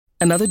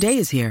Another day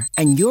is here,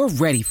 and you're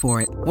ready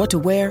for it. What to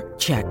wear?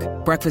 Check.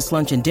 Breakfast,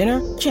 lunch, and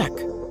dinner? Check.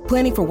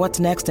 Planning for what's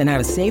next and how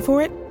to save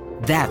for it?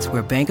 That's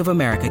where Bank of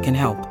America can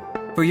help.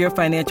 For your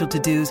financial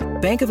to-dos,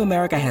 Bank of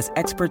America has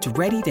experts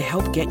ready to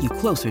help get you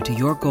closer to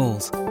your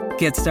goals.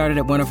 Get started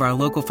at one of our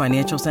local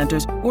financial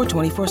centers or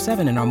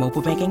 24/7 in our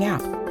mobile banking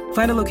app.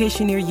 Find a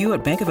location near you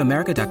at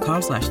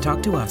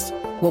bankofamerica.com/talktous.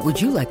 What would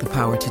you like the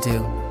power to do?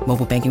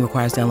 Mobile banking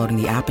requires downloading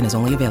the app and is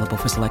only available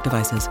for select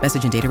devices.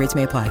 Message and data rates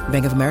may apply.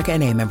 Bank of America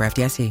NA, member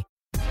FDIC.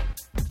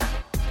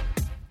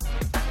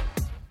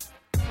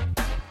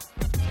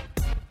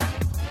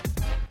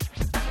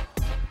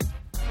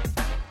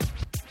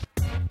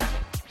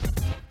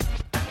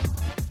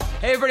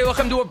 Hey everybody,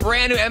 welcome to a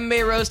brand new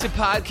MMA Roasted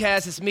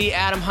podcast. It's me,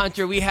 Adam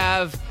Hunter. We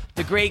have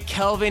the great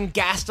Kelvin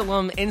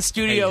Gastelum in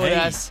studio with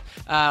us.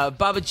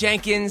 Bubba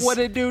Jenkins. What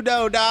it do,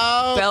 dog?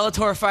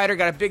 Bellator fighter.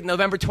 Got a big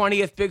November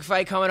 20th big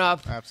fight coming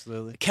up.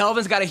 Absolutely.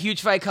 Kelvin's got a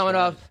huge fight coming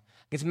up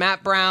against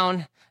Matt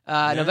Brown.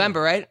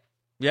 November, right?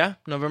 Yeah,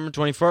 November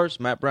 21st,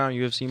 Matt Brown,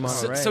 UFC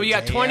model. So you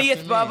got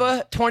 20th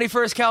Bubba,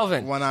 21st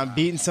Kelvin. When I'm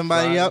beating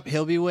somebody up,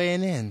 he'll be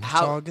weighing in. It's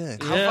all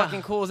good. How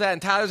fucking cool is that?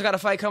 And Tyler's got a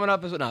fight coming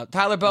up as well. No,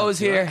 Tyler Bowe's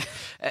here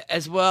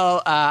as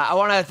well. I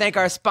want to thank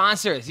our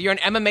sponsors. You're an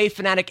MMA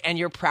fanatic and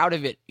you're proud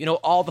of it. You know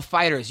all the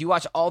fighters. You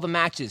watch all the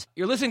matches.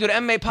 You're listening to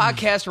an MMA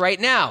podcast right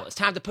now. It's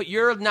time to put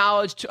your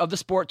knowledge of the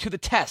sport to the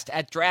test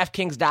at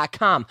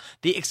DraftKings.com,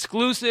 the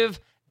exclusive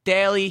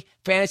daily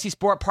fantasy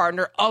sport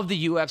partner of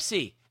the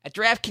UFC. At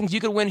DraftKings,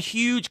 you can win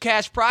huge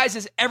cash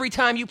prizes every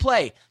time you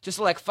play. Just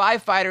select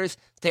 5 fighters,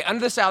 stay under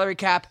the salary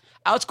cap,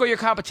 outscore your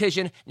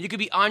competition, and you could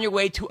be on your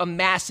way to a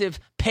massive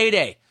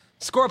payday.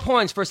 Score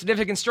points for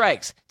significant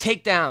strikes,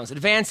 takedowns,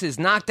 advances,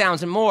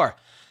 knockdowns, and more.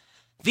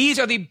 These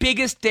are the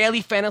biggest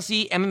daily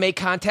fantasy MMA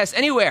contests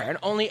anywhere, and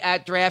only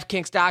at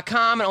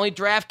DraftKings.com, and only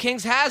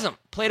DraftKings has them.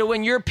 Play to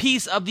win your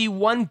piece of the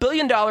 $1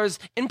 billion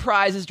in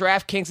prizes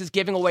DraftKings is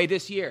giving away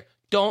this year.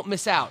 Don't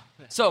miss out.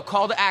 So,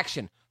 call to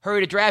action.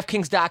 Hurry to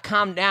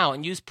DraftKings.com now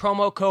and use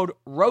promo code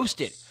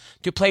ROASTED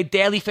to play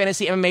daily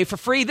fantasy MMA for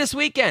free this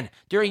weekend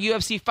during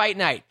UFC Fight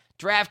Night.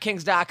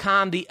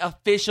 DraftKings.com, the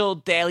official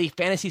daily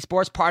fantasy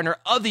sports partner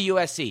of the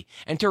UFC.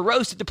 Enter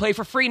ROASTED to play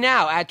for free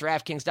now at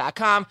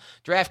DraftKings.com,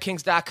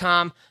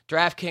 DraftKings.com,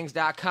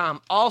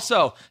 DraftKings.com.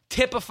 Also,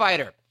 tip a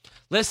fighter.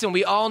 Listen,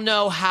 we all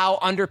know how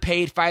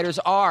underpaid fighters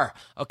are,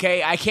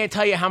 okay? I can't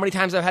tell you how many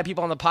times I've had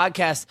people on the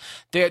podcast.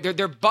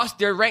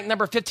 They're ranked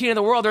number 15 in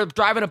the world. They're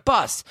driving a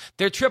bus.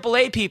 They're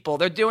AAA people.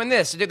 They're doing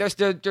this.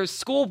 They're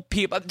school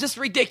people. Just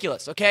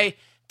ridiculous, okay?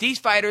 These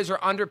fighters are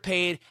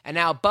underpaid, and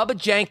now Bubba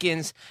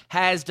Jenkins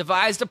has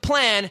devised a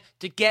plan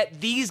to get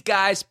these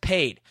guys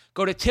paid.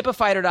 Go to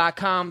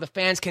tipafighter.com. The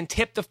fans can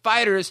tip the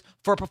fighters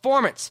for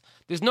performance.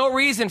 There's no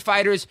reason,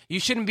 fighters, you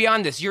shouldn't be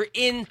on this. You're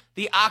in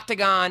the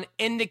octagon,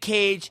 in the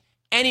cage,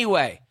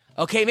 anyway.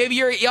 Okay, maybe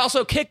you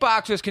also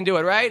kickboxers can do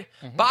it, right?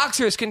 Mm-hmm.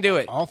 Boxers can do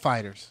it. All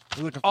fighters.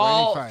 We're looking for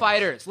all any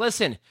fighters.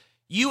 Listen,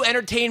 you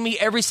entertain me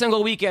every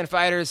single weekend,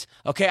 fighters.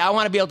 Okay, I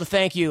want to be able to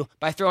thank you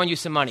by throwing you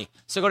some money.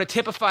 So go to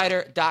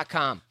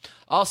tipafighter.com.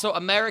 Also,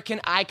 American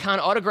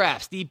Icon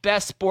Autographs, the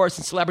best sports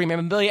and celebrity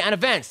memorabilia and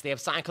events. They have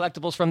signed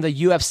collectibles from the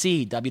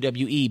UFC,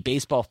 WWE,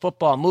 baseball,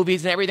 football,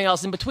 movies, and everything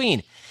else in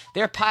between.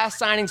 Their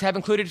past signings have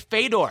included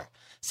Fedor,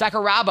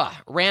 Sakuraba,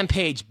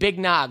 Rampage, Big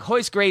Nog,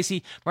 Hoist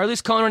Gracie,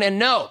 Marlies Conan, and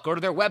go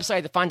to their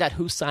website to find out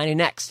who's signing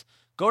next.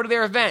 Go to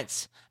their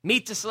events,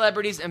 meet the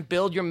celebrities, and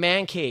build your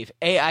man cave,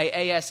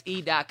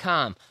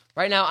 AIASE.com.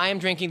 Right now, I am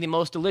drinking the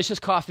most delicious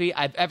coffee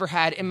I've ever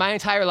had in my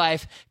entire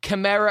life,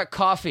 Chimera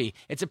Coffee.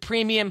 It's a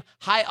premium,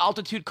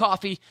 high-altitude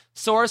coffee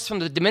sourced from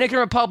the Dominican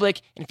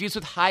Republic, infused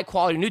with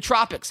high-quality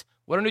nootropics.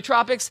 What are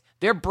nootropics?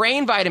 They're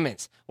brain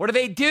vitamins. What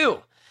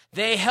do?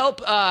 They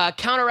help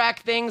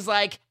counteract things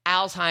like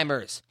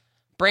Alzheimer's,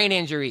 brain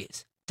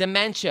injuries,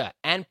 dementia,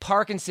 and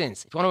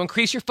Parkinson's. If you want to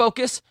increase your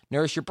focus,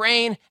 nourish your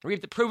brain, and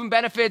reap the proven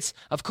benefits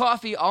of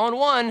coffee all in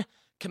one,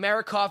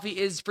 Chimera Coffee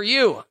is for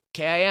you.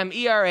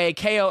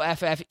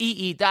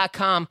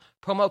 KIMERAKOFFEE.com,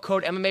 promo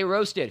code MMA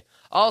Roasted.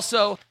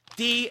 Also,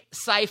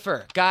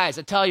 Decipher. Guys,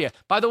 I tell you,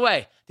 by the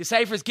way,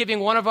 Decipher is giving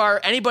one of our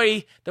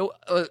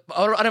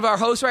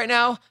hosts right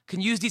now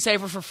can use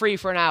Decipher for free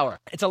for an hour.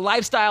 It's a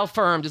lifestyle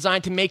firm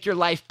designed to make your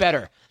life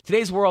better.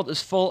 Today's world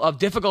is full of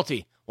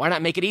difficulty. Why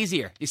not make it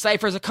easier?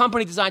 Decipher is a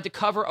company designed to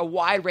cover a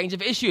wide range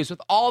of issues with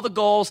all the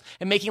goals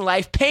in making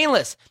life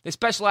painless. They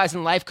specialize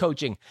in life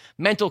coaching,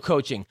 mental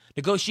coaching,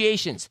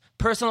 negotiations,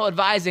 personal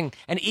advising,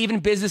 and even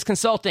business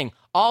consulting.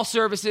 All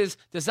services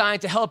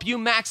designed to help you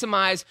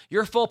maximize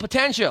your full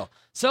potential.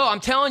 So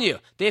I'm telling you,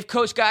 they've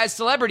coached guys,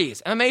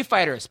 celebrities, MMA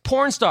fighters,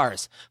 porn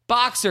stars,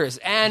 boxers,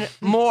 and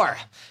more.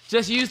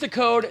 Just use the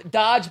code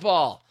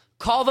DODGEBALL.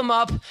 Call them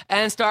up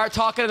and start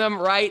talking to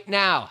them right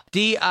now.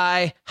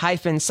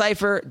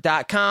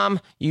 DI-Cipher.com.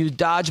 Use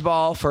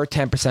Dodgeball for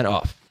 10%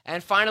 off.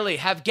 And finally,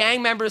 have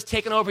gang members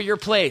taken over your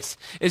place?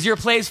 Is your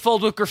place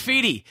filled with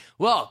graffiti?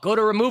 Well, go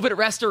to Remove It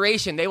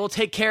Restoration. They will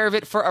take care of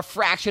it for a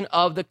fraction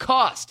of the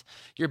cost.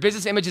 Your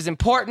business image is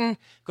important.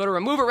 Go to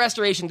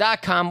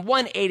RemoveItRestoration.com,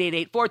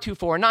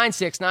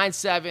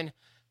 1-888-424-9697.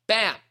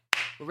 Bam.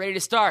 We're ready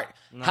to start.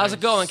 Nice. How's it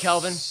going,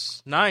 Kelvin?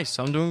 Nice.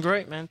 I'm doing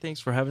great, man. Thanks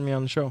for having me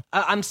on the show.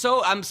 I'm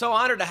so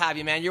honored to have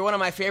you, man. You're one of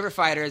my favorite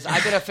fighters.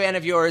 I've been a fan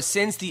of yours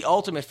since The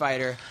Ultimate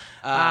Fighter.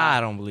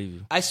 I don't believe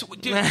you.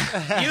 Dude,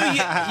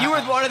 you were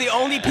one of the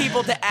only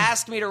people to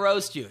ask me to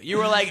roast you. You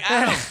were like,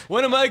 Adam,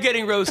 when am I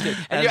getting roasted?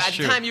 And at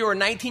the time, you were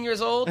 19 years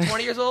old,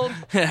 20 years old?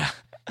 Yeah.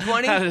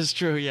 20? That is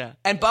true, yeah.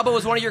 And Bubba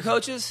was one of your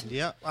coaches?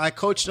 Yeah, I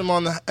coached him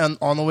on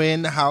the way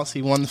in the house.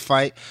 He won the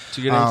fight.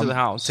 To get into the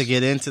house. To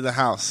get into the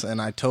house.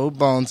 And I told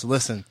Bones,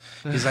 listen.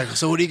 He's like,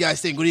 so what do you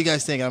guys think? What do you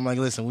guys think? I'm like,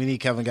 listen, we need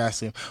Kevin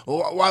Gastelum.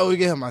 Well, why would we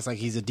get him? I was like,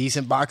 he's a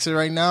decent boxer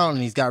right now, and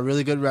he's got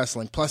really good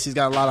wrestling. Plus, he's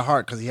got a lot of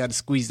heart because he had to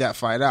squeeze that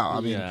fight out. I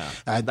mean,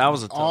 that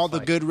was a tough all fight.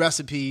 the good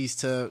recipes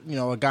to,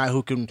 a guy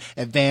who can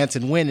advance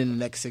and win in the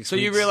next 6 weeks. So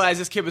you realize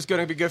this kid was going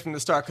to be good from the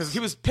start because he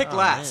was picked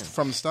last.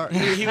 From the start.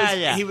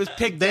 He was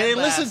picked They didn't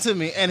last. listen to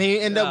me, and he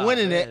ended up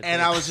winning it.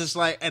 And I was just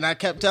like, and I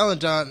kept telling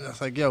John, I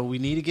was like, yo, we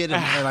need to get him.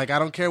 And like, I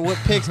don't care what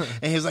picks.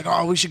 And he was like,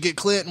 oh, we should get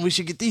Clint and we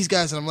should get these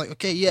guys. And I'm like,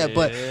 okay, yeah.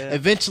 But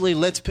eventually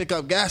let's pick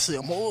up Gasly.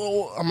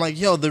 I'm like,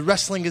 yo, the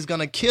wrestling is going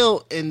to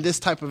kill in this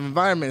type of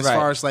environment as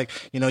far as like,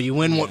 you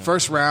win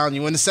first round,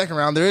 you win the second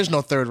round. There is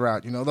no third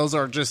round. Those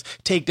are just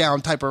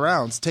takedown type of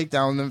rounds.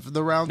 Takedown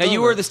the round. Now,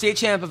 you were the state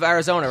champ of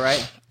Arizona,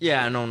 right?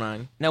 Yeah, in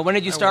 09. Now, when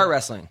did you start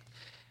wrestling?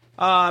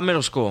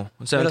 Middle school,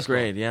 seventh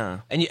grade, yeah.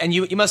 And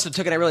you must have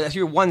took it.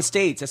 You're one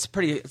state.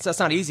 That's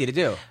not easy to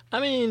do. I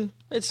mean,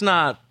 it's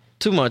not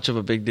too much of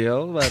a big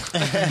deal, but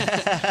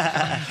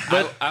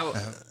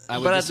I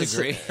would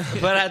disagree.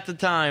 But at the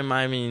time,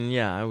 I mean,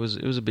 yeah, it was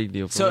a big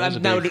deal for me. So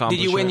now, did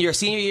you win your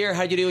senior year?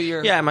 How did you do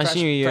your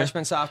senior year,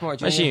 freshman, sophomore,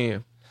 junior? My senior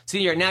year.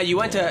 Senior year. Now you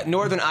went to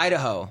Northern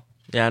Idaho.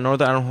 Yeah,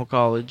 Northern Idaho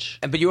College.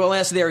 But you only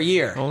lasted there a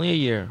year. Only a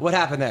year. What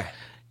happened there?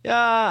 Yeah,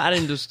 I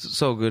didn't do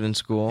so good in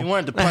school. He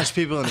wanted to punch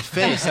people in the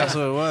face. That's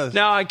what it was.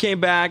 No, I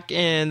came back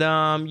and,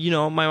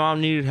 my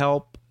mom needed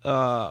help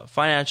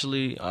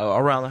financially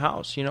around the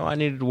house. I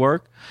needed to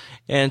work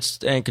and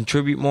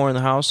contribute more in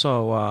the house.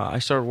 So I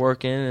started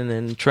working, and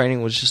then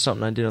training was just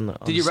something I did on the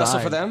Did you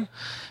wrestle for them?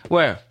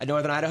 Where? At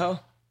Northern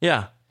Idaho?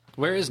 Yeah.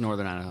 Where is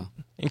Northern Idaho?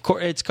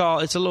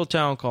 It's a little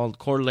town called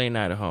Coeur d'Alene,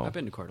 Idaho. I've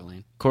been to Coeur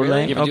d'Alene. Coeur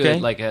d'Alene? You ever Okay. do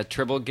like a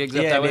triple gigs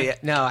up that way? Yeah.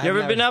 No, You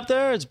ever been up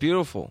there? It's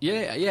beautiful.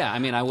 Yeah. I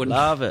mean, I wouldn't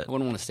love it. I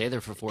wouldn't want to stay there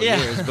for 4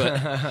 years,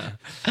 but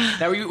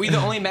Now, were you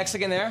the only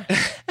Mexican there?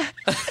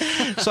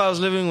 So I was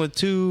living with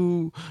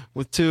two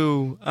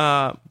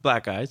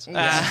black guys.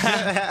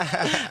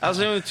 I was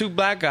living with two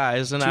black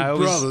guys, and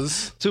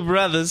two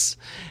brothers,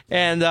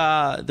 and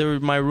they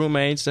were my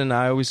roommates. And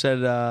I always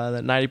said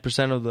that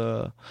 90% of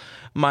the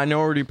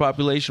minority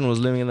population was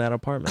living in that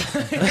apartment.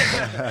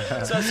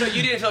 So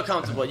you didn't feel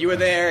comfortable. You were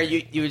there.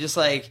 You were just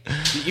like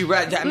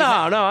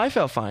No, I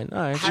felt fine.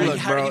 How did you do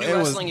it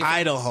was wrestling?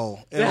 Idaho.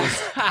 It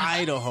was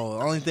Idaho.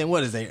 The only thing,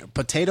 what is it?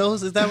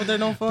 Potatoes? Is that what they're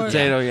known for?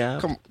 Potato, yeah.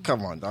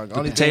 Come on, dog.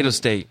 Potato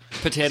state.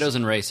 potatoes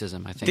and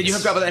racism, I think. Did you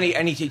hook up with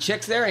any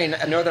chicks there? Any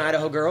Northern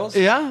Idaho girls?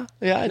 Yeah,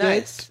 I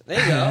Nice. There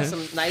you go.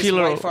 Some nice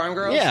white farm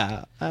girls.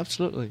 Yeah,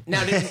 absolutely.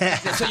 Now,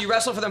 so you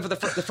wrestled for them for the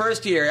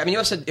first year. I mean, you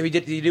also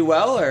did you do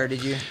well, or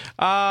did you?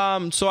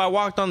 So I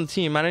walked on the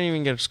team. I didn't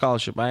even get a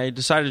scholarship. I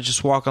decided to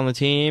just walk on the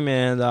team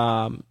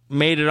and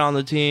made it on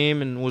the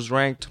team and was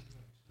ranked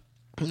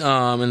in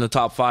the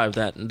top 5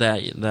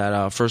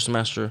 that first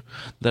semester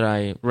that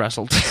I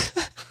wrestled.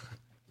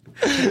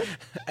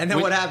 And then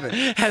what happened?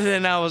 And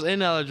then I was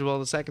ineligible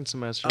the second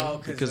semester.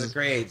 Oh, because of the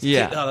grades.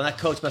 Yeah. Oh, then that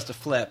coach must have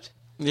flipped.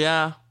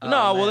 Yeah.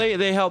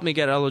 They helped me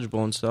get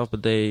eligible and stuff,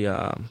 but they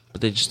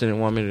just didn't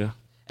want me to.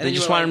 They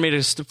just wanted me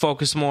to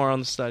focus more on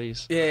the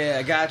studies. Yeah,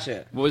 I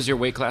gotcha. What was your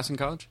weight class in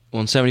college?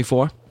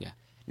 174. Yeah.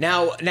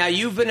 Now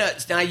you've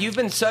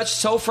been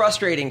so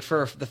frustrating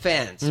for the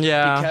fans.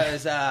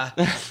 Yeah.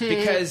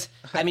 Because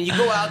I mean, you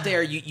go out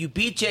there, you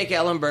beat Jake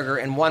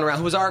Ellenberger in one round,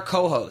 who was our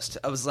co-host.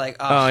 I was like,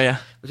 oh yeah,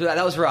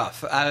 that was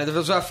rough. It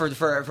was rough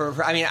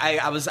for I mean,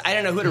 I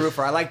didn't know who to root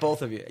for. I like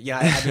both of you. Yeah,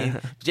 I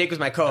mean, Jake was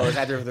my co-host. I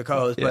had to root for the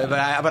co-host, but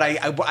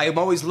I'm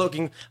always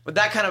looking. But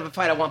that kind of a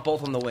fight, I want both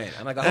of them to win.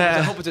 I'm like,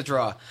 I hope it's a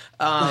draw.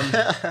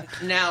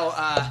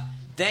 Now,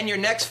 then your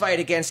next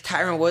fight against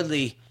Tyron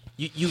Woodley.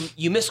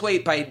 You miss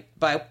weight by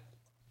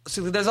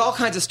so there's all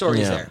kinds of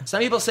stories there. Some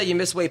people say you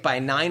miss weight by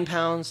 9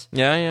 pounds.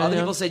 Other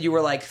people said you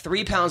were like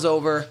 3 pounds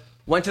over,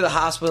 went to the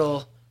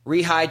hospital,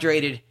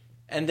 rehydrated,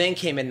 and then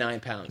came in 9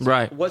 pounds.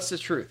 Right. What's the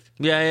truth?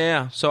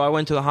 Yeah. So I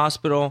went to the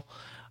hospital.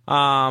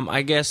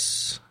 I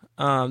guess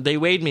they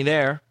weighed me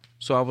there,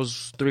 so I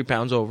was 3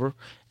 pounds over,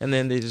 and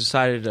then they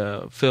decided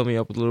to fill me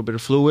up with a little bit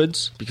of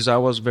fluids because I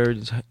was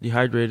very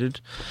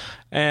dehydrated.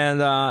 And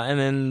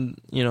then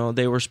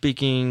they were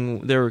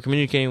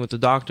communicating with the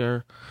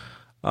doctor.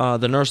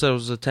 The nurse that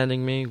was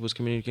attending me was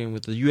communicating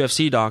with the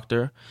UFC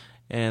doctor,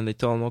 and they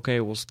told him,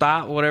 "Okay, we'll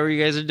stop whatever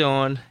you guys are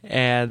doing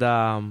and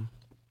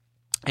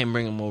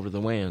bring him over to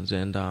the weigh-ins."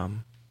 And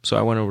so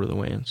I went over to the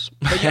weigh-ins.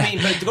 But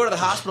to go to the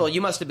hospital,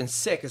 you must have been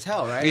sick as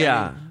hell, right?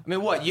 Yeah. I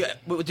mean what?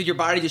 Did your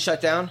body just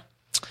shut down?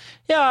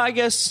 Yeah, I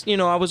guess,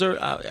 I was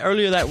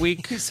earlier that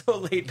week. You're so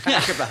laid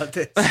back about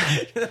this.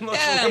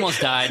 I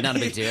almost died. Not a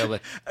big deal,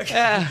 but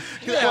I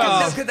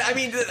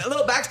mean, a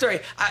little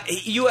backstory.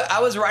 I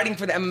was writing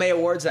for the MMA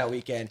awards that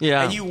weekend,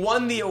 and you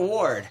won the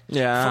award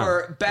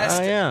for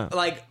best,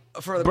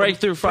 for the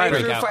breakthrough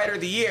fighter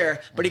of the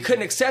year, but he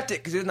couldn't accept it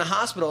because he was in the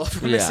hospital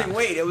for missing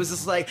weight. It was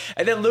just like,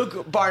 and then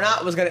Luke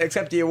Barnott was going to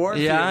accept the award,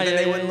 for you, and then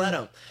they wouldn't let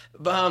him.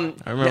 I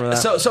remember that.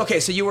 So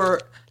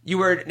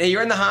you're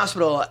in the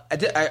hospital.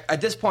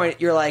 At this point,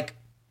 you're like,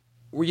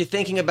 were you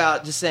thinking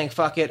about just saying,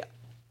 "Fuck it,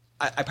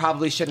 I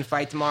probably shouldn't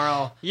fight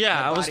tomorrow"?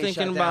 Yeah, I was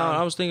thinking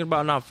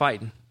about not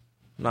fighting.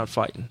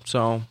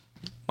 So,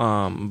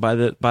 by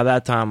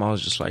that time, I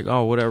was just like,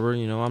 oh, whatever.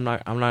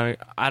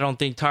 I don't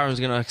think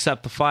Tyron's gonna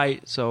accept the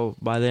fight. So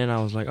by then,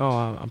 I was like, oh,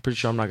 I'm pretty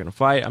sure I'm not gonna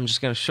fight. I'm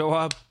just gonna show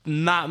up,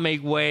 not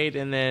make weight,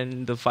 and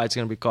then the fight's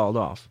gonna be called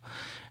off.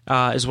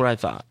 Is what I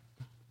thought.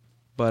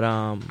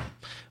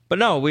 But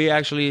no, we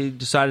actually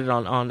decided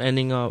on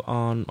ending up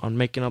on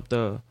making up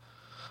the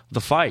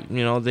fight.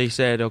 They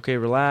said, okay,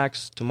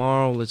 relax.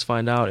 Tomorrow, let's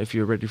find out if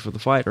you're ready for the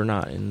fight or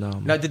not. And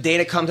now, did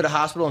Dana come to the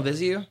hospital and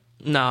visit you?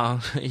 No,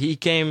 he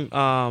came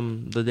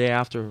the day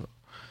after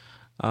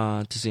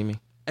to see me.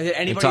 And did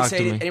anybody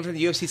from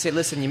the UFC say,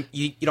 listen,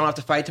 you don't have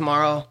to fight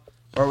tomorrow?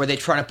 Or were they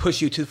trying to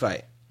push you to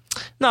fight?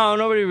 No,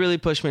 nobody really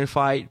pushed me to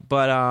fight.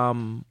 But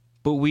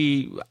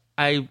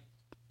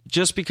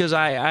just because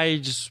I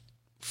just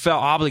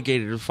felt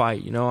obligated to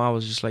fight. I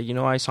was just like,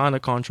 I signed a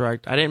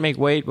contract. I didn't make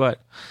weight,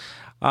 but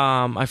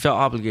I felt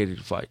obligated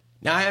to fight.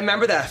 Now, I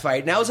remember that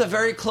fight. And that was a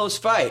very close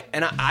fight.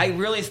 And I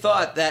really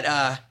thought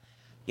that...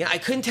 I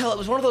couldn't tell. It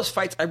was one of those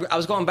fights. I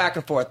was going back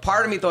and forth.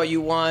 Part of me thought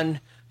you won.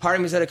 Part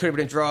of me said it could have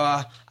been a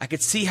draw. I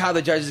could see how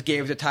the judges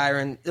gave it to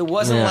Tyron. It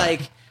wasn't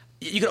like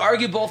you could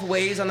argue both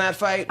ways on that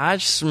fight. I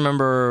just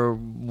remember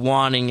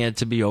wanting it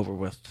to be over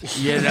with.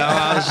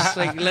 I was just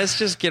like, let's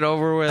just get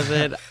over with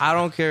it. I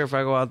don't care if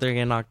I go out there and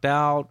get knocked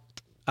out.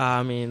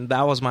 I mean,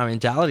 that was my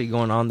mentality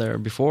going on there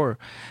before,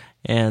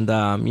 and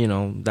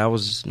that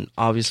was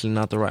obviously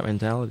not the right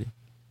mentality.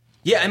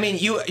 Yeah, I mean,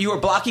 you were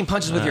blocking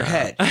punches with your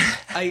head.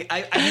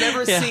 I've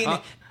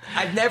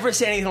never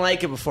seen anything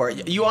like it before.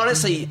 You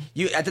honestly,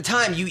 at the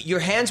time, your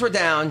hands were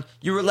down.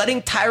 You were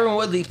letting Tyron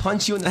Woodley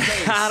punch you in the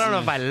face. I don't know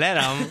if I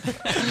let him,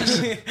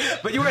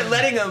 but you weren't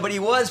letting him. But he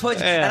was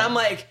punching, and I'm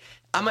like,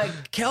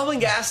 Kelvin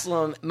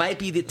Gastelum might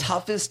be the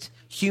toughest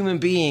human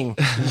being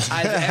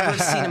I've ever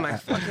seen in my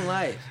fucking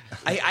life.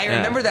 I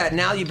remember that.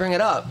 Now you bring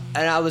it up,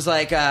 and I was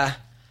like,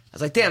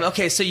 damn.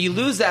 Okay, so you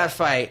lose that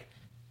fight.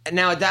 And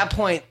now at that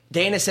point,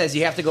 Dana says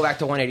you have to go back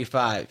to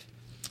 185.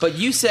 But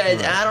you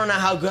said, I don't know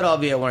how good I'll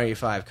be at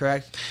 185,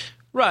 correct?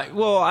 Right.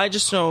 Well, I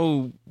just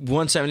know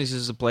 170s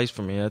is a place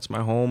for me. That's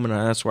my home, and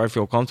that's where I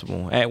feel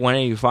comfortable. At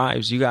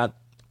 185s, you got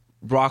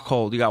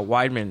Rockhold, you got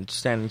Weidman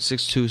standing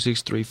 6'2",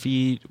 6'3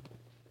 feet.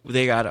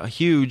 They got a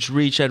huge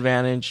reach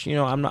advantage.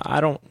 I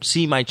don't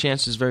see my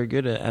chances very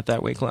good at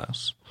that weight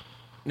class.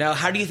 Now,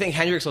 how do you think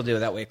Hendricks will do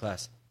at that weight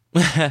class?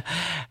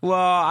 Well,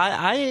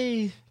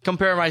 I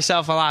compare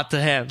myself a lot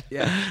to him.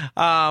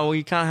 Yeah.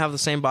 We kind of have the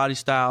same body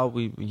style.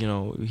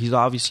 He's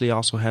obviously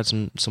also had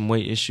some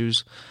weight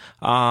issues.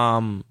 But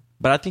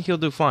I think he'll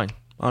do fine,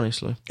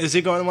 honestly. Is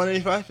he going to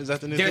 185? Is that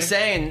the new thing? They're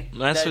saying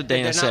that's what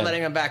Dana said. They're not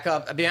letting him back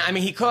up. I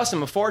mean, he cost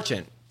him a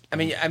fortune.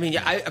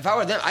 If I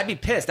were them, I'd be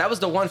pissed. That was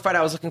the one fight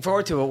I was looking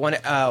forward to.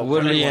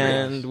 Woodley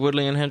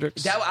and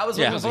Hendricks. I was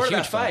looking forward to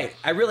that fight.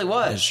 I really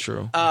was. That's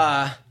true.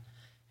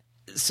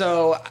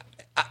 So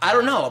I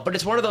don't know, but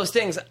it's one of those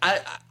things.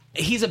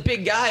 He's a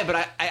big guy,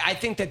 but I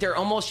think that there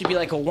almost should be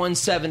like a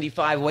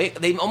 175 weight.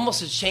 They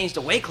almost should change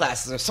the weight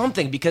classes or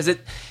something because it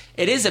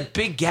is a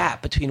big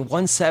gap between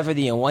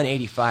 170 and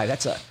 185.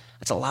 That's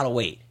a lot of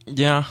weight.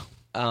 Yeah.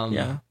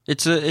 Yeah.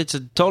 It's a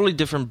totally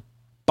different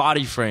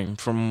body frame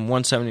from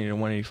 170 to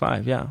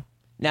 185. Yeah.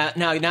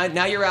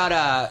 Now you're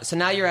out. So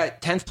now you're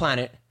at 10th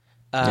Planet.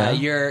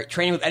 You're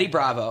training with Eddie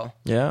Bravo.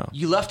 Yeah.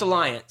 You left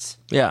Alliance.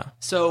 Yeah.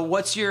 So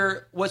what's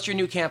your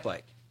new camp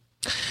like?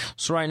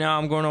 So right now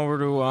I'm going over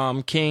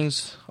to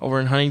Kings over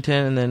in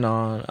Huntington, and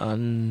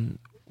then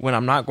when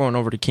I'm not going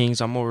over to Kings,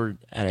 I'm over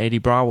at Eddie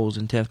Bravo's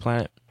in 10th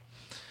Planet.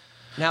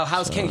 Now,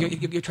 how's Kings?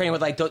 You're training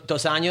with like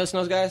Dos Anjos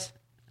and those guys?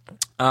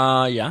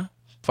 Yeah.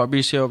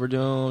 Fabricio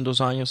Verdun,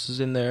 Dos Anjos is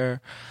in there.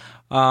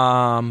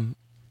 Who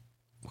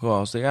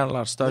else? They got a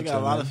lot of studs. They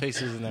got a lot of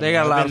faces in there. They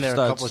got a lot of studs.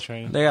 studs. A couple of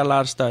trainings. They got a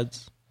lot of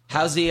studs.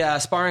 How's the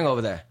sparring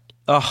over there?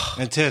 Oh,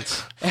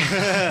 intense.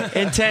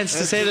 Intense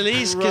to say the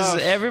least, because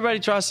everybody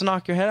tries to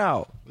knock your head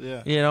out.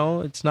 Yeah.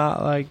 It's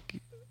not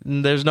like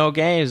there's no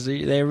games.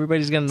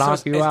 Everybody's going to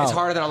knock you out. It's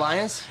harder than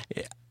Alliance?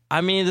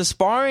 I mean, the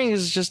sparring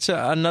is just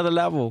to another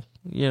level.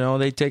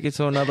 They take it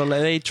to another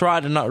level. They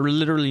try to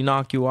literally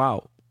knock you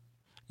out.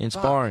 in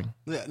sparring.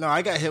 Yeah, no,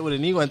 I got hit with a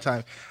knee one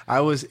time.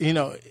 I was, in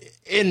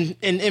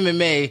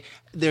MMA,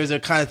 there's a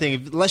kind of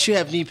thing, unless you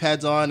have knee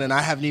pads on and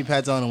I have knee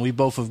pads on and we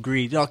both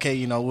agreed,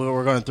 okay,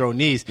 we're going to throw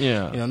knees.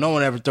 Yeah. No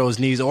one ever throws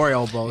knees or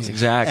elbows.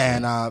 Exactly.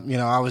 And,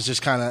 I was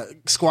just kind of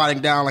squatting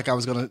down like I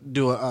was going to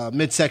do a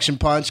midsection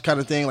punch kind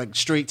of thing, like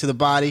straight to the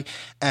body.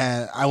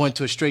 And I went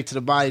to a straight to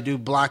the body.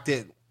 Dude blocked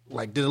it,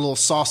 like did a little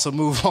salsa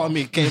move on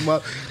me, came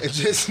up and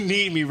just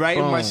kneed me right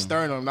in my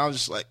sternum. And I was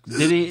just like,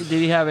 Did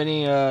he have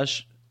any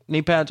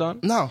knee pads on?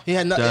 no, he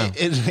had nothing.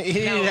 He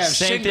didn't have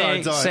shin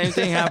guards on. Same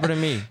thing happened to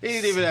me. He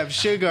didn't even have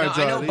shin guards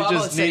I know on. He Bubba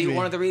just said kneed me.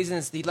 one of the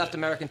reasons he left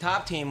American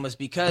Top Team was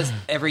because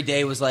every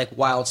day was like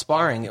wild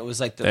sparring. It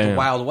was like the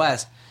Wild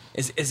West.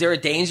 Is there a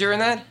danger in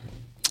that?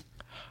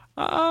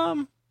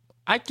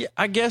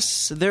 I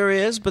guess there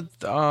is, but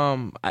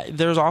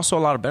there's also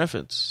a lot of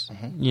benefits,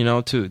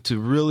 to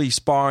really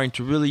sparring,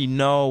 to really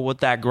know what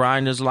that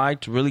grind is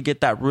like, to really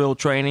get that real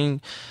training.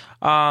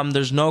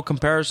 There's no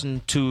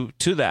comparison to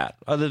that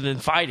other than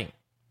fighting.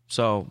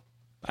 So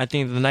I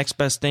think the next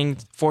best thing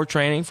for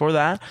training for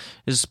that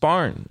is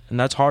sparring, and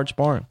that's hard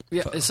sparring.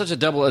 Yeah, it's such a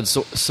double-edged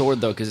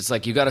sword, though, because it's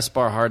like you got to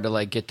spar hard to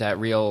like get that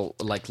real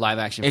like live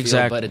action feel,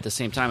 Exactly. but at the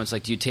same time, it's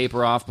like, do you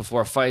taper off before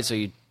a fight so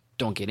you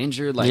don't get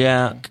injured? Like,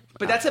 Yeah.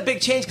 But that's a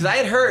big change because I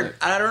had heard,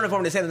 I don't know if I'm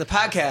going to say it in the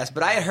podcast,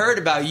 but I had heard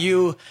about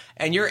you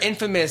and your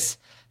infamous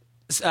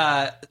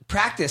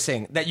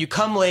practicing that you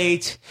come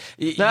late,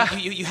 you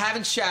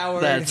haven't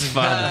showered. That's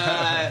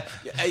fun.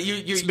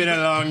 It's been a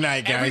long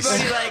night, guys.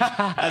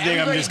 I think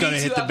I'm just gonna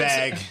hit the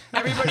bag.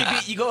 Everybody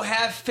you go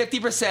have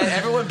 50%.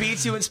 Everyone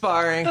beats you in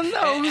sparring.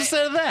 No, who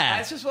said that?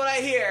 That's just what I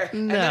hear.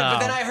 No. But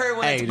then I heard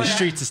when Hey, the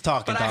streets is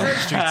talking, dog. The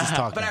streets is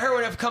talking. But I heard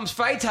when it comes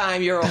fight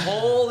time, you're a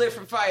whole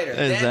different fighter.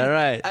 Is that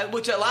right?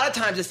 Which a lot of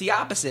times it's the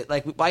opposite.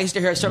 Like I used to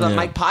hear a story about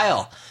Mike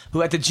Pyle,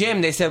 who at the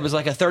gym they said was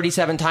like a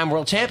 37-time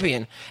world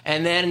champion,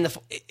 and then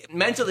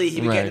mentally he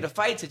would get into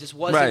fights. It just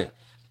wasn't. Right.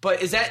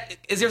 But is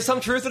there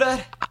some truth to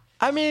that?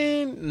 I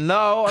mean,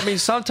 no. I mean,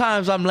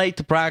 sometimes I'm late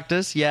to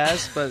practice,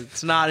 yes, but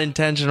it's not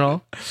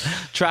intentional.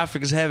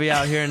 Traffic is heavy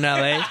out here in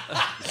LA.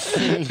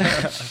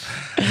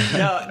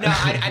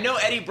 I know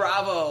Eddie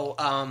Bravo.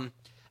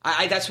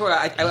 That's where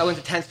I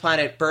went to 10th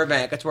Planet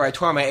Burbank. That's where I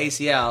tore my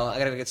ACL. I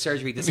got to get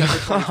surgery December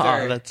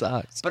 23rd. Oh, that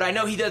sucks. But I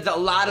know he does a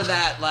lot of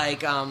that,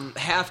 like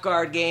half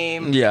guard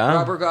game, Yeah.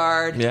 rubber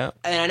guard. Yeah.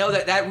 And I know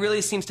that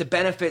really seems to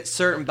benefit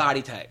certain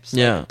body types.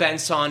 Yeah. Like Ben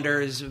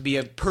Saunders would be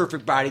a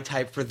perfect body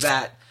type for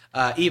that.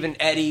 Even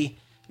Eddie.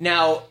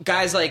 Now,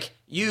 guys like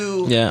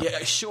you,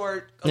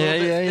 short, a little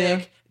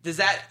bit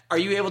thick. Are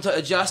you able to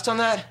adjust on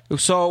that?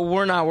 So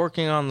we're not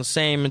working on the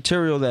same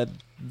material that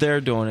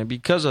they're doing it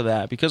because of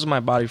that, because of my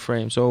body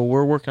frame. So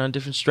we're working on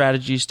different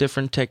strategies,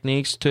 different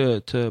techniques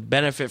to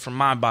benefit from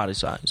my body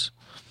size.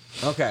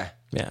 Okay.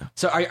 Yeah.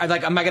 So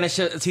am I going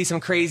to see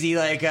some crazy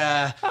like?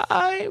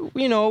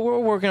 We're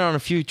working on a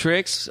few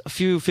tricks, a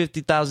few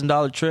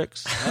 $50,000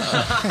 tricks.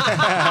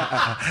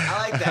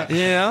 I like that.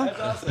 That's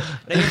awesome.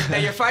 Now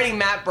you're fighting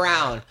Matt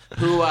Brown,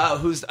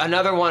 who's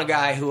another one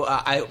guy who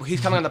he's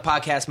coming on the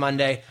podcast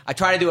Monday. I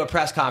tried to do a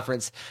press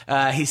conference.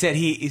 He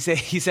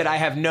said I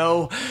have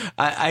no.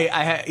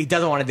 He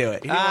doesn't want to do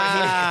it. He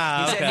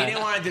said he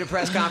didn't want to do the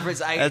press conference.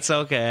 That's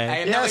okay. I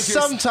have no interest.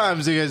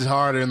 Sometimes it gets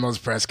harder in those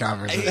press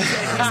conferences. He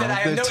said I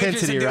have no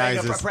interest in doing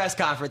rises. a press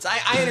conference.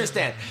 I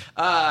understand.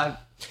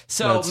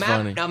 That's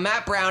funny.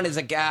 Matt Brown is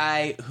a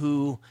guy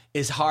who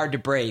is hard to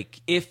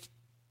break, if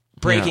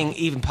breaking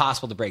even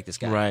possible to break this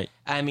guy. Right.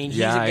 I mean,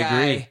 he's a guy. I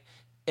agree.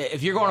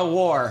 If you're going to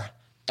war,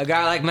 a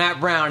guy like Matt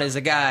Brown is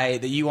a guy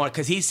that you want,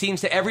 because he seems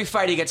to every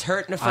fight he gets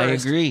hurt in the first.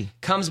 I agree.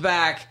 Comes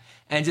back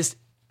and just.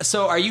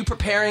 So, are you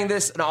preparing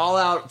this an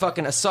all-out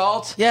fucking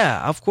assault?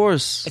 Yeah, of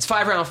course. It's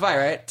 5-round fight,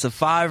 right? It's a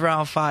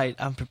 5-round fight.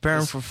 I'm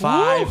preparing for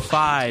 5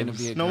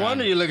 fives. No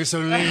wonder you're looking so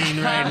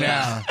lean right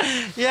now.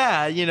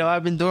 Yeah,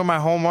 I've been doing my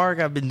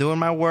homework. I've been doing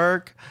my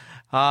work.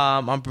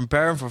 I'm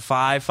preparing for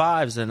 5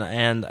 fives, and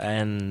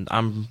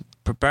I'm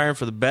preparing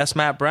for the best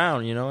Matt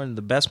Brown. And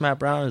the best Matt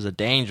Brown is a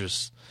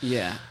dangerous.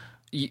 Yeah.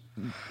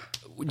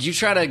 Would you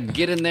try to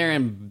get in there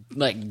and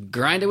like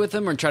grind it with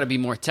him, or try to be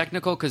more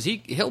technical? Because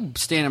he'll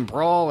stand and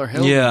brawl, or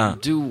he'll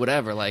do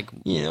whatever. Like,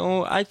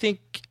 I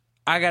think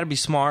I got to be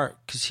smart,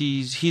 because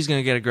he's going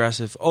to get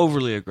aggressive,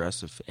 overly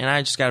aggressive, and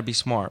I just got to be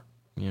smart.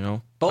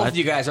 Both of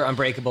you guys are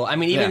unbreakable. I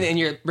mean, even in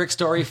your Rick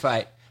Story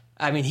fight,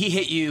 I mean, he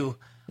hit you.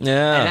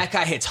 Yeah. And that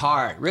guy hits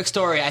hard. Rick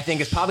Story, I think,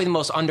 is probably the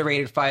most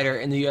underrated fighter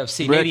in the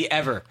UFC, maybe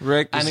ever.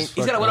 Rick, I mean,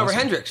 he's got a win over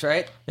Hendricks,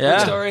 right? Yeah.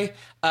 Rick Story.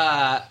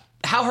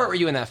 How hurt were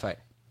you in that fight?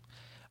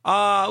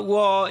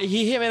 Well,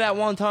 he hit me that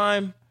one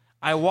time.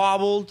 I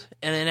wobbled,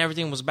 and then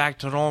everything was back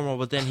to normal.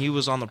 But then he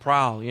was on the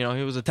prowl. He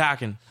was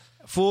attacking,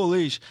 full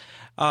leash.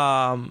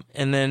 And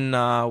then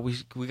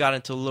we got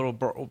into a little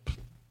brawl,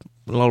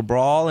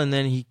 and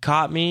then he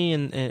caught me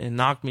and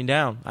knocked me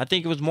down. I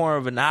think it was more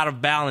of an out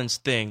of balance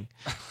thing.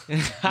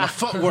 My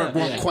footwork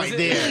wasn't quite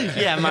there.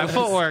 Yeah, my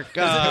footwork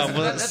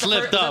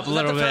slipped up a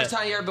little bit. Is that the first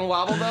time you ever been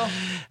wobbled, though?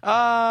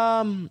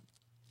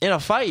 In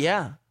a fight,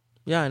 yeah.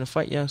 Yeah, in a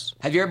fight, yes.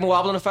 Have you ever been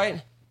wobbled in a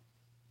fight?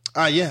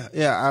 Yeah.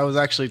 I was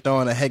actually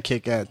throwing a head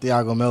kick at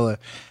Thiago Miller,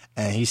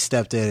 and he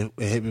stepped in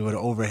and hit me with an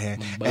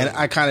overhand. And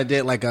I kind of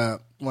did like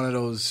one of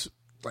those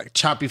like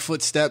choppy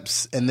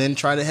footsteps and then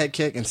try to head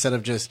kick instead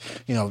of just,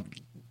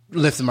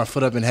 lifting my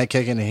foot up and head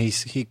kicking, and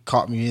he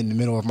caught me in the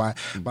middle of my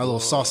little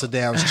salsa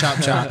downs chop,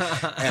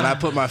 and I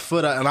put my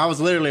foot up, and I was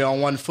literally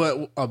on one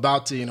foot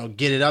about to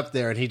get it up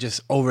there, and he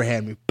just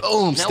overhand me,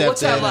 boom. Now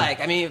what's that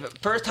like? I mean,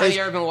 first time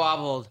you ever been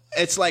wobbled?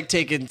 It's like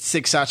taking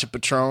 6 shots of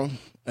Patron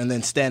and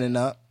then standing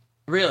up.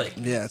 Really?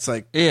 Yeah, it's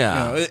like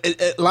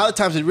a lot of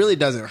times it really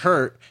doesn't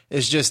hurt.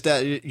 It's just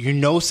that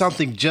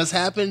something just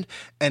happened,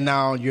 and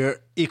now your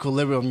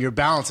equilibrium, your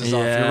balance is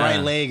off. Your right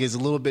leg is a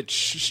little bit,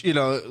 a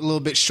little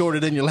bit shorter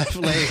than your left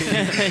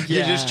leg.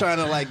 You're just trying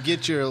to like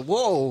get your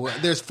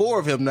There's 4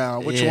 of him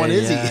now. Which one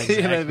is he? Exactly.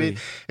 You know what I mean?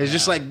 It's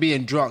just like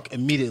being drunk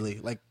immediately,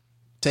 like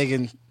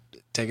taking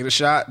a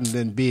shot and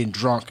then being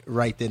drunk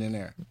right then and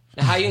there.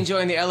 Now, how you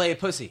enjoying the LA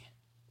pussy?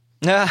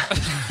 No,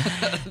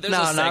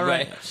 not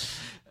right.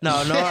 No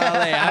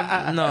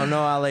LA. No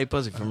LA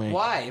pussy for me.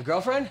 Why? Your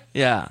girlfriend?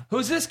 Yeah.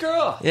 Who's this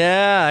girl?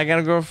 Yeah, I got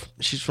a girl.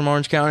 She's from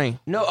Orange County.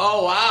 No.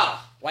 Oh, wow.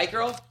 White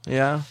girl?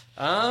 Yeah.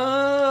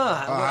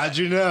 How'd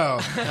you know?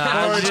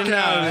 Orange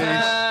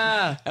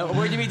County.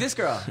 Where'd you meet this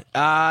girl?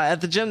 At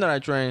the gym that I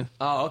train.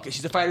 Oh, okay.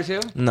 She's a fighter too?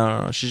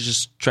 No. She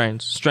just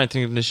trains strength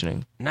and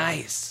conditioning.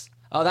 Nice.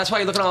 Oh, that's why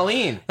you're looking all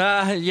lean.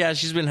 Yeah,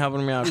 she's been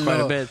helping me out quite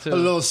a bit too. A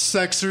little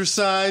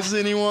sexercise,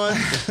 anyone?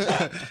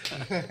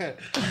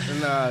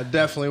 Nah,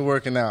 definitely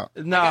working out.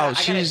 No, I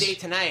got a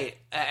date tonight.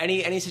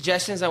 Any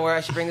suggestions on where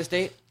I should bring this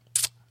date?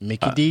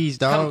 Mickey D's,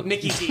 dog.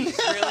 Mickey D's,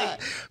 really?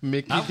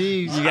 Mickey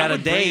D's. You got a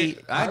date.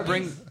 I'd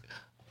bring.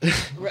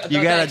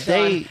 You got a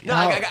date.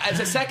 No, it's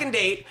a second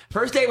date.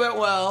 First date went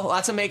well.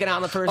 Lots of making out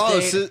on the first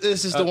date. So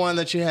this is the one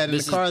that you had in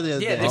the car the other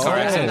day. this car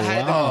accident.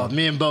 Oh,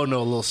 me and Bo know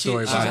a little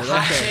story She's about a it.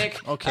 hot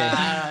chick.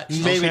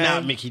 Okay. Maybe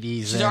not Mickey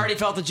D's. She's already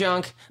felt the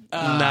junk.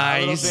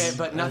 Nice. A little bit,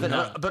 but nothing.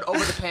 But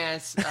over the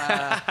pants.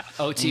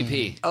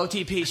 OTP.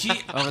 OTP. She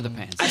Over the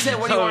pants. I said,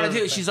 "What do you want to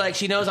do?" She's like,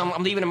 she knows I'm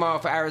leaving tomorrow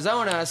for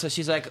Arizona, so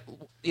she's like,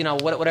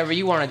 whatever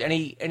you want.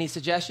 Any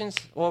suggestions?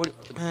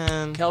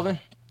 Man, Kelvin?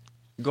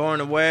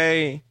 going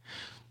away.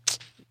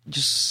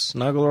 Just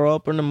snuggle her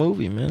up in the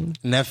movie, man.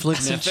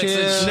 Netflix and chill.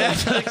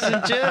 Netflix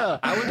and chill.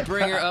 I would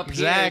bring her up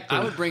Exactly.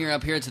 here. I would bring her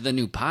up here to the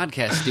new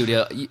podcast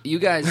studio. You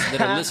guys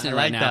that are listening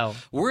right like now,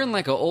 that. we're in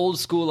like an old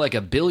school, like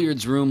a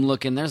billiards room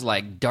looking. There's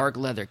like dark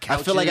leather I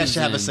couches. feel like I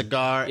should have a and-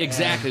 cigar.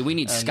 Exactly. We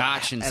need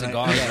scotch and cigars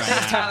right This is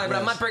now. Tyler, but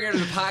I'm not bringing her to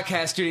the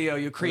podcast studio,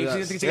 you creeps.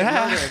 You think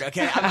Yeah. you're murdered,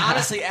 okay? I'm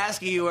honestly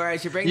asking you where I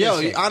should bring this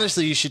Yo, chick.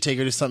 honestly, you should take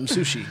her to something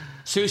sushi.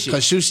 Sushi.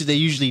 Because sushi, they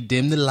usually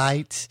dim the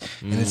lights,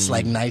 and it's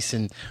like nice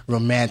and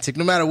romantic.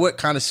 No matter what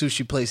kind of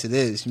sushi place it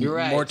is, You're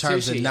right. more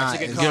times Sushi, than that's not. a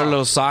good it's- call. Get a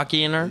little sake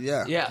in her.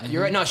 Yeah. Yeah,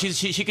 you're right. No,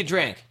 she could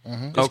drink.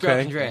 This girl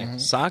Okay. can drink.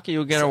 Sake,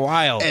 you'll get her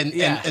wild. And,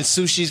 Yeah. and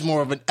sushi's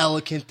more of an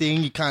elegant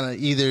thing. You kind of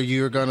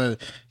you're gonna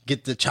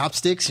get the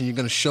chopsticks and you're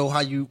gonna show how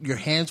your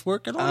hands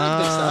work and all that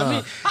good stuff.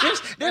 I mean,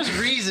 there's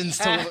reasons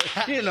to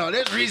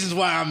there's reasons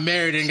why I'm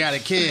married and got a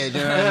kid. You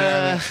know what I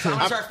mean? I'm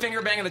gonna start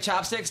finger banging the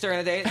chopsticks during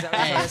the date. Is that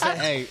what you're trying to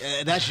say?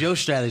 Hey, that's your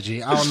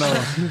strategy. I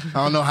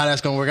don't know how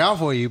that's gonna work out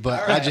for you,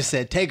 but I just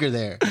said take her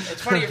there.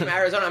 It's funny you're from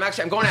Arizona.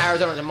 I'm going to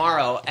Arizona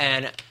tomorrow,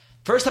 and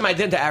first time I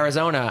did to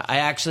Arizona, I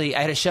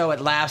had a show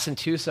at Laughs in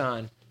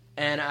Tucson,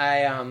 and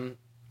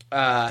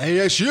Hey,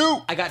 that's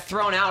you. I got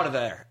thrown out of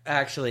there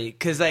actually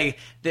because it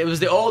was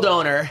the old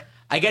owner.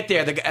 I get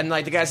there and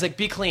the guy's like,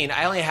 "Be clean."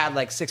 I only had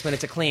like 6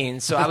 minutes to clean,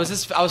 so I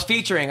was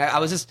featuring. I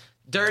was just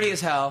dirty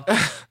as hell,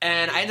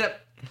 and I ended up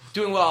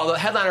doing well. The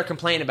headliner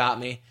complained about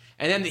me.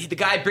 And then the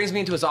guy brings me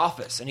into his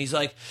office, and he's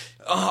like,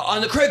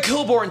 on the Craig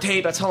Kilborn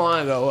tape, that's how long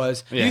ago it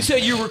was, you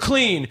said you were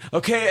clean,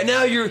 okay, and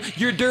now you're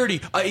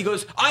dirty. He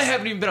goes, I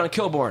haven't even been on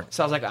Kilborn.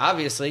 So I was like,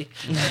 obviously.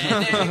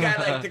 And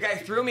then the guy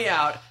threw me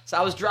out. So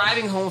I was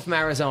driving home from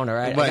Arizona,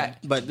 right?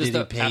 But did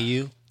he pay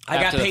you? I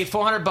got paid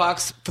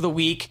 $400 for the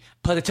week,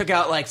 but they took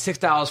out like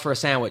 $6 for a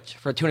sandwich,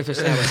 for a tuna fish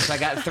sandwich. So I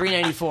got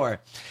 $3.94.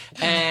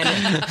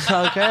 And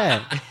Okay.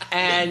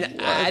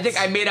 and I think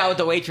I made out with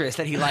the waitress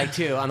that he liked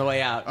too on the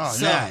way out. Oh,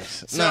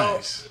 nice.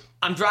 Nice.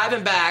 I'm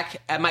driving back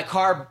at my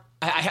car.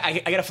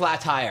 I get a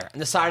flat tire on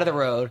the side of the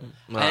road,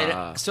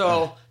 and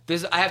so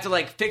I have to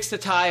like fix the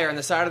tire on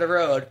the side of the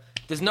road.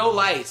 There's no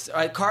lights.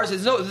 Right? Cars.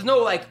 There's no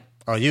like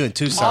Oh, you in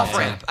Tucson? off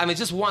ramp. I mean, it's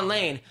just one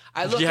lane.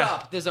 I look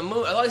up. There's a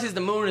moon. All I see is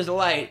the moon is the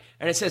light,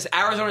 and it says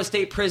Arizona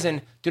State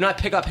Prison. Do not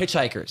pick up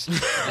hitchhikers.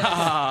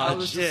 I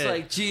was just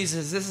like,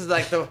 Jesus, this is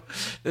like the.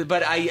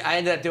 But I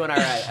ended up doing all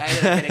right. I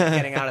ended up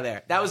getting out of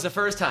there. That was the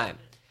first time.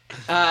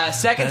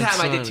 Second time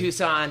I did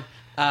Tucson,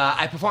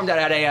 I performed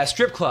at a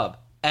strip club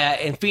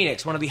in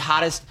Phoenix, one of the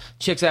hottest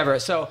chicks ever.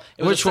 So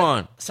it was Which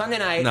one? Sunday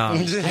night. No.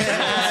 I'm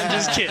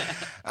just kidding.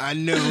 I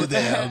know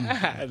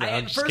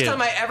them. First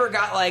time I ever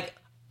got like.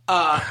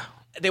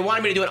 They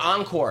wanted me to do an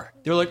encore.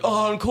 They were like,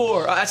 "Oh,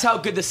 encore!" That's how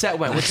good the set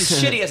went, which is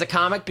shitty as a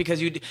comic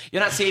because you're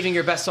not saving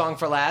your best song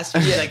for last.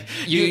 You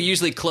You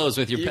usually close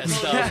with your best close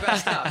stuff. your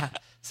best stuff.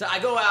 So I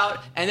go out,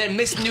 and then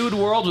Miss Nude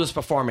World was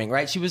performing,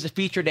 right? She was a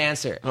feature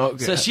dancer.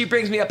 Okay. So she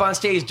brings me up on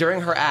stage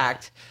during her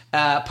act,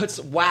 puts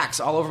wax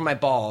all over my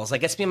balls,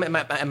 like gets me in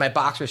my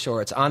boxer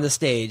shorts on the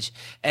stage,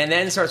 and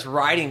then starts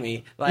riding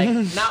me, like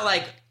not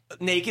like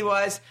naked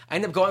wise. I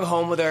ended up going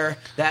home with her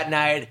that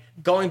night,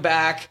 going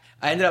back.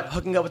 I ended up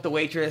hooking up with the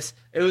waitress.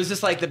 It was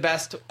just like the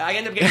best. I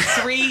ended up getting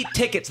 3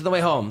 tickets on the way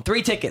home.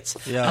 3 tickets.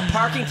 Yeah. A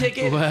parking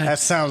ticket. That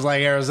sounds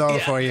like Arizona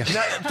for you.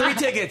 No, 3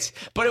 tickets,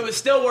 but it was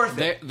still worth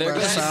it. There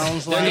That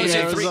sounds like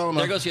Arizona.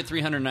 there goes your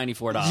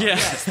 $394.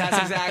 Yes,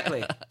 that's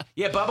exactly.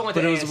 Yeah, Bubba went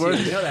to But it was ASU. worth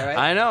You it. know that, right?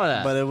 I know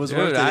that. But it was Dude,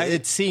 worth I- it.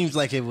 It seems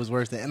like it was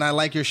worth it. And I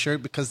like your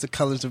shirt because the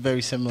colors are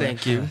very similar.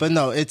 Thank you. But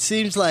no, it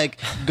seems like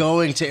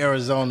going to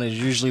Arizona is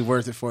usually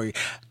worth it for you.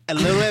 A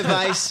little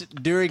advice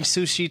during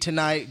sushi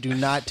tonight, do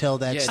not tell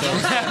that story.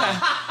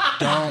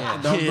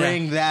 Don't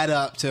bring that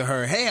up to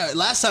her. Hey,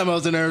 last time I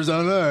was in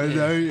Arizona,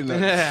 you know.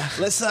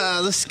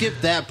 Let's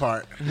skip that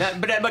part. No,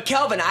 but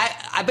Kelvin,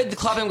 I've been to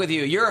clubbing with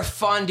you. You're a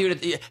fun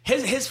dude.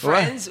 His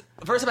friends.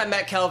 First time I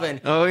met Kelvin.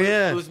 Oh,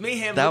 yeah. It was me,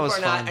 him, That Luke was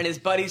Barnett, fun. and his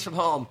buddies from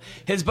home.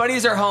 His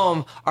buddies are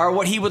home are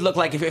what he would look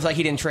like if like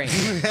he didn't train.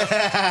 Just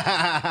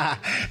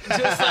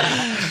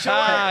like short,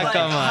 like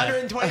come on.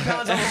 120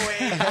 pounds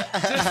overweight.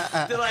 Just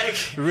they're like.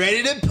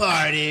 Ready to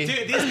party.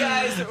 Dude, these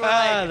guys were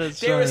like, that's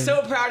they were funny.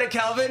 so proud of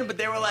Kelvin, but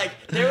they were like,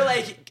 these are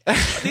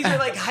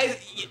like high.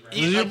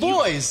 These are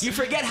boys. You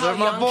forget how They're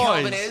my young boys.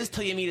 Kelvin is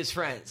till you meet his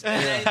friends,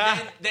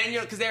 and then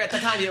you're because they're at the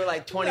time you were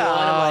like 21.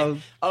 I'm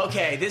like,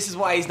 okay, this is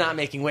why he's not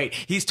making weight.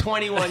 He's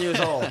 21 years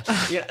old.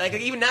 Yeah, like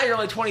even now you're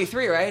only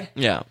 23, right?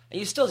 Yeah. And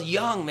you're still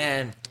young,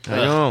 man. I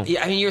know.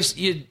 Yeah, I mean you're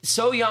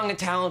so young and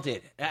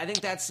talented. I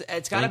think it's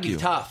got to Thank be you.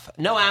 tough.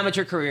 No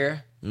amateur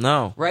career,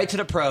 No. right to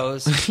the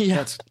pros.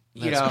 Yeah.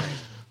 You know,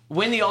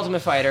 win the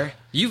Ultimate Fighter.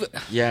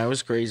 Yeah, it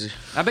was crazy.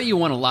 I bet you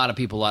won a lot of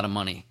people a lot of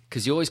money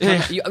because you always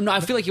come. I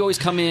feel like you always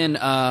come in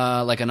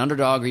like an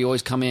underdog, or you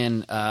always come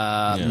in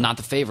not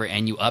the favorite,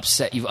 and you've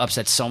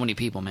upset so many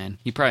people, man.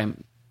 You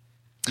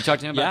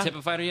talked to him about Tip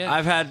a Fighter yet?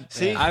 I've had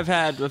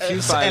a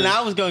few fights. And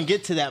I was going to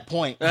get to that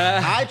point.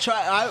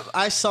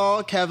 I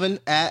saw Kelvin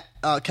at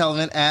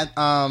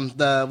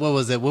the what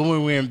was it when we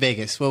were in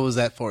Vegas? What was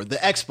that for? The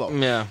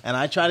Expo. Yeah. And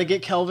I tried to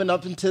get Kelvin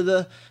up into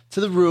the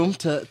room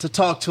to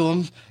talk to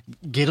him,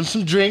 get him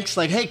some drinks.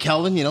 Like, hey,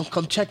 Kelvin,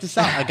 come check this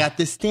out. I got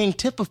this thing,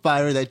 Tip a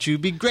Fighter, that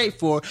you'd be great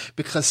for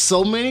because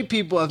so many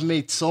people have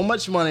made so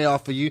much money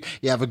off of you.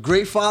 You have a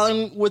great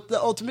following with the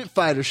Ultimate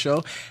Fighter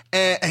show.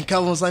 And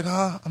Kelvin was like,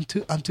 oh,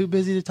 I'm too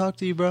busy to talk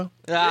to you, bro.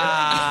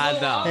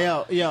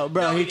 No. Yo,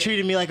 bro, he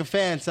treated me like a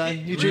fan, son.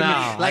 He treated me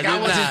No, like I I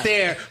did wasn't not.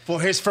 there for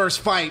his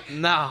first fight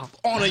No.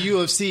 on a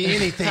UFC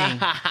anything.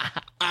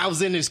 I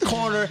was in his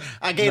corner.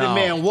 I gave the No.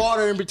 man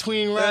water in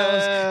between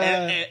rounds,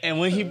 and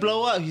when he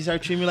blow up, he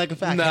started treating me like a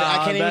fan. No, I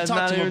can't even that's talk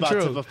not to him even about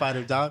true. Tip a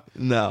Fighter, dog.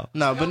 No.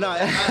 No, but no,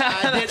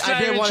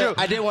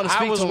 I did want to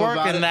speak I was to him about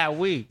working it. that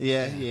week.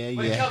 Yeah.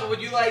 But Kelvin,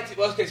 would you like to?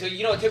 Well, okay, so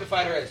you know what Tip a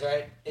Fighter is,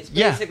 right? It's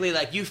Yeah. basically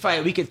like you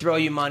fight, we could throw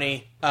you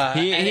money. He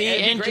and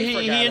it'd be great for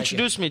a guy like you.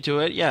 introduced me to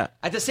it. Yeah.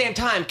 At the same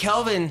time,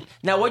 Kelvin.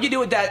 Now, what'd you do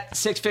with that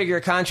 6-figure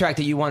contract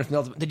that you won from the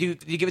Ultimate? Did you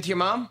give it to your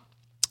mom?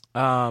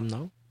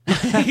 No.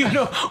 You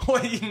know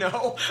what? You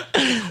know.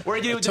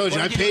 Where did you? I told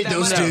you, I paid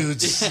those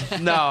dudes.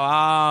 No.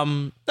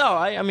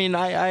 I mean,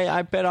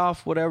 I paid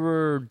off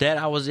whatever debt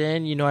I was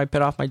in. I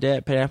paid off my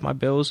debt, paid off my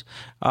bills,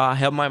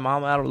 helped my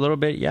mom out a little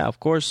bit. Yeah, of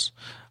course.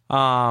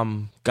 Got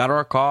her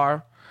a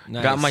car,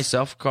 Nice. got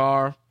myself a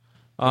car,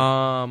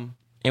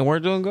 and we're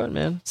doing good,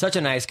 man. Such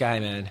a nice guy,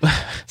 man.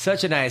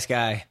 Such a nice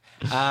guy.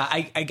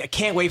 I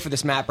can't wait for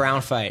this Matt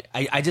Brown fight.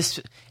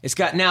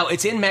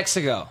 It's in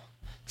Mexico.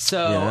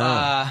 So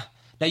Yeah.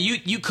 now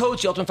you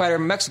coach the Ultimate Fighter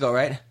in Mexico,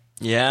 right?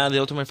 Yeah, the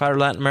Ultimate Fighter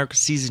Latin America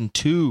Season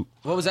 2.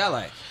 What was that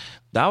like?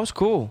 That was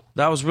cool.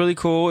 That was really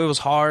cool. It was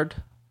hard.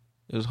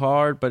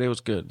 But it was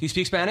good. Do you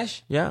speak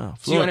Spanish? Yeah.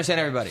 So you understand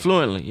everybody?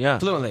 Fluently, yeah.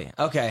 Fluently.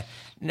 Okay.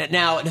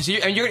 Now,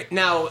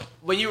 now,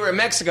 when you were in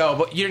Mexico,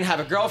 but you didn't have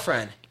a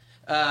girlfriend.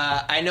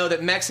 I know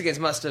that Mexicans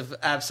must have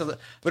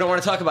absolutely. We don't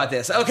want to talk about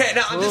this. Okay,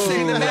 now I'm just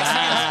saying the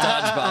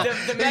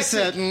Mexicans. The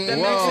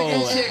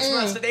Mexican chicks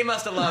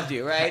must have loved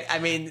you, right? I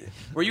mean,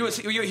 were you a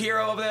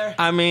hero over there?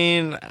 I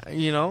mean,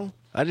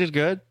 I did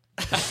good.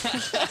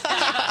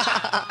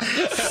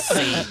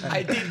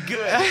 I did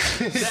good.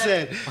 He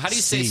said, How do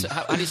you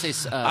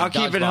say? I'll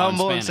keep it dodgeball in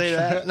humble and say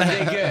Spanish? that.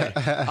 I did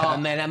good. Oh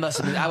man, that must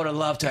have been. I would have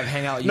loved to have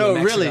hang out with you. no,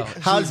 in Mexico.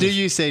 really. How do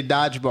you say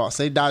dodgeball?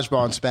 Say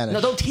dodgeball in Spanish.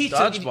 No, don't teach.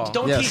 Dodgeball.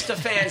 Don't Yes. teach the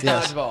fans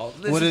Yes.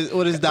 dodgeball. What is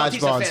don't teach the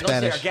dodgeball in fans, don't say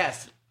our Spanish?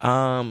 guests.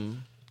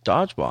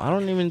 Dodgeball. I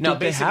don't even No, think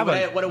they basically have what-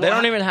 it. what- They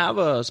don't even have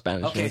a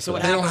Spanish Okay, name so for what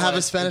it. They don't have a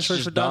was- Spanish word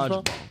it's for just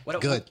dodgeball?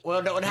 Good.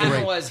 What happened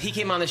Great. was he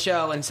came on the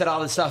show and said all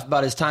this stuff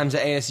about his times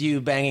at ASU,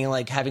 banging,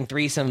 like having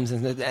threesomes,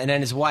 and then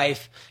his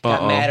wife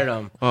got mad at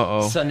him.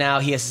 So now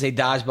he has to say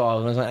dodgeball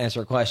when he doesn't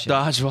answer a question.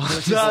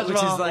 Dodgeball. Which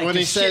is like When the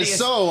he says, shittiest-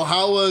 so,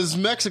 how was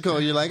Mexico?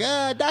 You're like,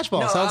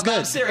 dodgeball. No, Sounds I'm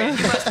good. serious.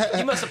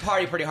 You must have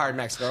partied pretty hard in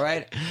Mexico,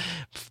 right?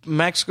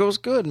 Mexico's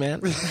good,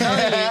 man.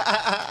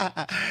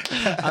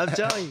 I'm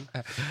telling you.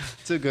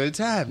 It's a good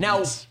time.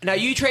 Now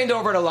you trained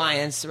over at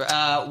Alliance.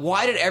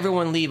 Why did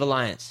everyone leave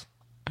Alliance?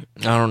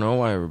 I don't know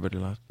why everybody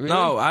left. Really?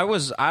 No, I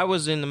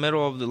was in the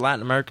middle of the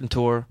Latin American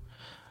tour,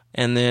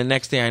 and then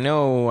next thing I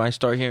know, I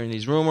start hearing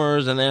these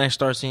rumors, and then I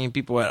start seeing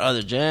people at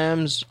other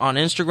gyms on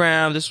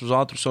Instagram. This was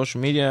all through social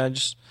media.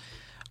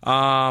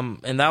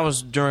 And that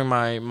was during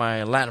my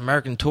Latin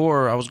American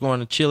tour. I was going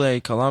to Chile,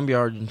 Colombia,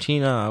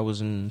 Argentina. I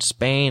was in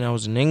Spain. I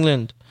was in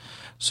England.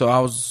 So I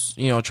was,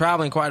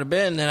 traveling quite a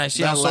bit, and then I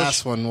see that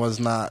last one was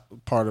not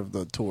part of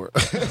the tour.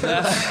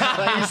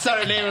 Like he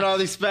started naming all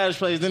these Spanish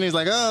places, then he's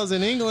like, "Oh, I was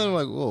in England." I'm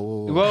like,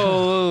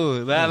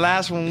 whoa, that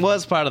last one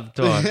was part of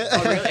the tour.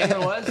 Oh, really?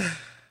 England was?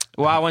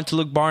 Well, I went to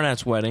Luke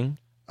Barnett's wedding,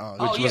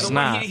 which was the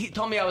not. one he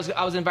told me I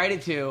was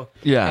invited to.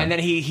 Yeah. And then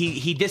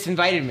he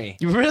disinvited me.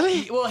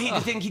 Really?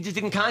 He just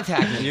didn't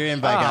contact me. Your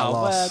invite got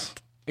lost.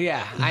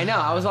 Yeah, I know.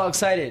 I was all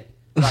excited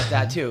about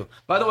that too.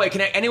 By the way, can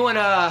anyone?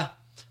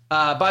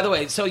 By the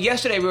way, so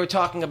yesterday we were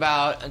talking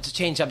about, and to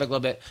change topic a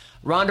little bit,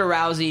 Ronda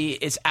Rousey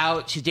is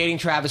out. She's dating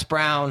Travis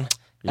Brown.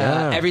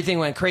 Yeah. Everything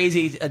went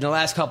crazy in the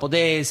last couple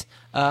days.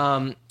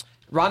 Ronda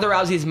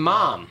Rousey's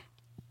mom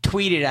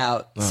tweeted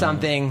out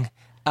something.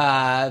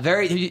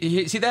 Did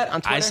you see that on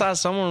Twitter? I saw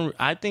someone.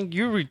 I think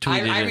you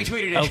retweeted it. I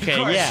retweeted it. Okay, of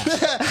course.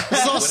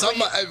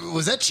 yeah.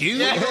 Was that you?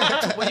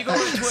 Yeah. When you go on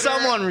Twitter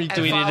Someone and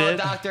retweeted follow it.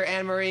 Dr.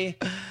 Anne-Marie,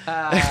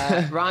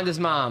 Rhonda's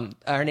mom.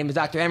 Her name is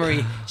Dr.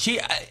 Anne-Marie.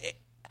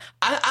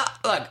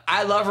 Look,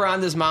 I love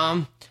Rhonda's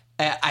mom.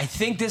 I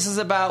think this is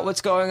about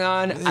what's going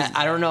on.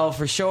 I don't know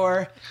for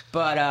sure,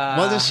 but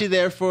Wasn't she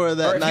there for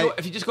that night?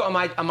 If you just go on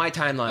my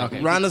timeline,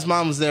 okay. Rhonda's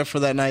mom was there for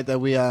that night that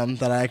we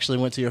that I actually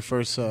went to your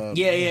first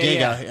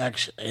gig.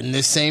 Actually, in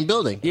this same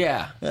building.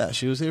 Yeah,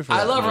 she was here for.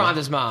 I that. love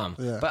Rhonda's mom,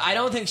 Yeah. but I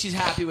don't think she's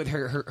happy with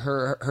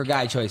her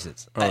guy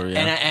choices. Oh, yeah.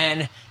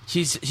 And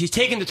she's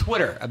taken to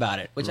Twitter about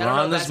it, which I don't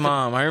know. If Rhonda's that's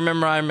mom. I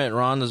remember I met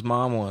Rhonda's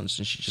mom once,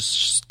 and she just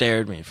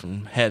stared me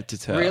from head to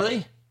toe.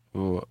 Really?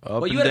 Ooh,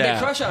 Well, you had a big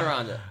crush on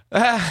Rhonda.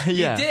 Yeah,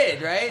 You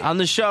did, right? on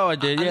the show. I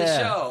did. On yeah, the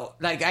show.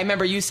 Like I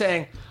remember you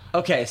saying,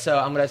 "Okay, so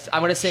I'm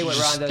gonna say what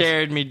She Rhonda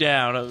stared me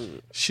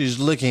down. She's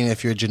looking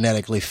if you're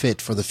genetically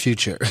fit for the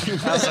future.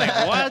 I was like,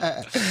 "What?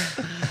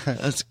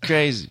 That's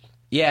crazy."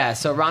 Yeah,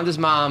 so Rhonda's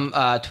mom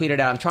tweeted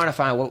out. I'm trying to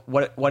find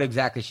what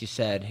exactly she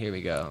said. Here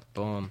we go.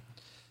 Boom.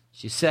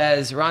 She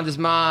says Rhonda's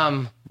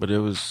mom. But it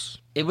was.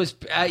 It was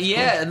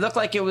it looked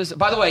like it was.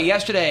 By the way,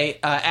 yesterday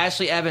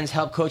Ashley Evans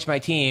helped coach my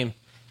team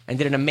and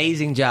did an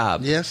amazing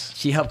job. Yes.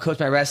 She helped coach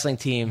my wrestling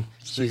team.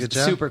 She's good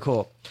job. super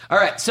cool. All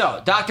right,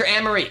 so Dr.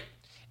 Anne-Marie,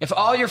 if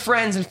all your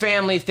friends and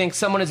family think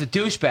someone is a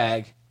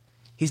douchebag,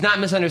 he's not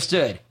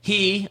misunderstood.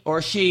 He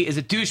or she is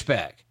a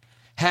douchebag.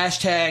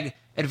 #,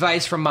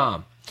 advice from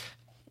mom.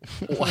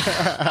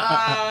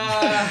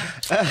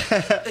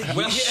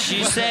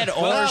 She said,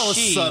 or That was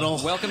she. subtle.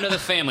 Welcome to the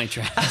family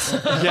trap.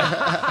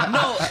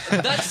 No,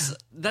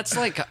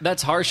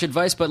 that's harsh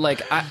advice, but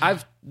like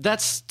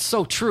that's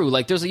so true.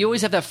 Like you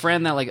always have that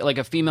friend that like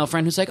a female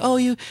friend who's like, oh,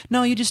 you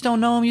just don't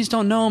know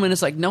him, and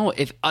it's like, no,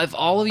 if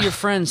all of your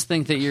friends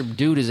think that your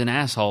dude is an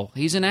asshole,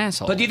 he's an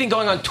asshole. But do you think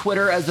going on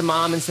Twitter as the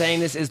mom and saying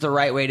this is the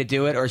right way to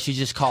do it, or should you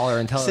just call her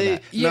and tell her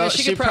that? Yeah, no,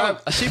 she she could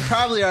she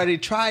probably already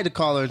tried to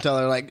call her and tell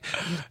her. Like,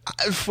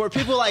 for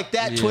people like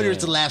that, Twitter is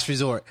the last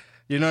resort.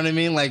 You know what I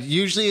mean? Like,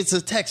 usually it's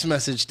a text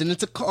message, then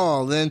it's a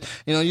call, then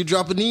you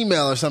drop an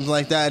email or something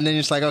like that, and then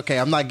it's like, okay,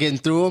 I'm not getting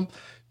through them.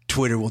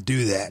 Twitter will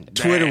do that.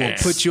 Twitter will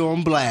put you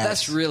on blast.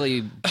 That's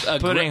really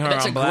Putting her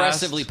that's on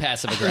blast. aggressively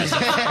passive aggressive.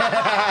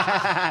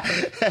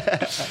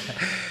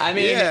 I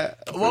mean,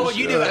 what would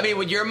you do? I mean,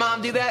 would your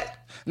mom do that?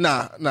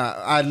 Nah.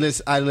 I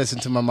listen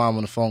to my mom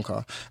on the phone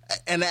call,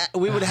 and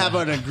we would have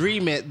an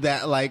agreement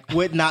that like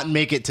would not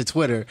make it to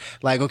Twitter.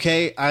 Like,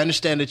 okay, I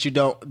understand that you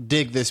don't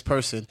dig this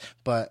person,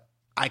 but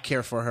I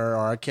care for her,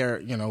 or I care,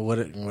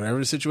 whatever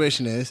the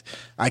situation is.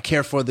 I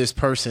care for this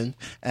person,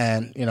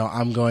 and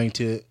I'm going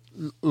to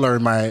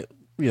learn my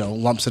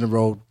lumps in the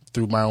road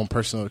through my own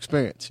personal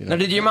experience. Now,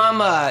 did your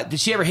mom? Did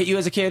she ever hit you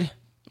as a kid?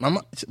 My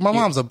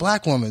mom's a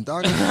black woman,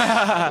 dog. What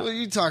are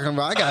you talking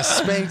about? I got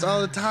spanked all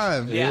the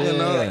time. You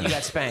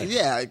got spanked.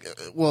 Yeah,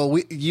 well,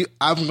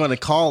 I'm going to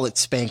call it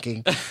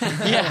spanking.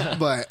 Yeah,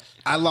 but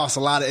I lost a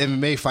lot of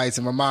MMA fights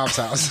in my mom's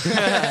house. You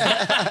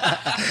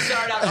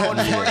started out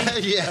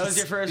 0-40. Yes. That was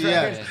your first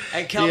Yes. record.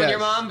 And Kelvin, Yes. your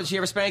mom, did she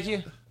ever spank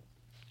you?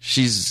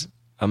 She's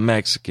a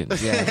Mexican.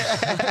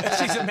 Yeah.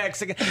 She's a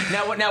Mexican.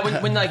 Now,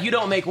 when like you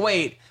don't make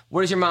weight,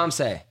 what does your mom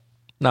say?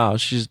 No,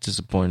 she's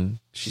disappointed.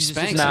 She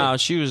spanks No,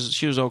 it. she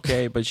was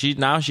okay, but she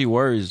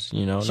worries.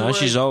 Now worries.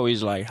 she's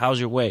always like, "How's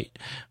your weight?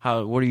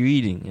 What are you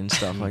eating?" and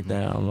stuff like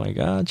that. I'm like,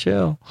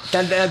 chill.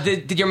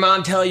 Did your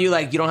mom tell you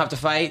like you don't have to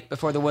fight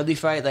before the Woodley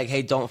fight? Like,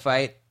 hey, don't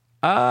fight.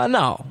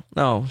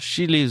 No.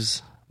 She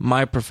leaves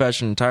my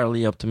profession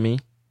entirely up to me.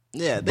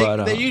 Yeah,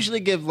 But, they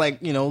usually give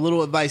like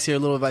little advice here,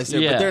 little advice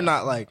there, Yeah. but they're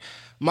not like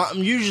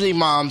usually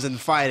moms in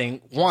fighting,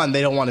 one,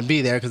 they don't want to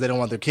be there because they don't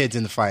want their kids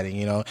in the fighting,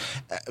 you know.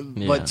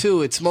 But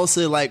two, it's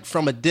mostly like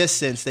from a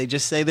distance. They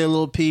just say their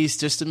little piece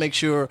just to make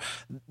sure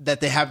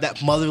that they have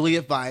that motherly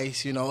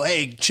advice, you know,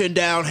 hey, chin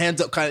down, hands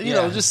up, kind of, you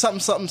know, just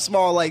something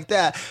small like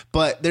that.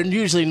 But they're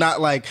usually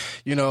not like,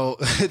 you know,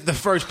 the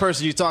first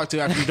person you talk to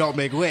after you don't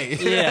make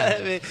weight. Yeah.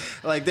 I mean,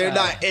 like they're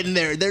not in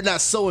there. They're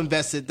not so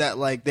invested that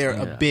like they're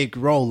a big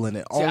role in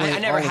it. See, I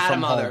never only had a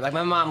from mother. home. Like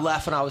my mom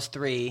left when I was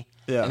 3.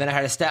 Yeah. And then I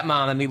had a stepmom.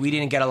 I mean, we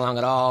didn't get along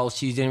at all.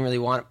 She didn't really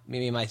want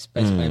maybe my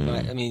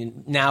I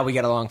mean, now we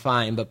get along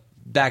fine, but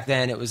back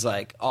then it was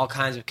like all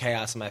kinds of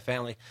chaos in my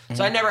family.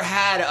 So I never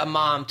had a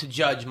mom to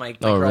judge my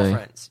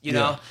girlfriends, you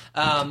know?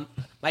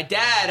 My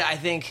dad, I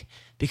think,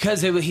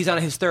 because he's on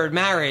his 3rd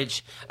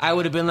marriage, I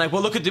would have been like,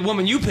 well, look at the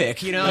woman you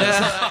pick, you know? So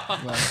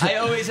I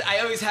always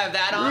have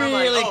that on.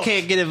 Really I'm like,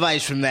 can't get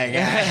advice from that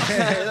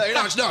guy.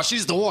 Like, no,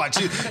 she's the one.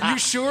 You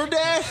sure,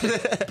 Dad?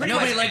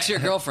 Nobody likes your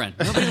girlfriend.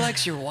 Nobody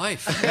likes your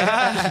wife.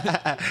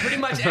 Pretty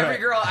much every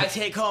girl I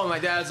take home, my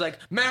dad's like,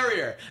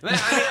 marry her. I'm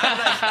like,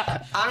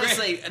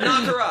 honestly,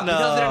 knock her up. He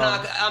tells her to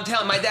knock. I'm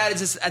telling my dad is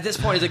just, at this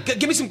point, he's like,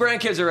 give me some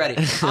grandkids already.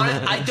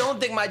 I don't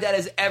think my dad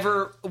has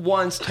ever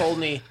once told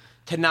me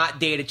to not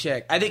date a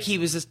chick. I think he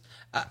was just,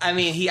 I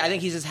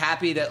think he's just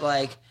happy that,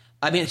 like,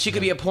 she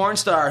could be a porn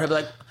star. He'll be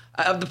like,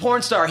 of the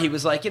porn star, he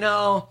was like, you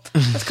know,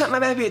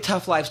 might be a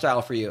tough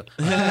lifestyle for you.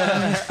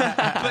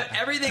 But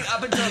everything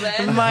up until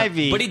then, Might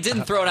be. But he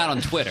didn't throw it out on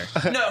Twitter.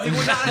 no, he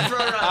would not have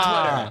thrown it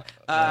on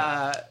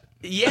Twitter.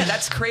 Yeah,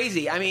 that's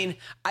crazy. I mean,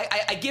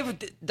 I give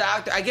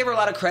her a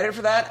lot of credit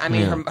for that. I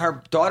mean,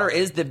 her daughter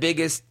is the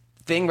biggest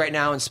thing right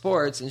now in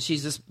sports, and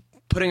she's just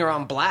putting her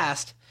on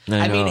blast.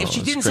 I mean, if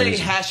she didn't say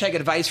hashtag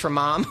advice for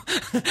mom,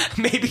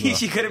 maybe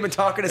she could have been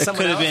talking to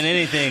someone else. Could have been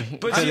anything.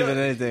 But Could have been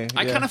anything.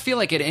 I kind of feel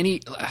like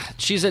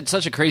she's at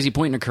such a crazy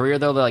point in her career,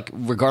 though, that, like,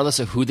 regardless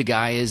of who the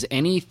guy is,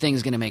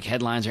 anything's going to make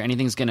headlines or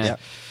anything's going to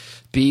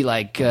be,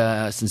 like,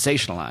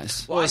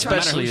 sensationalized. Well,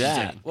 especially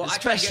that. Well,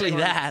 Especially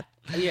that.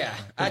 Yeah,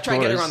 I try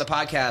to get her on the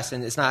podcast,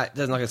 and doesn't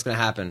look like it's going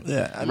to happen.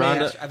 Yeah, I mean,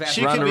 Ronda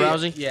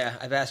Rousey? Yeah,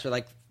 I've asked her,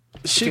 like,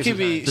 she could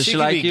be. Does she could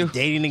like be you?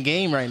 dating the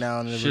game right now.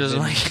 And She doesn't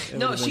like.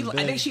 No, I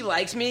think she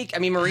likes me. I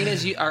mean,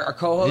 Marina's our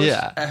co-host.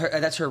 Yeah.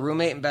 That's her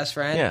roommate and best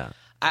friend. Yeah.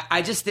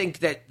 I just think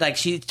that, like,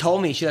 she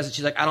told me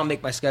she's like, I don't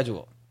make my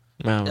schedule.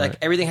 No, Like,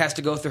 everything has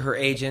to go through her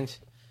agent,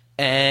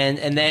 and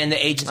then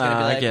the agent's gonna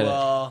be like,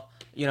 well,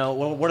 you know,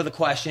 what are the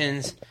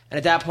questions? And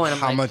at that point, I'm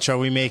How like, much are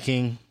we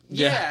making?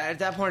 Yeah. At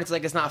that point, it's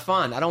like, it's not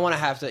fun. I don't want to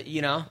have to,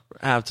 you know.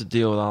 have to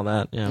deal with all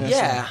that. Yeah.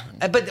 Yeah,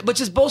 but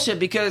which is bullshit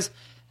because,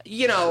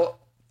 you know,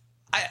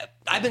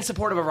 I've been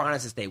supportive of Rana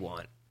since day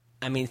one.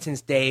 I mean, since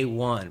day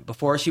one.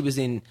 Before she was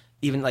in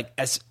even, like,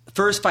 as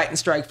first fight in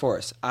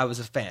Strikeforce, I was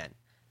a fan.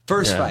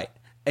 First fight,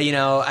 you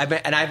know.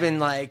 I've been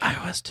like,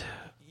 I was too.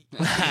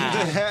 but,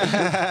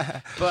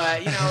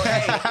 you know,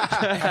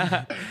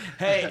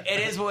 hey,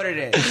 it is what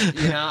it is.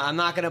 You know, I'm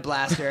not gonna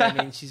blast her. I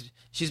mean,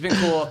 she's been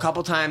cool a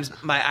couple times.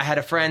 I had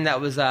a friend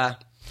that was I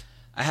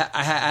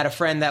had a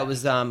friend that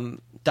was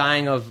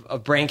dying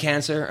of brain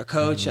cancer, a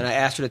coach, and I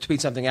asked her to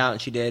tweet something out,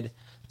 and she did.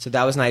 So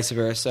that was nice of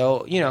her.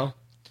 So, you know,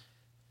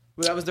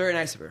 that was very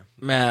nice of her.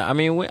 Man, I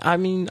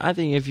mean, I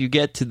think if you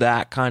get to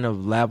that kind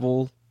of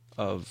level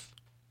of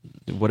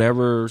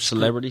whatever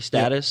celebrity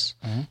status,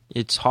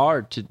 it's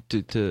hard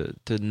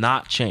to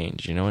not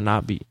change, you know, and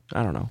not be,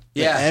 I don't know.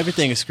 Yeah.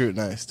 Everything is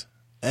scrutinized.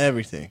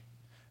 Everything.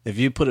 If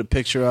you put a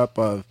picture up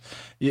of,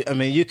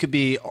 you could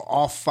be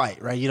off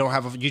fight, right? You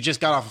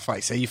just got off a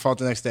fight. Say you fought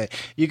the next day.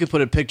 You could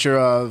put a picture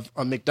of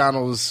a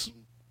McDonald's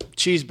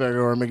cheeseburger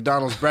or a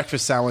McDonald's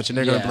breakfast sandwich, and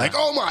they're going to be like,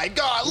 oh my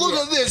God, look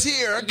at this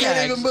here. I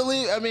can't even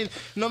believe. I mean,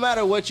 no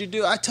matter what you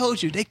do, I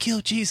told you, they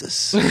killed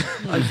Jesus.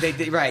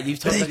 Right, you've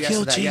told They us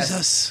killed that, yes.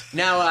 Jesus.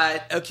 Now,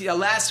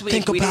 last week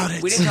Think we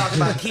about didn't talk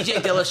about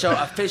TJ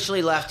Dillashaw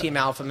officially left Team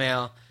Alpha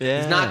Male.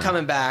 Yeah. He's not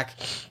coming back.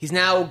 He's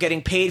now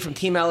getting paid from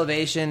Team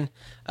Elevation.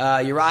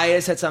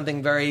 Uriah said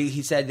something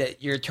he said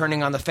that you're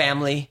turning on the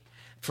family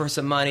for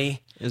some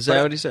money. Is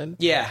that what he said?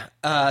 Yeah.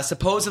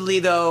 Supposedly,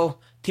 though,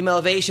 Team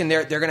Elevation,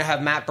 they're going to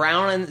have Matt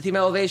Brown in Team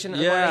Elevation.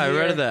 Yeah, I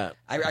read that.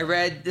 I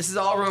read, this is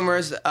all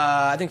rumors.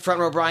 I think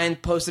Front Row Brian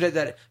posted it,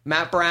 that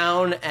Matt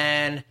Brown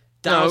and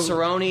Donald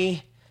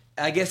Cerrone,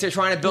 I guess they're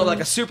trying to build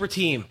like a super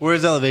team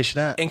Where's Elevation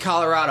at? in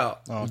Colorado.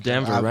 Oh,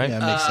 Denver, right?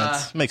 Yeah, makes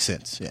sense. Makes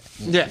sense. Yeah.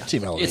 Yeah.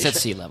 Team Elevation. It's at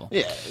sea level.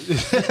 Yeah.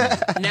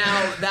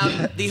 Now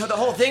the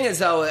whole thing is,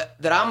 though,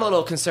 that I'm a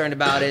little concerned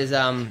about is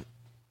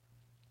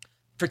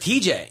for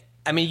TJ.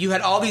 I mean, you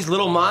had all these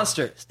little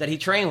monsters that he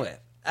trained with.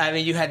 I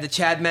mean, you had the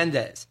Chad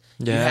Mendez.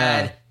 You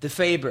had the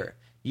Faber.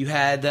 You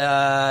had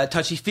the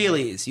Touchy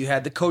Feelies. You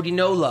had the Cody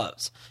No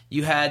Loves.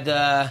 You had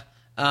the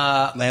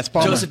Lance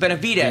Palmer. Joseph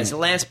Benavidez, the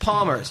Lance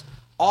Palmers,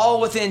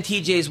 all within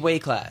TJ's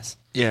weight class.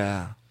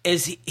 Yeah.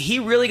 Is he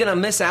really going to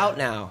miss out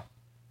now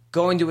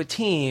going to a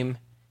team,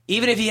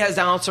 even if he has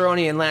Donald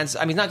Cerrone and Lance?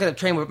 I mean, he's not going to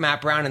train with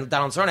Matt Brown and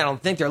Donald Cerrone. I don't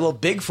think they're a little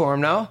big for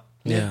him, no?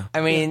 Yeah. I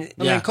mean,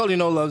 I mean, Cody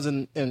No Love's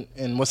in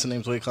what's the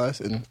name's weight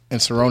class, in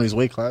Cerrone's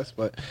weight class,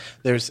 but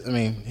he's I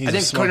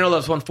think Cody No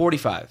Love's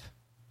 145.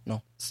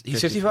 No.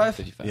 He's 55?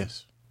 55.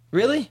 Yes.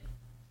 Really?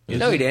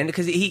 No, he didn't,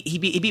 because he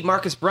beat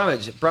Marcus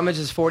Brummage. Brummage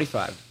is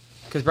 45.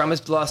 Because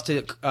Brummage lost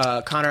to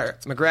Conor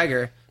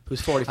McGregor, who's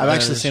 45. I've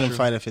actually seen him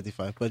fight at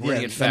 55. But We're yeah,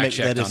 gonna get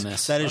fact-checked on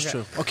this. That is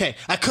true. Okay,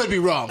 I could be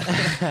wrong.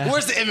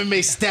 Where's the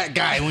MMA stat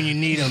guy when you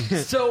need him?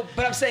 So,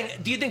 but I'm saying,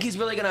 do you think he's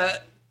really going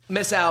to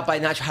miss out by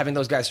not having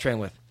those guys train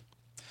with?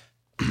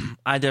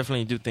 I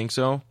definitely do think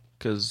so,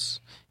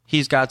 because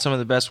he's got some of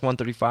the best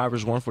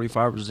 135ers,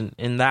 145ers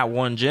in that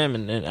one gym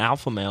in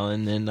Alpha Male,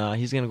 and then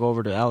he's going to go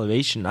over to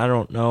Elevation. I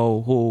don't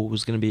know who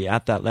was going to be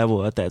at that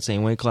level, at that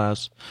same weight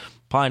class.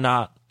 Probably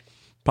not.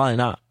 I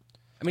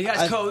mean, he got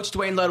his coach,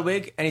 Dwayne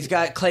Ludwig, and he's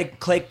got Clay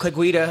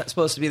Guida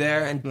supposed to be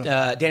there, and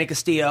Danny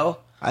Castillo.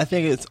 I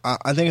think it's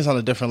on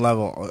a different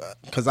level,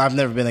 because I've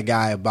never been a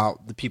guy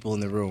about the people in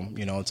the room.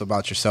 You know, it's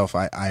about yourself.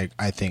 I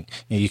think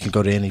you can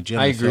go to any gym.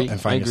 I agree.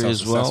 And find I agree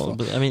yourself as well. successful.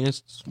 But I mean,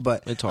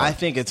 it's hard. I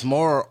think it's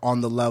more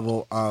on the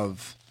level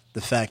of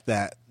the fact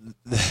that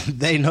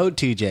they know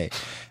TJ.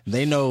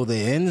 They know the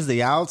ins,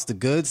 the outs, the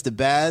goods, the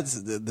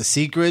bads, the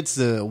secrets,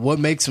 what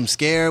makes him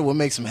scared, what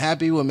makes him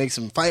happy, what makes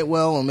him fight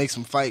well, what makes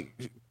him fight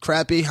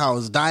crappy, how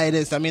his diet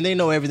is. I mean, they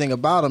know everything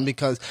about him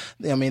because,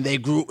 I mean, they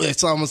grew,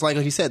 it's almost like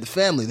he said, the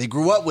family. They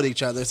grew up with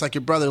each other. It's like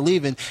your brother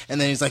leaving, and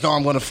then he's like, oh,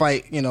 I'm going to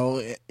fight. You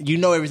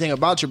know everything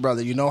about your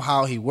brother. You know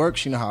how he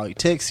works. You know how he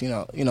ticks.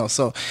 You know.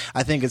 So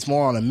I think it's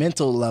more on a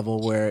mental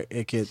level where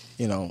it could,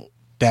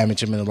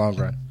 damage him in the long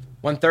run.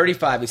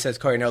 135, he says,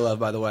 Corey No Love,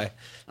 by the way.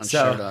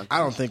 Sure, dog. I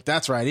don't think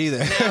that's right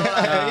either.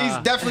 He's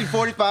definitely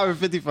 45 or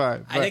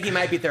 55. I think he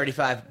might be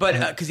 35,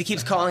 but because he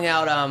keeps calling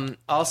out.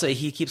 Also,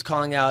 he keeps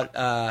calling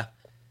out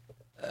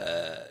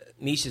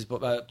Misha's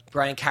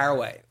Brian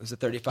Caraway was a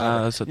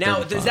 35. That's a now,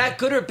 35. is that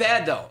good or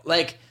bad though?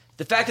 Like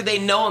the fact that they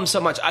know him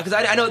so much, because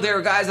I know there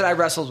were guys that I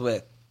wrestled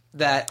with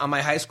that on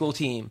my high school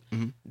team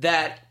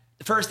that.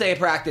 First day of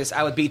practice,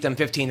 I would beat them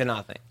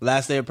 15-0.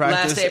 Last day of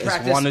practice, it's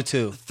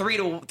 1-2.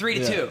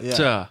 3-2.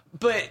 Yeah.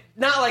 But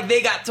not like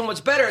they got so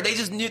much better. They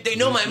just they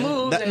know my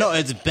moves. No,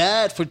 it's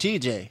bad for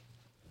TJ.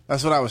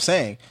 That's what I was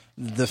saying.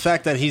 The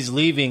fact that he's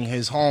leaving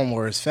his home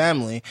or his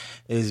family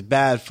is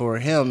bad for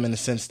him in the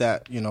sense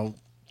that,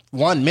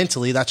 one,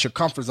 mentally, that's your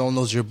comfort zone.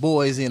 Those are your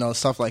boys,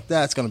 stuff like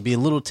that. It's going to be a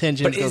little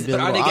tension. But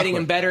are they getting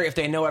him better if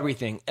they know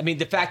everything? I mean,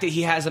 the fact that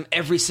he has them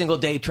every single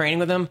day training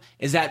with them,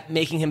 is that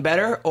making him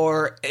better,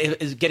 or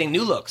is getting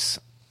new looks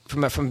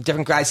from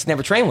different guys he's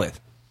never trained with?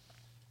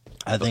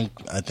 I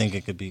think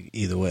it could be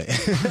either way.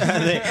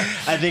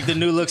 I think the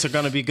new looks are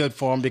going to be good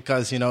for him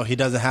because he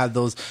doesn't have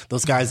those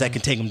guys that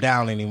can take him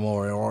down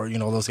anymore, or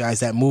those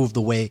guys that move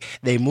the way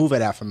they move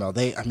at Alpha Male.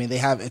 They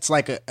have it's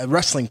like a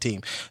wrestling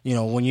team.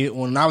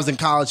 When I was in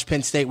college,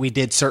 Penn State, we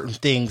did certain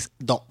things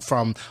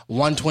from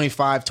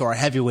 125 to our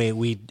heavyweight.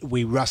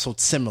 We wrestled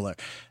similar.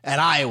 At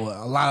Iowa,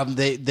 a lot of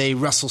them they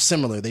wrestle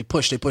similar. They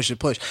push.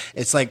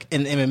 It's like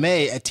in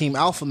MMA at Team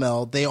Alpha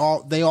Male, they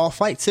all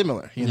fight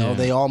similar.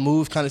 They all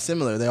move kind of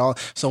similar.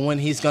 So when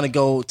he's going to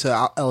go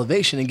to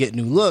Elevation and get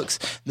new looks,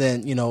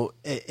 then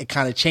it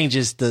kind of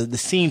changes the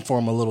scene for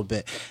him a little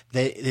bit.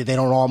 They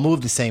don't all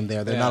move the same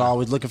there. They're not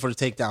always looking for the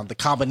takedown. The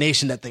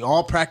combination that they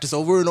all practice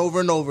over and over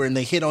and over, and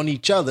they hit on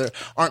each other,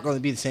 aren't going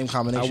to be the same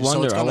combination.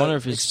 I wonder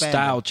if his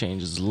style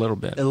changes a little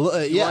bit.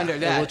 You wonder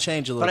that. It will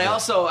change a little bit.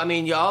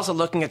 But you're also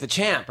looking at the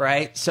champ,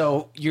 right?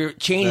 So you're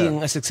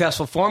changing a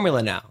successful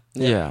formula now.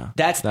 Yeah,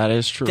 that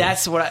is true.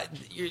 That's what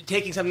you're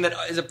taking something that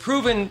is a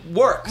proven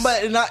works.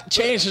 But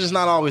change is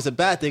not always a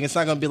bad thing. It's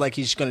not going to be like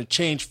he's going to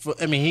change.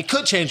 He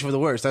could change for the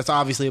worse. That's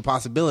obviously a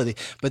possibility.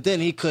 But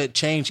then he could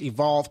change,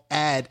 evolve,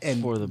 add,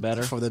 and for the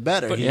better.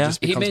 But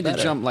he made the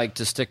jump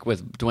to stick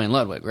with Dwayne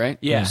Ludwig, right?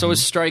 Yeah. So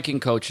his striking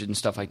coach and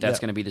stuff like that's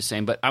going to be the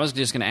same. But I was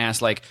just going to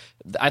ask,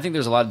 I think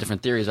there's a lot of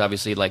different theories.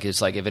 Obviously,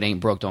 it's like if it ain't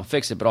broke, don't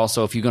fix it. But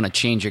also, if you're going to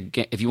change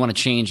if you want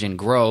to change and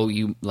grow,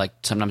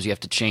 sometimes you have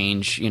to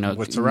change.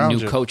 What's around new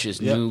you. coaches,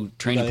 new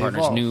training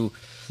partners, evolve. new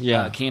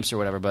camps or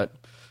whatever. But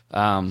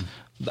I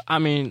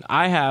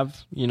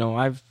have,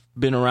 I've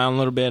been around a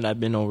little bit. I've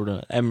been over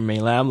to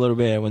MMA Lab a little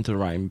bit. I went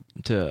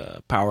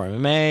to Power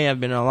MMA. I've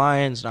been in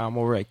Alliance. Now I'm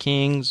over at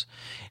Kings.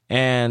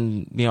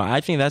 And,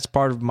 I think that's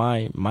part of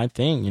my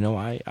thing.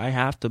 I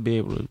have to be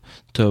able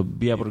to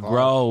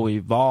grow,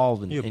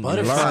 evolve, and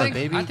butterfly, learn.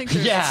 baby. I think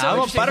I'm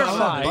a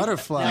butterfly.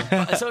 Butterfly.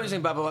 It's so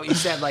interesting about what you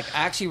said. I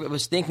actually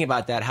was thinking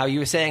about that, how you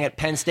were saying at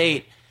Penn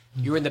State,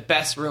 you were in the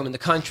best room in the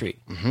country.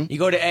 Mm-hmm. You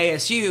go to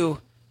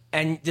ASU,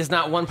 and there's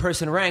not one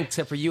person ranked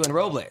except for you and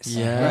Robles.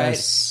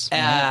 Yes.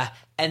 Right?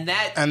 And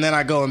then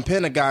I go and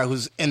pin a guy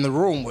who's in the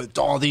room with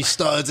all these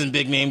studs and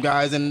big name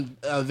guys and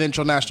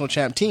eventual national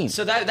champ team.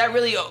 So that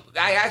really,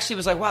 I actually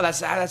was like, wow,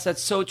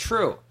 that's so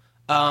true.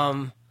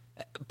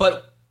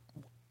 But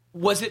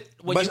was it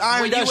when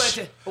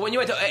you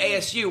went to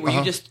ASU? Were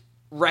you just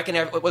wrecking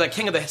like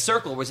King of the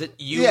Circle? Was it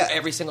you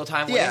every single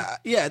time?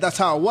 Yeah, that's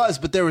how it was.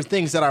 But there were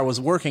things that I was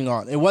working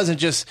on. It wasn't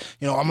just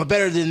I'm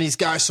better than these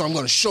guys, so I'm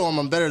going to show them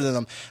I'm better than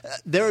them.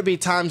 There would be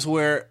times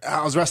where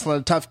I was wrestling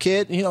a tough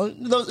kid. We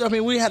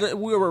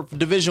were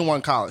Division I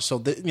college, so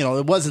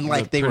it wasn't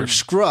like they were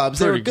scrubs.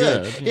 They were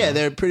good. Yeah,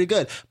 they were pretty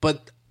good.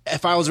 But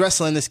if I was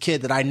wrestling this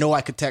kid that I know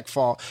I could tech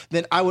fall,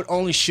 then I would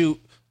only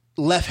shoot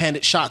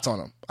left-handed shots on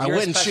him. You're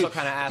a special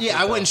kind of athlete,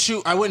 I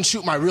wouldn't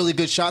shoot my really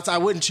good shots. I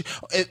wouldn't shoot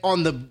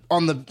on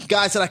the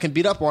guys that I can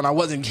beat up on. I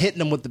wasn't hitting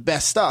them with the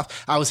best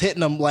stuff. I was hitting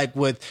them like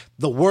with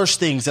the worst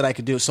things that I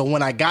could do. So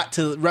when I got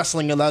to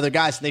wrestling with other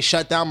guys, they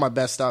shut down my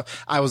best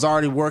stuff. I was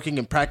already working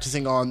and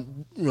practicing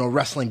on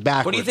wrestling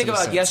backwards. What do you think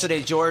about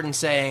yesterday, Jordan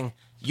saying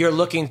you're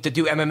looking to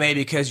do MMA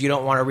because you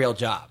don't want a real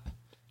job?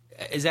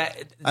 Is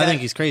that I think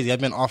he's crazy.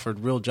 I've been offered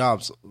real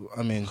jobs.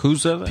 I mean,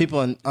 who's that? People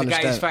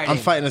understand. I'm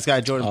fighting this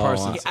guy, Jordan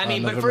Parsons. I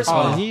mean, but first of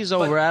all, he's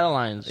over at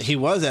Alliance. He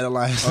was at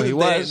Alliance. Oh, he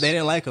was? They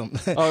didn't like him.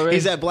 Oh, really?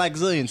 He's at Black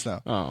Zillions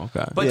now. Oh,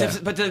 okay.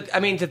 But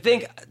to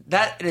think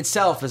that in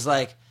itself is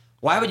like,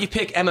 why would you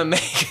pick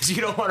MMA because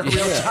you don't want a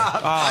real job?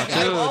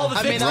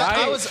 Oh, dude.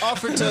 I was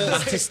offered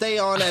to stay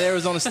on at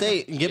Arizona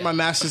State and get my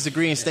master's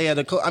degree and stay at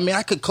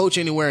I could coach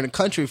anywhere in the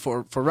country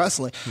for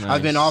wrestling. Nice.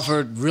 I've been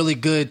offered really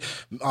good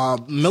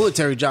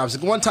military jobs.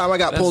 One time I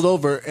got pulled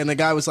over and the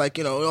guy was like,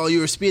 oh, you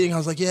were speeding. I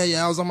was like,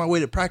 yeah, I was on my way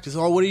to practice.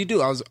 Oh, what do you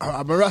do?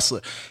 I'm a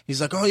wrestler. He's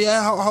like, oh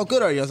yeah, how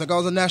good are you? I was like, I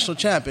was a national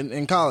champ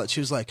in college.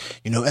 He was like,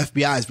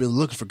 FBI is really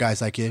looking for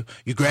guys like you.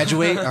 You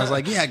graduate? I was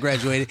like, yeah, I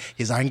graduated.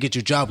 He's like, I can get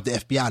your job with the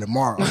FBI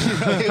tomorrow. He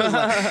was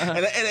like,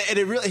 and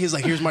it really, he's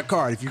like, here's my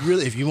card.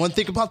 If you want to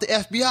think about the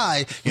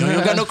FBI, you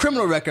don't got no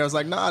criminal record. I was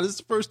like, nah, this is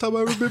the first time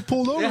I've ever been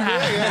pulled over. You're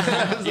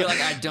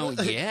like, I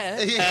don't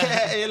yet.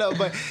 Yeah,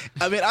 but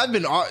I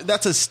mean,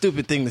 that's a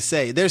stupid thing to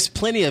say. There's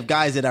plenty of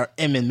guys that are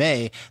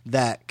MMA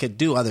that could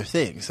do other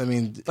things. I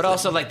mean, but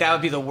also like that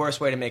would be the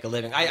worst way to make a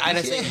living. I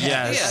just think,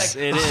 yes,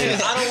 it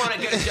is. I don't want to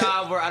get a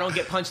job where I don't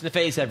get punched in the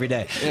face every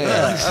day.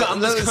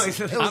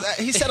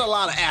 He said a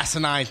lot of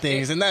asinine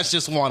things, and that's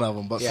just one of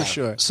them. But for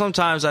sure,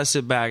 sometimes I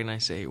sit back and I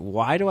say,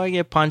 why do I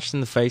get punched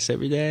in the face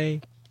every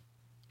day?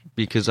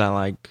 Because I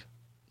like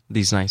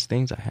these nice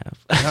things I have.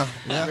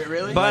 Yeah.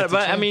 Really? But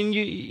I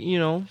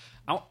mean,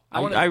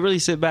 I really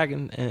sit back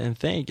and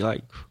think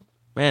like,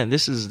 man,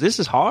 this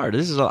is hard.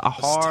 This is a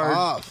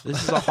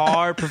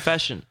hard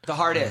profession. The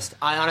hardest.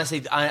 I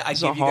honestly, I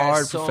give you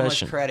guys so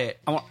much credit.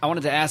 I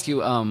wanted to ask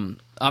you,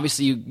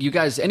 obviously you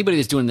guys, anybody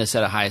that's doing this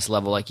at a highest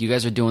level, like you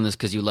guys are doing this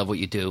because you love what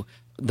you do.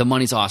 The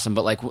money's awesome,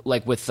 but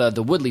like with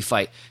the Woodley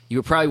fight,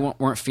 you probably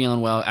weren't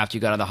feeling well after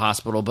you got out of the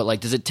hospital. But like,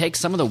 does it take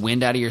some of the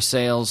wind out of your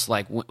sails?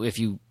 Like, if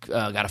you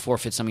got to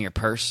forfeit some of your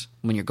purse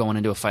when you're going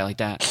into a fight like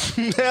that?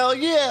 Hell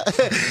yeah!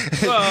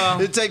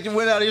 It take the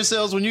wind out of your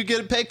sails when you get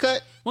a pay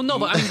cut. Well, no,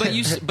 but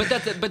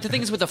but the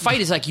thing is with the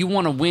fight is like you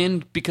want to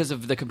win because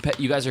of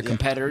you guys are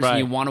competitors and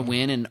you want to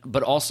win,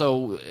 but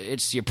also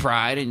it's your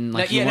pride and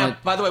like. Now,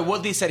 by the way,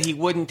 Woodley said he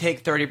wouldn't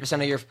take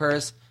 30% of your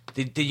purse.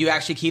 Did you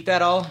actually keep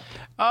that all?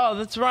 Oh,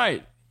 that's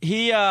right.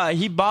 He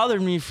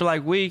bothered me for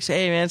like weeks.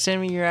 Hey man,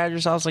 send me your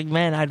address. I was like,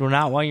 man, I do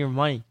not want your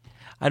money.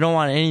 I don't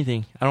want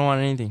anything.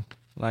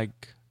 Like,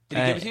 did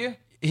he give it to you?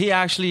 He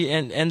actually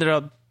ended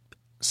up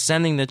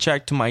sending the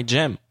check to my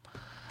gym.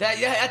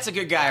 That's a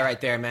good guy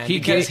right there, man.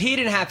 Because he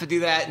didn't have to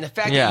do that, and the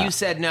fact that you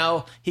said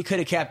no, he could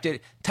have kept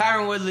it.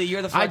 Tyron Woodley,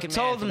 you're the fucking man.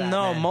 I told him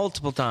no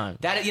multiple times.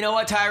 You know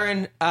what,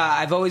 Tyron?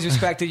 I've always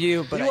respected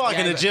you. But you walk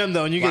in the gym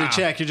though, and you get a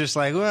check. You're just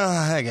like, well,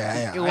 I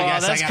guess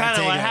that's kind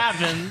of what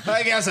happened.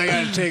 I guess I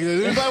got to take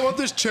this. Anybody want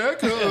this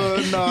check? No.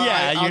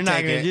 Yeah, you're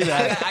not going to do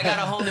that. I got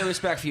a whole new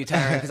respect for you,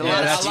 Tyron. Because a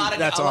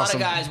lot of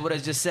guys would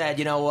have just said,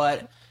 you know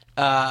what?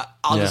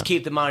 I'll just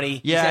keep the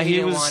money. Yeah,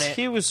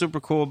 he was super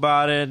cool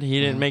about it. He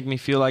didn't make me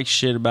feel like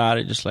shit about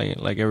it, just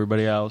like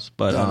everybody else.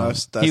 But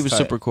that's he was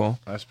super cool.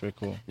 That's pretty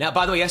cool. Now,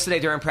 by the way, yesterday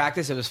during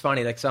practice, it was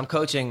funny. Like, so I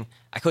coach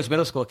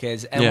middle school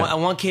kids, and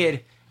one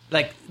kid,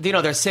 like,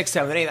 they're 6,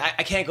 7, 8.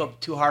 I can't go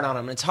too hard on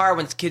them. And it's hard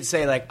when kids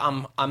say like,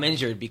 I'm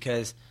injured,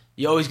 because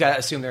you always got to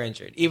assume they're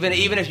injured, even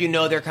if you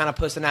know they're kind of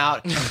pussing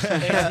out. It's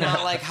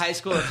not like high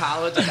school or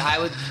college.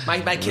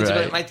 Like my kids,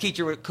 my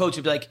coach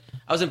would be like,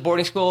 I was in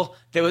boarding school.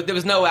 There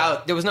was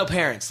no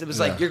parents. It was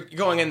like you're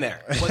going in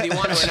there whether you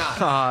want to or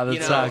not.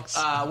 That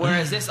sucks.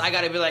 Whereas this, I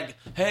got to be like,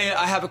 hey,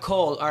 I have a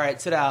cold. All right,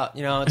 sit out.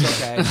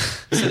 It's okay.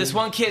 So this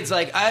one kid's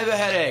like, I have a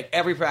headache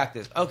every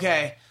practice.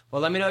 Okay,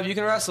 well, let me know if you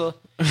can wrestle.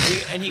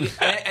 And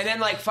then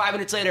like 5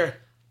 minutes later,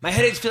 my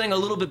headache's feeling a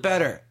little bit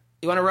better.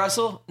 You want to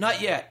wrestle? Not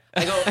yet.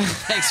 I go,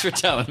 thanks for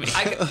telling me.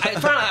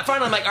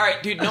 Finally, I'm like, all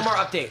right, dude, no more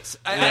updates.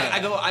 I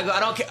go, I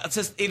don't care. It's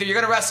just either you're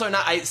going to wrestle or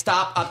not.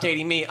 Stop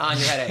updating me on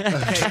your headache.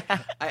 Okay?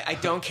 I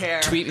don't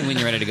care. Tweet me when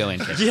you're ready to go in,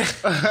 kid. Yeah.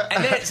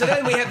 And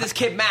then we have this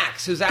kid,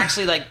 Max, who's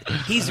actually like,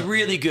 he's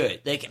really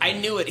good. Like, I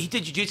knew it. He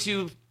did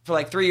jiu-jitsu for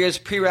like 3 years,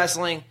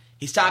 pre-wrestling.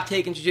 He stopped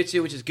taking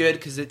jiu-jitsu, which is good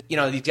because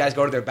these guys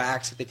go to their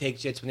backs if they take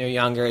jiu-jitsu when they're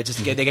younger. It's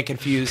just they get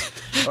confused,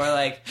 or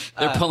like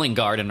they're pulling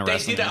guard in a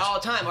wrestling. They do that all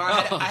the time. Or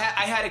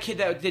I had a kid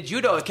that did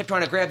judo and kept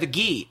trying to grab the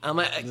gi. I'm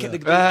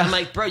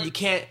like, bro, you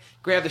can't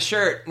grab the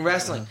shirt in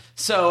wrestling.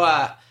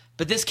 So,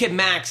 but this kid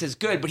Max is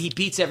good, but he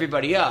beats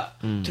everybody up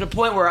to the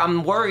point where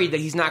I'm worried that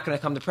he's not going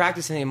to come to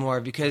practice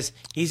anymore because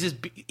he's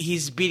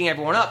beating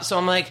everyone up. So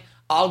I'm like,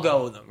 I'll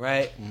go with him,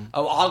 right?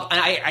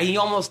 I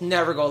almost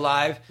never go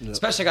live,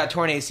 especially I got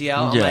torn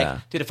ACL. I'm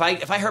like, dude, if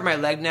I hurt my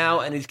leg now,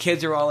 and these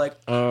kids are all like,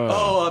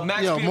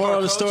 Max, moral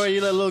of the story,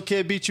 you let a little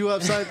kid beat you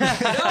up, son? No,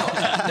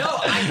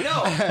 I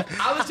know.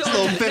 I was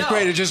Little fifth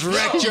grader just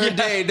wrecked your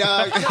day,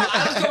 dog. No,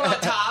 I was going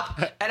on top,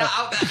 and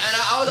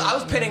I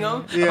was pinning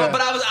him,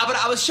 but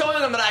I was showing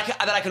them that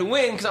I could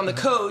win because I'm the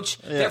coach.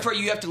 Therefore,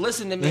 you have to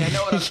listen to me. I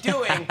know what I'm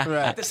doing.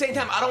 Right. At the same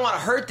time, I don't want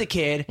to hurt the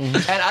kid,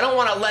 and I don't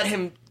want to let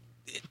him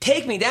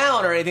take me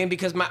down or anything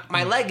because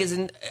my leg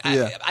isn't.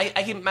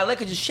 My leg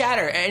could just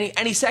shatter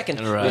any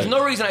second. Right. There's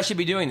no reason I should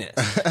be doing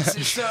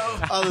this. So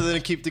other than to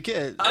keep the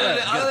kid.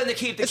 Other than to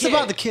keep the it's kid. It's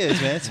about the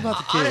kids, man. It's about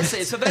the kids.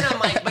 Honestly, so then I'm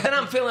like, but then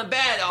I'm feeling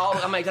bad.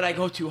 I'm like, did I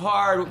go too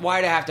hard?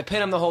 Why did I have to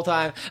pin him the whole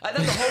time? Not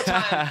the whole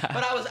time,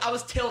 but I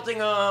was tilting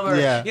him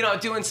or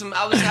doing some.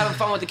 I was having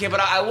fun with the kid,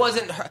 but I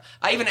wasn't.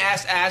 I even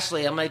asked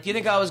Ashley. I'm like, do you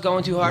think I was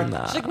going too hard?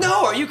 She's like,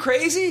 no. Are you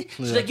crazy?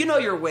 She's like, you know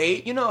your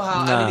weight. You know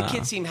how. I mean, the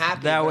kids seem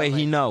happy. That way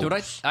he knows.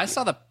 Dude, I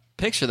saw the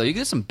picture though. You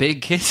get some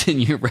big kids in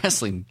your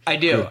wrestling. I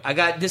do. I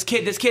got this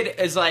kid. This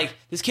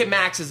kid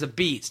Max is a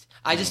beast.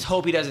 I just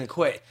hope he doesn't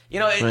quit.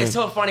 It's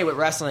so funny with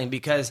wrestling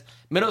because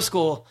middle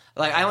school,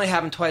 like I only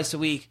have them twice a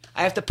week.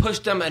 I have to push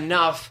them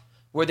enough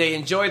where they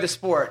enjoy the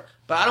sport,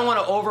 but I don't want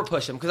to over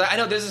push them because I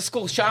know there's a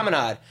school,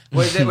 Chaminade,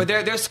 where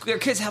their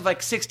kids have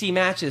like 60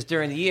 matches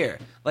during the year,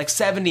 like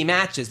 70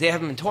 matches. They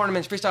have them in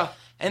tournaments, freestyle.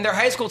 And their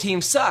high school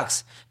team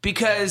sucks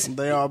because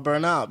they all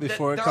burn out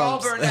before it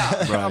comes. They're all burned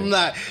out. Right. I'm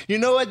not. You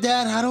know what,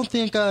 Dad? I don't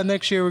think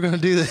next year we're going to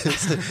do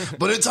this.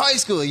 But it's high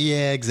school.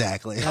 Yeah,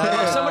 exactly.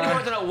 Somebody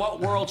wanted to know what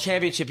world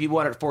championship you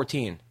won at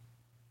 14.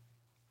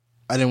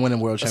 I didn't win a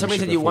world championship. Somebody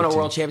said you won a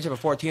world championship at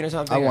 14 or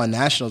something? I won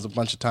nationals a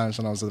bunch of times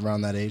when I was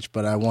around that age,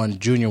 but I won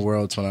junior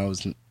worlds when I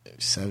was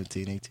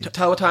 17, 18.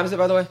 Tell what time is it,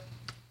 by the way?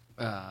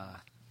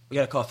 We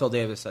got to call Phil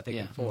Davis, I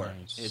think, at 4.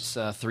 Nice. It's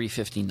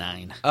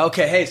 3:59.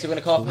 Okay, hey, so we're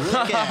going to call...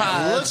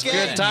 Look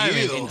at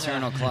timing. You.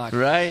 Internal clock.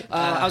 Right?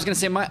 I was going to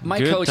say, my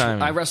coach,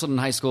 timing. I wrestled in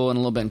high school and a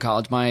little bit in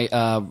college. My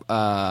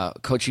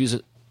coach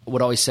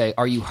would always say,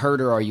 are you hurt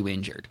or are you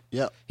injured?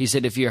 Yep. He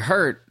said, if you're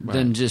hurt,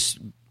 then just...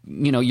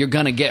 you're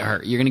going to get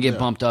hurt. You're going to get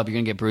bumped up. You're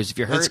going to get bruised. If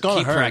you're hurt,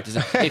 keep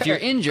practicing. If you're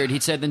injured, he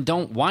said, then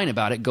don't whine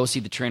about it. Go see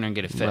the trainer and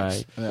get it fixed.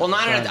 Right. Yeah. Well,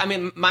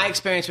 my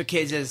experience with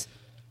kids is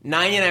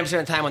 99% of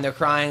the time when they're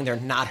crying, they're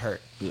not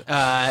hurt.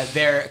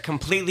 They're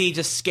completely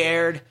just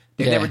scared.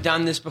 They've never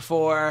done this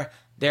before.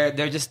 They're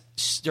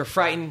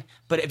frightened.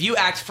 But if you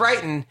act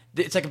frightened,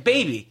 it's like a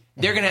baby.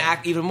 They're going to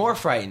act even more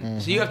frightened. Mm-hmm.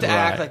 So you have to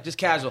act like just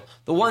casual.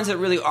 The ones that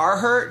really are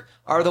hurt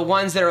are the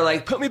ones that are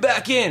like, put me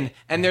back in,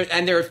 and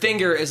their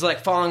finger is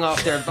like falling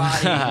off their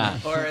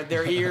body, or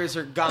their ears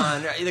are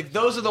gone. Like,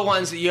 those are the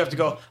ones that you have to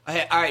go,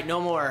 hey, all right,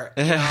 no more.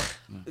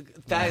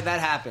 That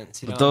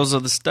happens. But those are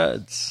the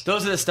studs.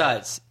 Those are the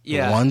studs.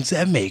 Yeah, the ones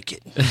that make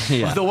it.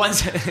 The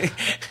ones.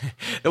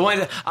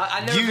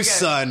 I never you forget.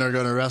 son are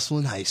gonna wrestle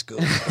in high school.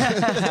 There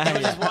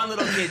was this one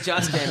little kid,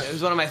 Justin. It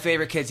was one of my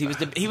favorite kids.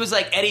 He was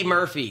like Eddie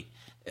Murphy.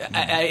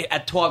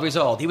 At 12 years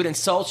old, he would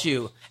insult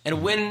you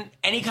and win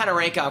any kind of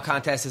rank out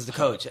contest as the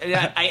coach. And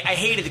I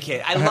hated the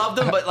kid. I loved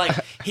him, but like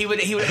he would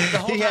the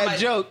whole he time had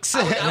jokes.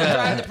 I would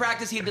drive to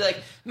practice. He'd be like,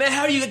 "Man,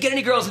 how do you get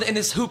any girls in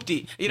this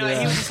hoopty?" He would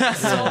just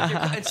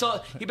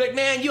insult. He'd be like,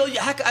 "Man,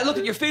 I looked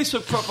at your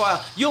Facebook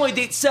profile. You only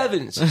date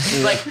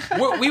 7s." Like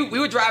we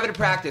were driving to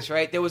practice,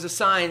 right? There was a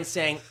sign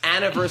saying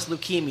 "Anna versus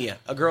leukemia,"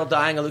 a girl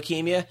dying of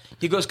leukemia.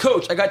 He goes,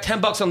 "Coach, I got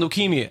 $10 on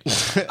leukemia."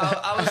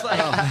 I was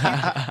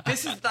like,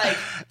 "This is like."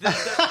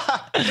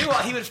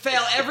 Meanwhile, he would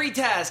fail every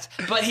test,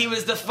 but he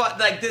was this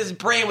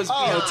brain was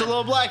beyond. It's a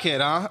little black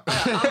kid, huh?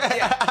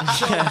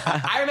 So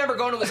I remember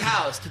going to his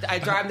house.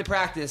 I'd drive him to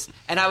practice,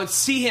 and I would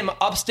see him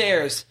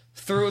upstairs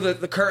through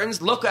the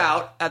curtains, look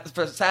out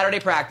for Saturday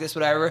practice,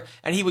 whatever,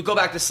 and he would go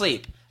back to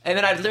sleep. And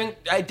then I'd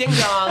ding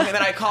dong, and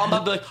then I'd call him up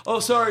and be like, "Oh,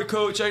 sorry,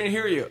 coach, I didn't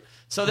hear you."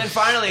 So then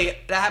finally,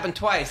 that happened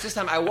twice. This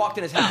time I walked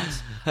in his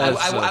house.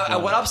 I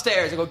went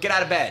upstairs and go, "Get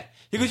out of bed."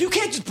 He goes, "You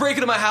can't just break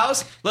into my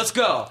house. Let's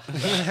go." So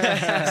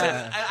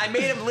I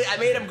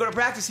made him go to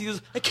practice. He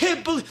goes, "I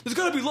can't believe there's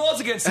got to be laws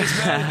against this,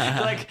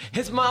 man." Like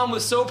his mom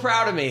was so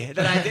proud of me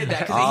that I did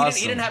that because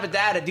he didn't have a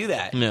dad to do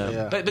that. No.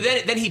 Yeah. But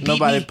then he beat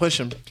Nobody me.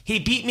 push him. He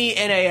beat me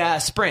in a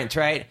sprint,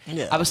 right?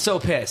 Yeah. I was so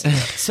pissed.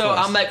 So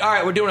I'm like, "All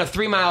right, we're doing a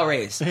 3-mile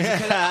race."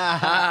 Damn.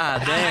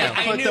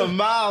 I Put knew- the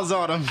miles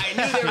on him. I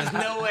knew there was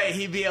no way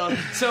he'd be able.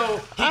 So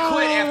he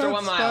quit after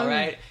 1 mile, funny.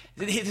 right?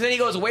 Then he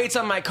goes, "Weights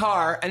on my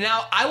car," and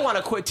now I want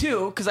to quit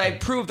too because I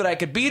proved that I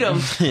could beat him,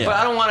 but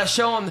I don't want to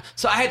show him.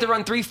 So I had to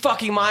run 3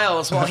 fucking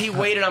miles while he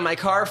waited on my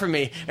car for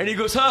me. And he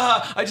goes,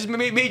 "Haha, I just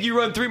made you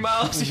run 3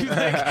 miles." He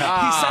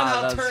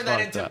somehow that's turned that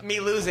fucked into up. me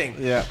losing.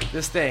 Yeah.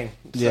 This thing.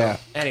 So, Yeah.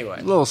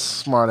 Anyway. Little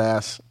smart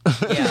ass.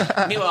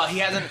 Yeah. Meanwhile, he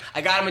hasn't.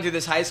 I got him into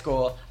this high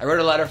school. I wrote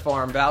a letter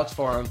for him, vouched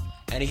for him,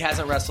 and he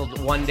hasn't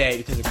wrestled one day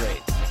because of grades.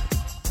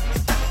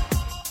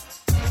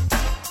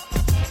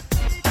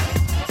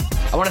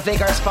 I want to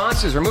thank our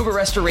sponsors, Remover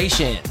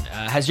Restoration.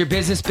 Has your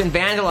business been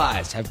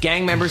vandalized? Have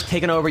gang members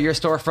taken over your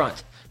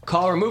storefront?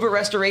 Call Remover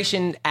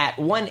Restoration at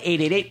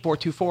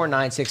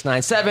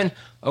 1-888-424-9697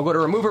 or go to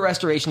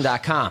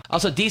removerrestoration.com.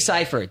 Also,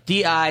 Decipher,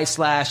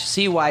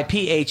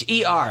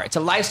 DI/CYPHER. It's a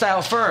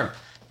lifestyle firm.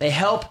 They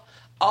help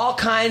all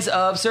kinds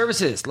of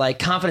services like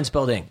confidence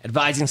building,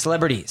 advising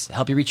celebrities,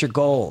 help you reach your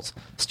goals,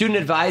 student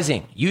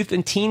advising, youth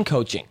and teen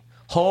coaching,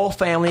 whole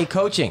family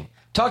coaching,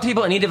 talk to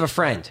people in need of a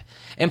friend,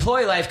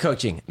 employee life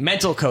coaching,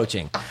 mental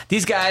coaching.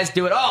 These guys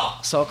do it all.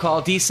 So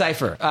call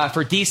Decipher.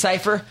 For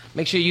Decipher,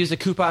 make sure you use the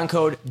coupon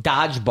code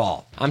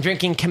DODGEBALL. I'm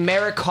drinking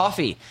Chimera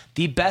coffee,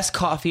 the best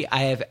coffee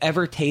I have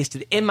ever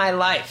tasted in my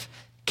life.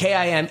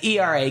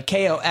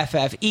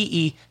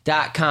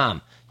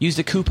 KIMERAKOFFEE.com. Use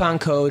the coupon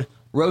code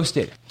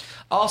ROASTED.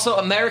 Also,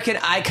 American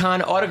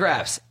Icon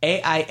Autographs,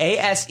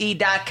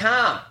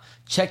 AIASE.com.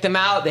 Check them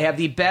out. They have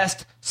the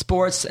best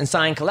sports and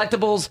signed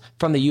collectibles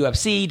from the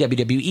UFC,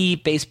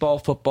 WWE, baseball,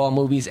 football,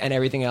 movies, and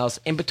everything else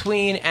in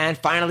between. And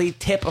finally,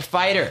 Tip a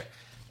Fighter.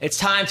 It's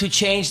time to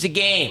change the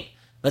game.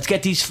 Let's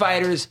get these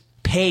fighters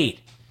paid.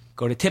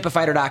 Go to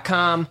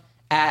tipafighter.com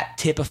at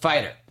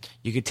tipafighter.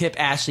 You could tip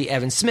Ashley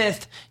Evans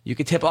Smith. You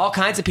could tip all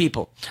kinds of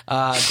people.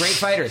 Great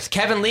fighters.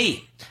 Kevin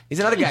Lee. He's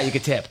another guy you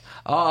could tip.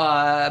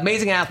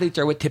 Amazing athletes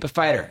are with Tip a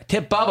Fighter.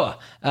 Tip Bubba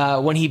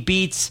when he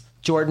beats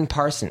Jordan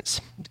Parsons,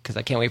 because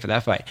I can't wait for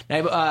that fight.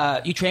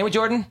 Now, you train with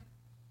Jordan?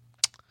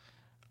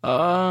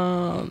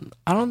 I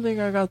don't think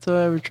I got to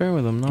ever train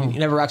with him. No. You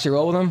never actually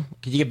roll with him?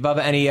 Could you give Bubba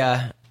any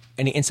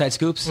inside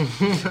scoops?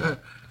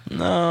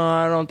 No,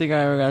 I don't think I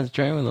ever got to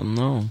train with him.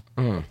 No.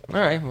 All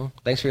right. Well,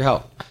 thanks for your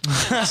help.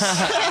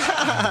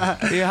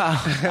 Yeah,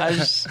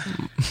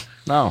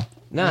 no.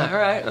 Nah. All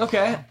right.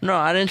 Okay. No,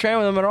 I didn't train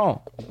with him at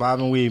all. Bob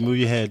and Weed, move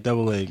your head,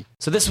 double leg.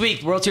 So this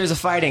week, World Series of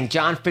Fighting.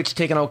 John Fitch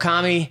taking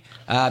Okami.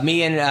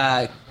 Me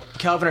and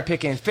Kelvin are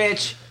picking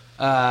Fitch.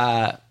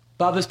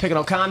 Bubba's picking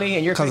Okami,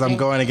 and you're Because picking... I'm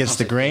going against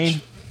the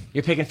grain.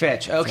 You're picking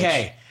Fitch.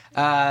 Okay.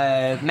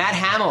 Matt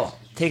Hamill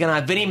taking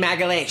on Vinny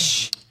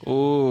Magalhaes.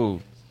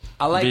 Ooh.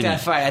 I like Vinny. that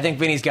fight. I think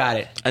Vinny's got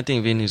it. I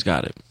think Vinny's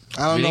got it.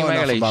 I don't know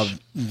enough about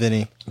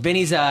Vinny.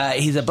 Vinny's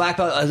he's a black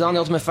belt. He's on the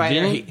Ultimate Fighter.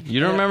 Vinny? You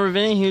don't remember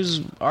Vinny? He was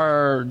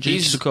our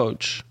jiu-jitsu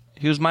coach.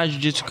 He was my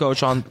jiu-jitsu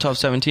coach on Tough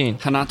 17.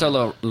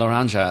 Hanato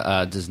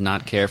Laranja does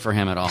not care for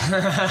him at all.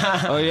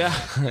 Oh, yeah?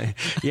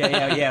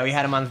 yeah. We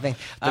had him on the thing.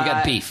 They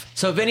got beef.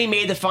 So Vinny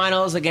made the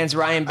finals against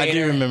Ryan Bader. I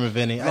do remember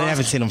Vinny. I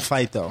haven't seen him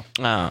fight, though.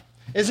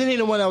 Isn't he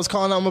the one that was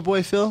calling out my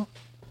boy Phil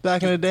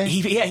back in the day?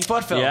 He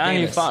fought Phil Yeah,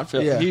 Davis. he fought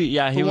Phil. Yeah.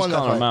 He Who was won that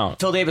calling him fight? out.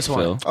 Phil Davis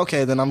won. Phil.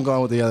 Okay, then I'm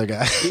going with the other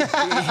guy. You're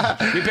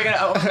picking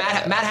up,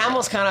 Matt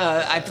Hamill's kind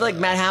of... I feel like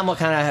Matt Hamill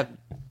kind of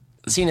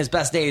seen his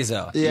best days,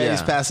 though. Yeah, Yeah.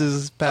 he's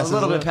passes A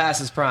little bit up. past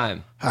his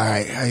prime. All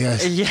right, I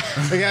guess.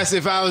 I guess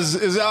if I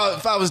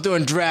was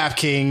doing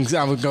DraftKings,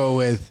 I would go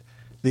with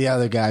the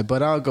other guy,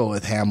 but I'll go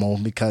with Hamill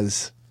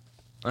because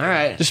All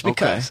right. just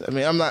because. I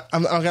mean, I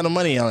don't got no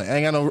money on it. I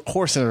ain't got no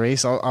horse in the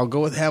race. I'll go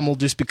with Hamill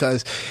just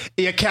because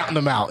you're counting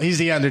him out. He's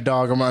the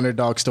underdog. I'm an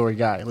underdog story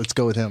guy. Let's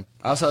go with him.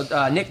 Also,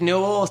 Nick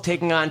Newell is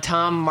taking on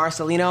Tom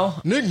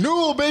Marcelino. Nick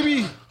Newell,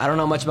 baby. I don't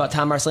know much about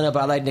Tom Marcelino,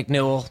 but I like Nick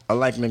Newell. I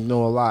like Nick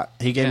Newell a lot.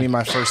 He gave me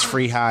my first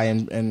free high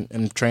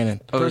in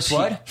training. First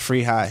what?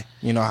 Free high.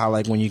 You know how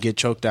like when you get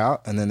choked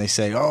out and then they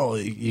say, oh,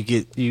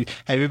 you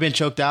have you been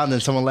choked out and then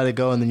someone let it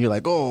go and then you're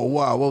like, oh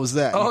wow, what was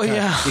that? Oh,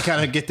 You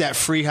kind of get that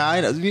free high,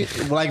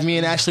 like me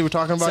and Ashley were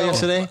talking about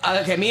yesterday.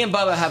 Okay, me and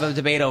Bubba have a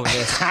debate over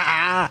this.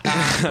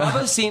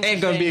 Bubba seems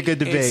Ain't gonna be a good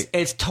debate.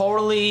 It's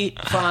totally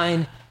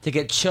fine to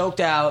get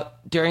choked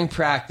out during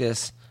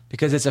practice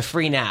because it's a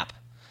free nap.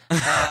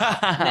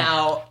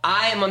 Now,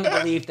 I am on the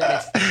belief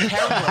that it's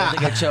terrible to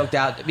get choked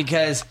out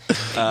because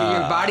your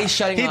body's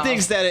shutting He off.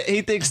 thinks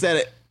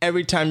that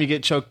every time you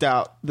get choked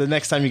out, the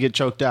next time you get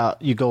choked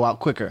out, you go out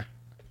quicker.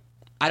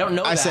 I don't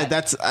know. I said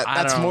that's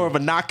don't- more of a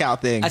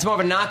knockout thing. That's more of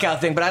a knockout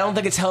thing, but I don't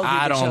think it's healthy to I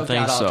get don't choked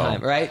think out all so. the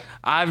time, right?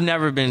 I've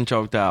never been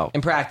choked out.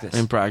 In practice.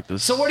 In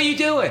practice. So what are you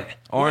doing?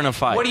 Or in a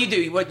fight. What do you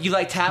do? What you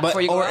like tap but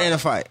before you go or out? in a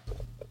fight.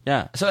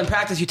 Yeah. So in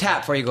practice you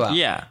tap before you go out.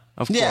 Yeah,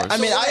 of Yeah, course. I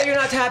mean, So why you're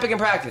not tapping in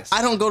practice.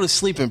 I don't go to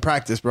sleep in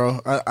practice, bro.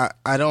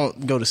 I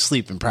don't go to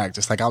sleep in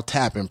practice. Like I'll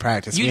tap in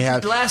practice. You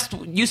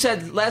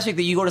said last week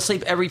that you go to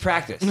sleep every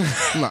practice.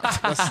 No,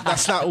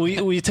 that's not.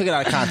 We took it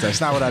out of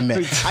context. Not what I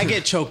meant. I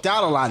get choked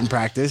out a lot in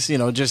practice. You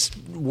know, just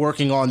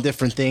working on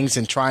different things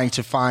and trying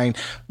to find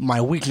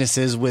my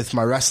weaknesses with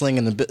my wrestling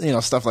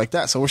and stuff like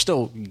that. So we're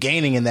still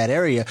gaining in that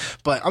area.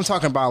 But I'm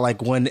talking about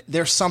like when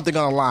there's something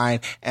on the line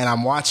and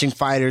I'm watching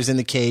fighters in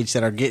the cage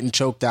that are getting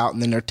choked out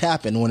and then they're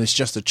tapping when it's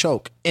just a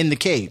choke in the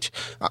cage.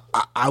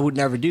 I would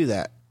never do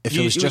that if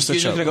it was just a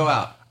you're choke. just gonna go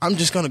out. I'm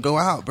just gonna go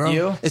out, bro.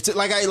 You? It's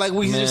like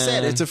we just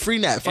said. It's a free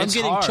nap. If I'm It's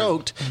getting hard.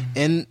 choked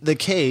in the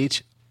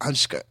cage, I'm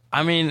just gonna.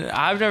 I mean,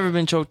 I've never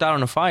been choked out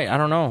in a fight. I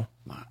don't know.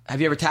 Have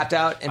you ever tapped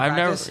out in I've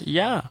practice? never.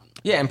 Yeah.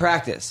 Yeah, in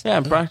practice. Yeah,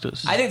 in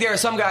practice. I think there are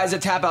some guys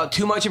that tap out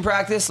too much in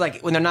practice,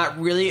 like when they're not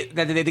really,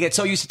 that they get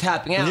so used to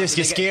tapping out. You just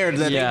that get scared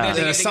that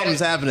Yeah. something's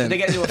happening. They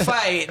get into a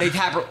fight, they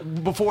tap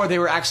before they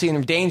were actually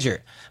in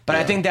danger. But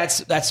I think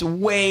that's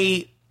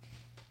way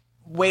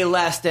way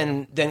less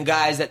than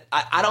guys that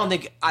I don't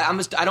think I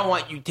don't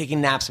want you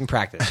taking naps in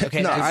practice.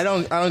 Okay, No, I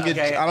don't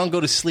go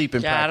to sleep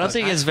in practice. I don't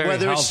think it's very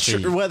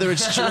healthy. Whether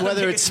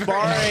it's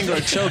sparring or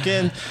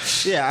choking.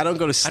 Yeah, I don't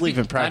go to sleep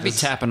in I'd be practice.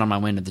 tapping on my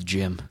way into the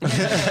gym.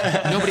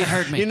 Nobody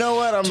heard me. You know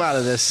what? I'm out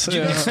of this. Do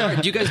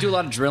you guys do a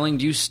lot of drilling?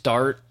 Do you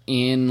start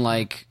in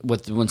like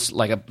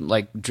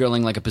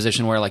drilling like a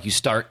position where like you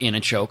start in a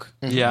choke?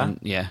 Yeah.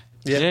 Yeah.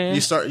 Yeah,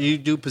 you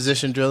do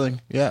position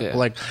drilling. Yeah,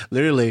 like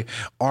literally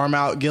arm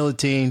out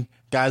guillotine,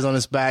 guys on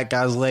his back,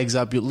 guys legs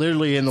up. You're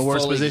literally in the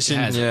worst Fully position.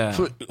 has it.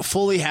 Yeah.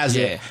 Fully has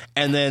it,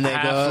 and then they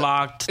Half go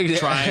locked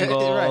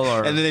triangle, right.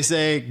 or and then they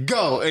say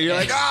go, and you're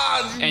like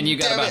And you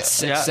got damn about it.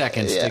 6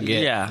 seconds to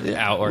get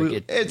out or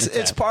get.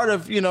 It's part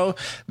of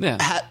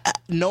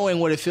knowing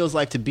what it feels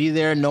like to be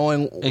there,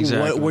 knowing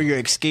where your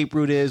escape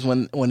route is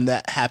when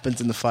that happens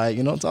in the fight.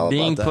 You know, it's all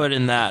being about that. put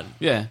in that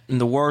in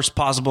the worst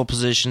possible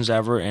positions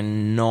ever,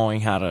 and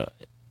knowing how to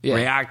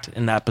react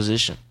in that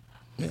position.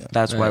 Yeah.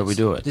 That's why we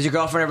do it. Does your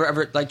girlfriend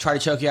ever like try to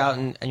choke you out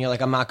and you're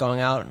like, I'm not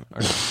going out?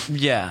 Or...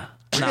 Yeah.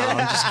 No, I'm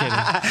just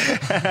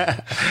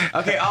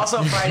kidding. Okay,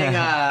 also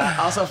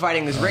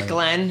fighting is Rick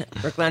Glenn.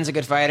 Rick Glenn's a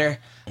good fighter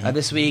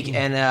this week,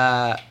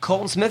 and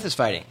Colton Smith is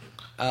fighting.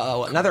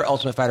 Another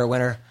Ultimate Fighter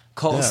winner,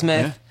 Colton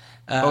Smith.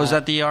 Is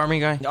that the Army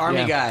guy? The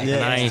Army guy. Yeah,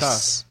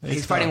 Nice.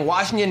 He's fighting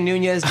Washington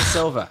Nunez de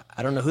Silva.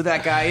 I don't know who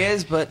that guy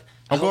is, but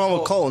I'm going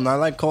with Colton. I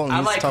like Colton.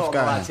 He's I like a tough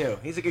Colton guy. a lot too.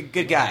 He's a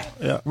good guy.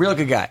 Yeah. Real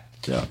good guy.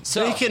 Yeah.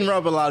 So He can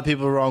rub a lot of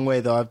people the wrong way,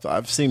 though.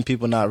 I've seen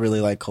people not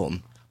really like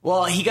Colton.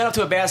 Well, he got off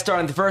to a bad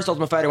start in the first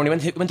Ultimate Fighter when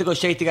he went to go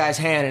shake the guy's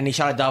hand and he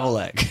shot a double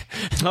leg.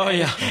 Oh,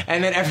 yeah.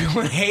 And then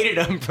everyone hated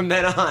him from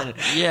then on.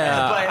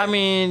 Yeah. But, I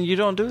mean, you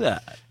don't do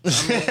that.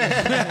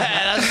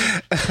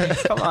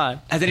 Come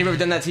on. has anyone ever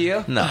done that to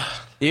you? No.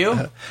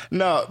 You?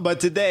 No, but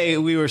today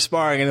we were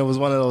sparring, and it was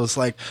one of those,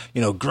 like,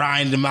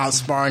 grind them out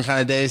sparring kind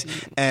of days.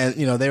 And,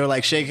 they were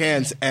like, shake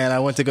hands. And I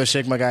went to go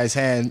shake my guy's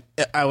hand.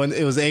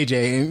 It was AJ.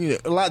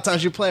 And a lot of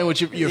times you're playing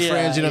with your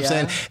friends, you know what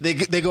I'm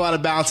saying? They go out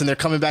of bounds, and they're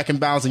coming back in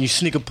bounds, and you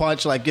sneak a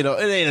punch. Like, it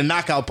ain't a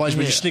knockout punch,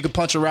 but you sneak a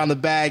punch around the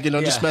bag,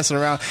 just messing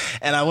around.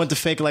 And I went to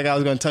fake like I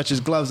was going to touch his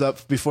gloves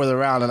up before the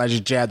round, and I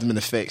just jabbed him in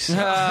the face.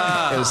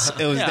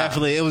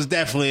 It was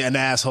definitely an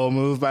asshole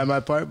move by my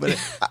part, but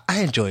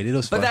I enjoyed it. It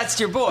was fun. But that's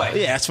your boy.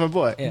 Yeah, that's my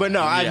boy. Yeah. But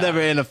no, I've never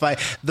in a fight.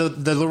 The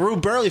LaRue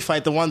Burley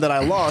fight, the one that I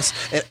lost,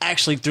 it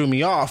actually threw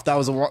me off. That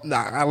was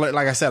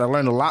like I said, I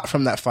learned a lot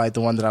from that fight.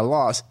 The one that I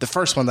lost, the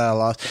first one that I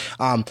lost,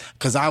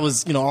 because I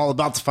was all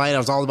about the fight. I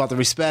was all about the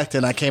respect,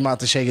 and I came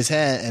out to shake his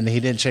hand, and he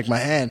didn't shake my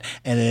hand,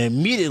 and it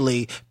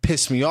immediately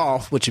pissed me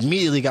off, which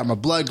immediately got my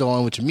blood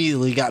going, which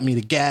immediately got me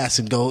to gas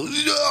and go,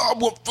 I'm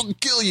gonna fucking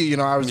kill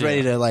you. I was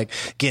ready to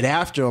get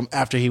after him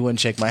after he wouldn't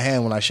shake my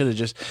hand when I should have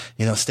just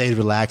stayed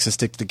relaxed and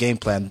stick to the game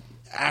plan.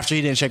 After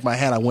he didn't shake my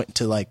hand, I went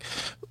to I'm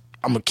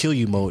gonna kill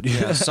you mode.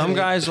 Yeah, some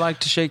guys like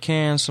to shake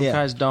hands, some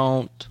guys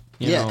don't.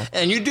 You know.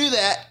 And you do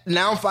that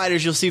now.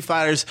 Fighters, you'll see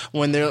fighters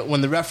when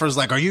the referee's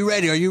like, "Are you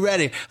ready? Are you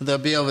ready?" They'll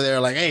be over there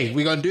like, "Hey,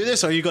 we gonna do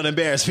this? Or are you gonna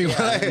embarrass me?"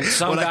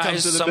 Some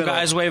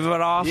guys wave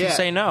it off and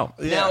say no.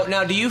 Yeah.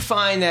 Now, do you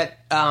find that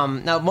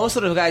now most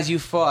of the guys you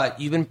fought,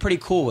 you've been pretty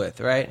cool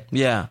with, right?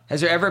 Yeah. Has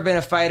there ever been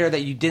a fighter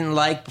that you didn't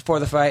like before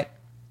the fight,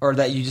 or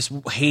that you just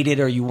hated,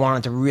 or you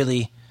wanted to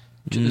really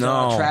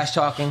trash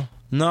talking?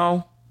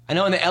 No. I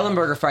know in the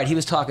Ellenberger fight, he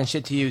was talking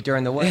shit to you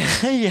during the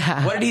weigh-in.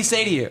 Yeah. What did he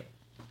say to you?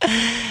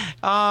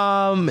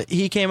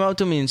 He came up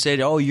to me and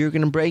said, "Oh, you're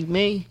gonna break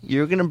me?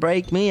 You're gonna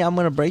break me? I'm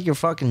gonna break your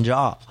fucking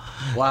jaw."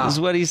 Wow. Is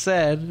what he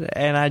said,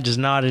 and I just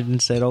nodded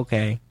and said,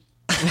 "Okay."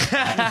 He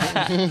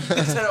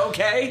said,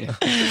 okay?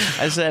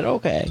 I said,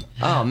 "Okay."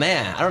 Oh,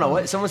 man. I don't know.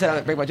 What someone said, I'm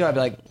going to break my jaw. I'd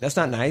be like, that's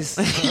not nice.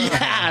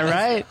 Yeah,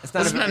 right? It's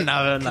not a very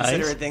nice.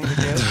 considerate thing to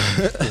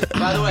do.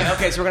 By the way,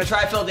 okay, so we're going to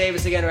try Phil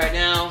Davis again right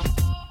now.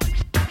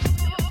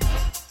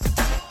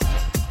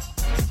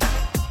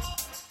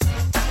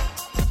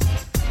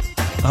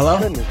 Hello?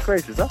 Goodness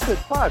gracious, I said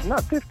 5,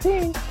 not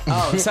 15.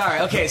 Oh, sorry.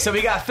 Okay, so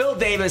we got Phil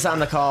Davis on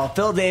the call.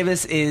 Phil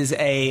Davis is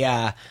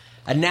a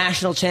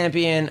national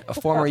champion, a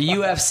former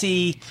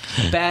UFC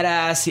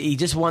badass. He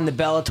just won the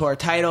Bellator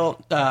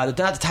title. Not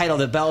the title,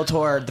 the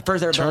Bellator, the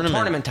first ever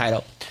tournament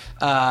title.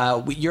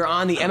 You're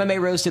on the MMA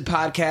Roasted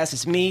podcast.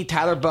 It's me,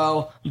 Tyler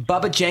Bowe,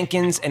 Bubba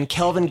Jenkins, and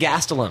Kelvin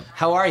Gastelum.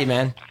 How are you,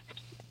 man?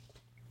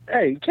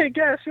 Hey,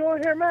 K-Gas, you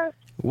on here, man?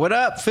 What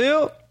up,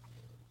 Phil?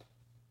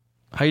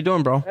 How you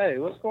doing, bro? Hey,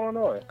 what's going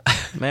on?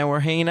 Man, we're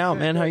hanging out,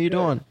 man. How you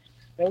doing?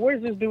 And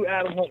where's this dude,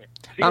 Adam Hunter?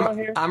 Is he on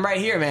here? I'm right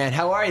here, man.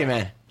 How are you,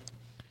 man?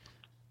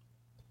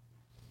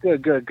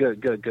 Good.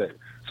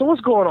 So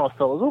what's going on,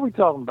 fellas? What are we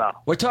talking about?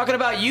 We're talking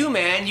about you,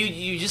 man.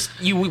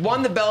 You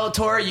won the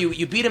Bellator.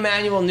 You beat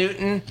Emmanuel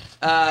Newton.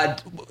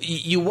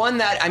 You won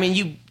that. I mean,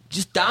 you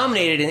just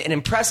dominated in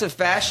impressive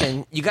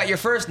fashion. You got your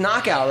first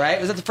knockout, right?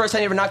 Was that the first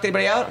time you ever knocked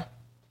anybody out?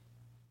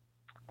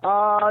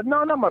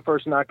 No, not my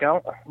first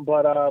knockout,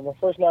 but my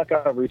first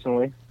knockout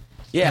recently.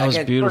 Yeah, that was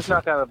beautiful. First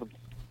knockout of a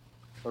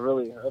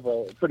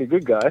pretty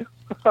good guy.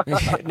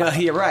 No,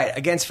 you're right.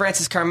 Against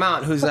Francis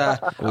Carmount, who's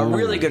a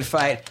really good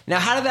fight. Now,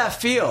 how did that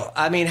feel?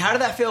 I mean, how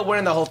did that feel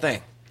winning the whole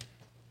thing?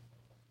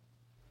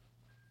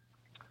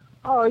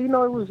 Oh, it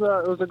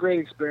was a great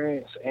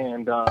experience,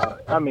 and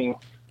I mean,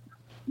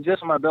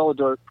 just my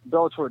Bellator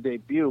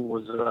debut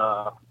was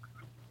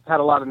had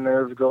a lot of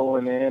nerves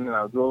going in, and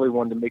I really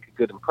wanted to make a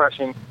good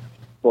impression,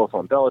 both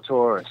on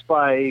Bellator and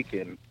Spike,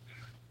 and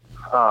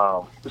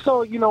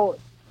so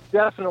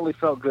definitely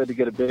felt good to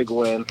get a big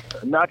win,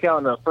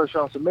 knockout in a first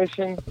round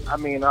submission. I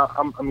mean,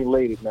 I'm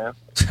elated, man.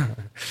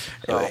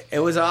 So, it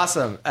was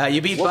awesome.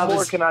 You beat Bubba. What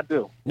more can I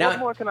do? What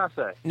more can I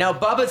say? Now,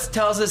 Bubba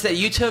tells us that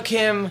you took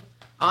him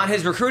on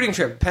his recruiting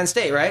trip, Penn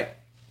State, right?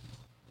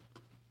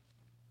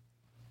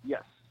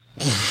 Yes.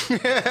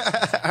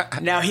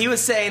 Now, he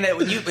was saying that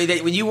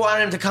when you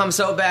wanted him to come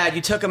so bad,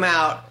 you took him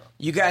out.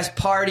 You guys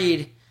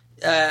partied,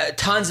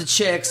 tons of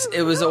chicks.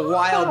 It was a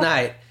wild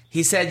night.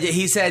 He said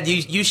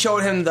you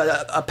showed him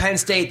a Penn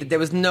State that there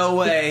was no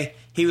way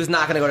he was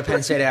not going to go to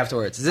Penn State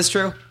afterwards. Is this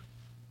true?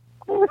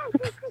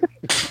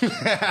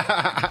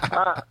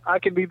 I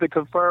can neither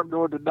confirm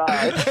nor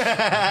deny.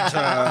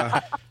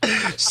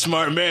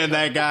 Smart man,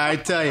 that guy, I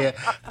tell you.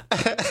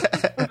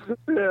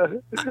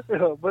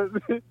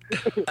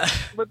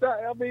 But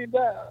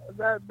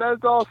that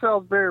all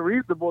sounds very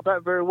reasonable.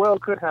 That very well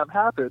could have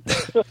happened.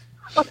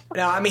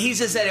 No, I mean, he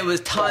just said it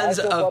was tons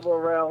of.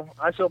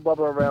 I showed Bubba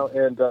around,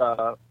 and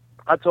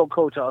I told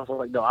Coach, I was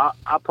like, no, I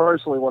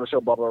personally want to show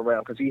Bubba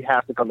around because he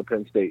has to come to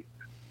Penn State.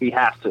 He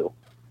has to.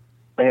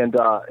 And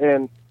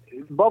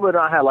Bubba and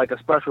I had like a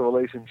special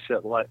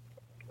relationship. Like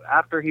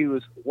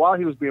while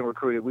he was being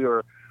recruited, we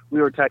were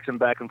texting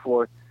back and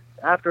forth.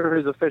 After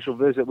his official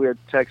visit, we were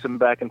texting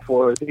back and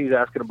forth. He's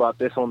asking about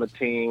this on the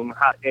team.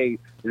 Hey,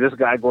 is this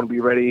guy going to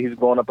be ready? He's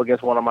going up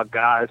against one of my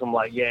guys. I'm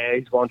like, yeah,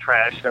 he's going to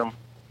trash him.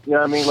 You know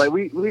what I mean? Like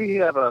we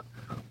had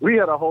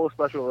a whole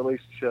special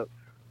relationship,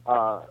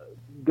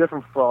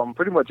 different from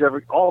pretty much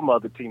all my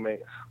other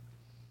teammates.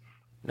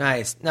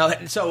 Nice. Now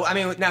he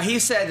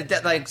said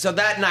that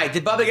that night,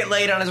 did Bubba get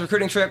laid on his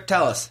recruiting trip?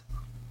 Tell us.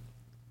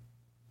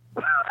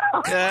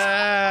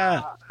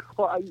 Well,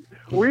 I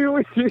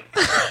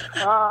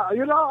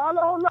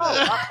don't know.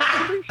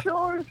 I'm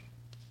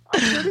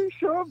pretty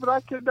sure, but I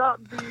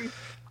cannot be.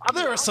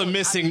 There are some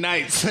missing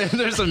nights.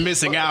 There's some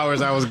missing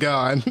hours I was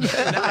gone.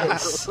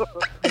 Nice.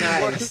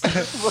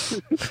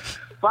 If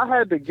I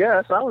had to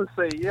guess, I would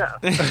say yeah.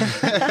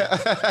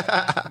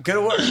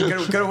 Good work.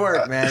 Good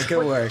work, man.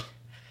 Good work.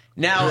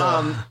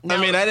 Now, I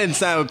mean, I didn't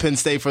sign with Penn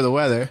State for the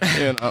weather.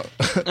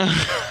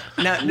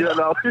 Now, we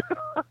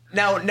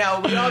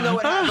all know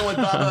what happened with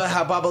Bubba.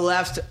 How Bubba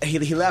left.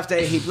 He left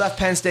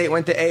Penn State,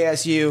 went to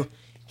ASU.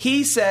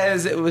 He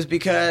says it was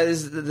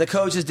because the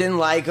coaches didn't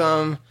like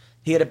him.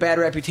 He had a bad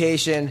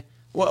reputation.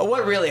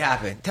 What really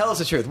happened? Tell us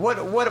the truth.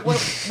 What went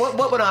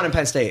on in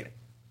Penn State?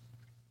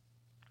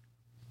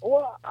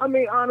 Well, I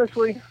mean,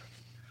 honestly,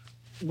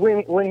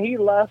 when he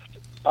left,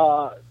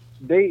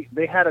 they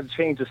had a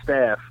change of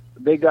staff.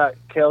 They got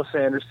Kel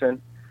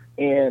Sanderson,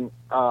 and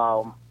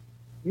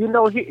here's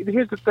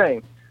the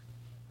thing.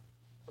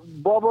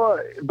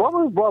 Bubba's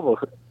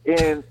Bubba,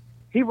 and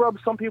he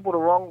rubs some people the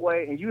wrong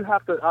way, and you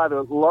have to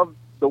either love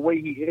the way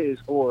he is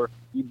or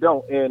you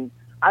don't. And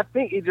I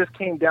think it just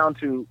came down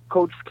to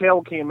Coach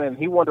Kel came in.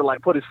 He wanted to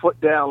put his foot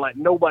down like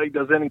nobody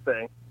does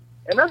anything,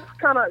 and that's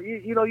kind of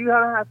you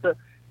have to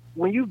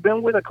when you've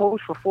been with a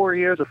coach for 4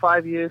 years or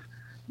 5 years.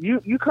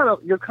 You're kind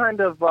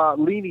of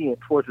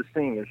lenient towards the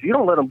seniors. You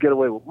don't let them get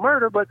away with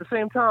murder, but at the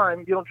same time,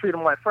 you don't treat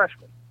them like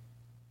freshmen.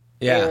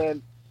 Yeah.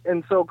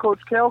 And so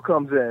Coach Kel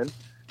comes in,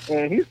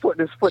 and he's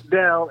putting his foot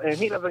down, and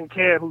he doesn't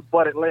care whose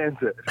butt it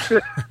lands in.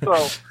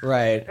 So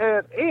right.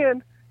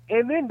 And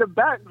then the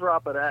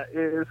backdrop of that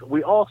is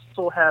we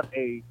also have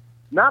a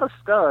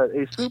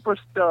super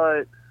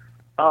stud,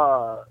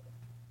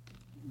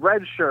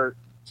 red shirt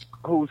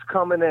who's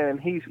coming in.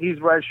 He's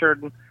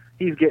redshirting.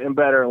 He's getting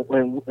better,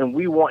 and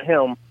we want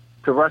him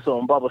to wrestle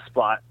in Bubba's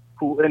spot,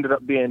 who ended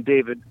up being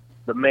David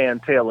the Man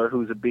Taylor,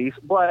 who's a beast.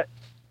 But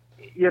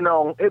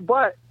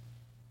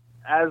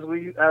as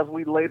we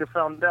later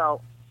found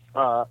out,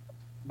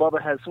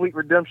 Bubba had sweet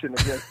redemption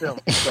against him.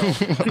 So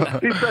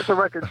he set the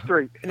record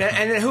straight. And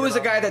then who was the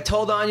guy that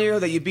told on you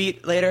that you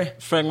beat later?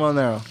 Frank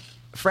Molinaro.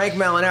 Frank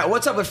Molinaro.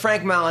 What's up with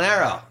Frank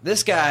Molinaro?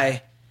 This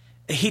guy,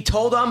 he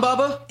told on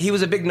Bubba? He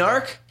was a big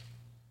narc?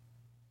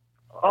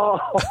 Oh,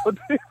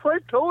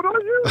 Frank told on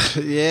you?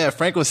 Yeah,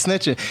 Frank was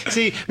snitching.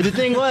 See, the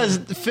thing was,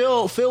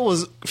 Phil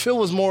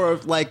was more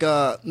of like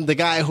the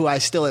guy who I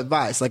still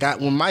advise. Like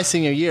when my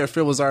senior year,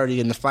 Phil was already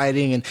in the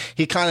fighting, and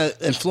he kind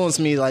of influenced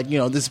me. Like,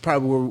 this is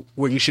probably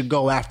where you should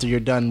go after you're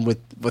done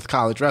with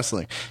college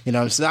wrestling.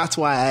 So that's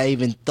why I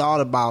even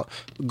thought about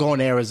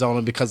going to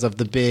Arizona because of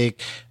the big,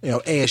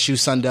 ASU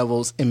Sun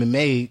Devils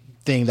MMA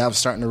thing that was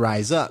starting to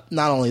rise up.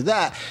 Not only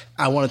that,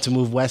 I wanted to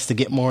move west to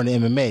get more into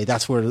MMA.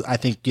 That's where I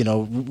think,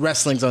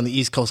 wrestling's on the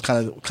East Coast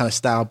kind of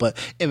style, but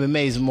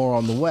MMA is more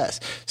on the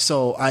West.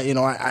 So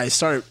I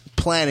started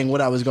planning what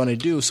I was going to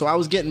do. So I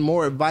was getting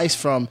more advice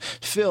from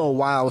Phil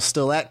while I was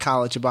still at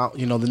college about,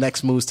 the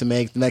next moves to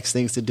make, the next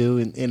things to do.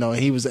 And,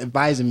 he was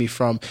advising me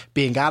from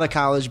being out of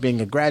college,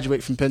 being a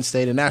graduate from Penn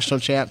State, a national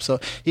champ. So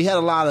he had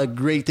a lot of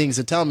great things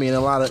to tell me and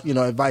a lot of,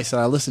 advice that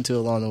I listened to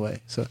along the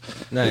way. So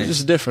nice. It was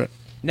just different.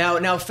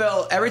 Now,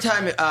 Phil, every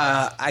time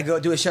I go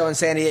do a show in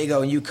San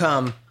Diego and you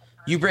come,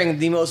 you bring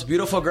the most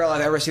beautiful girl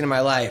I've ever seen in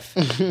my life,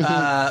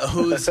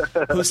 who's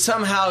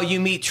somehow you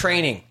meet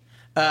training.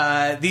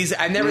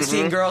 I've never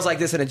seen girls like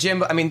this in a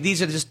gym. I mean,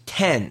 these are just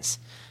 10s.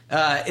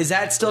 Is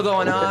that still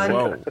going on?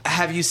 Whoa.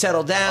 Have you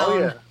settled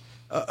down?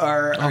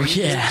 Oh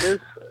yeah.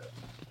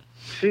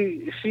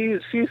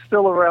 She's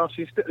still around.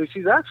 She's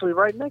actually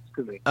right next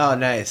to me. Oh,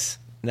 nice.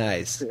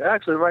 She's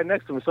actually right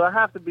next to me, so I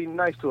have to be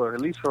nice to her,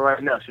 at least for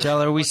right now. Tell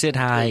her we said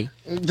hi.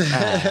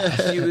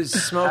 She was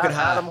smoking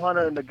hot. Adam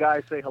Hunter and the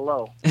guys say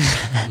hello.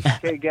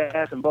 K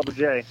Gas and Bubba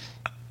J.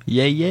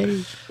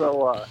 Yay.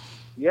 So,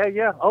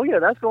 yeah. Oh, yeah,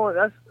 that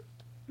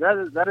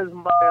is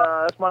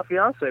my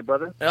fiance,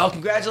 brother. Oh,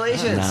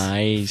 congratulations.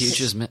 Nice.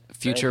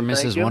 Future Thank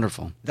Mrs. you.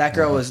 Wonderful. That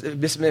girl was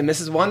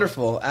Mrs.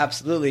 Wonderful,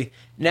 absolutely.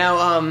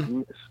 Now,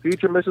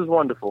 Future Mrs.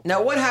 Wonderful.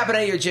 Now, what happened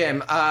at your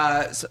gym?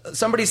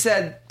 Somebody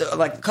said,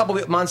 like a couple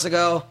of months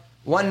ago,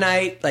 one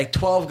night, like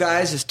 12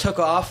 guys just took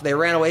off. They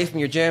ran away from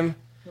your gym.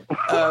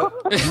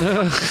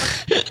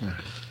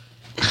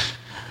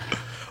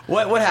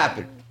 What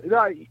happened?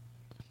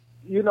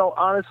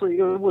 Honestly,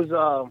 it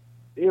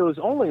was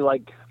only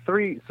like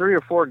three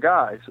or four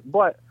guys,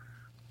 but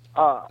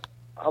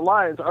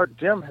Alliance, our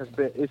gym has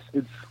been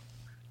it's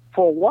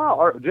for a while.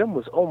 Our gym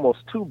was almost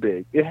too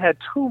big. It had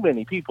too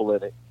many people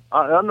in it.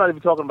 I'm not even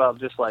talking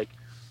about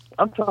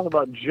I'm talking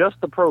about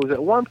just the pros.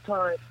 At one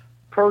time,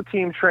 pro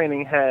team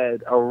training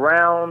had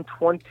around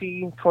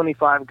 20,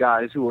 25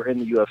 guys who were in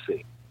the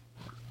UFC.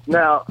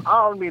 Now,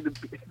 I don't mean to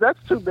that's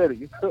too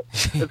many.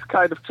 It's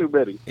kind of too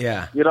many.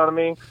 Yeah. You know what I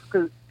mean?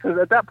 Because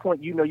at that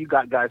point, you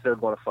got guys that are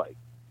going to fight.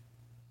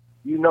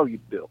 You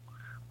do.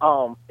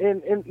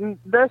 And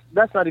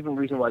that's not even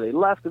the reason why they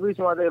left. The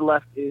reason why they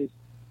left is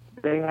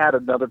they had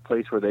another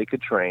place where they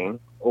could train,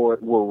 or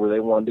where they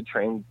wanted to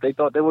train. They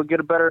thought they would get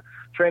a better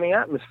training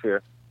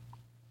atmosphere.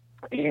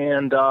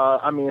 And,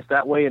 it's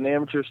that way in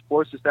amateur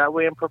sports. It's that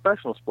way in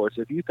professional sports.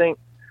 If you think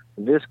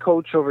this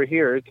coach over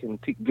here can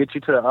get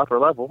you to the upper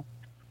level,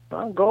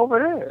 go over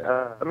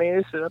there.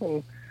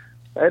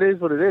 That is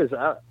what it is.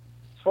 As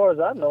far as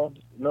I know,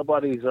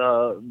 nobody's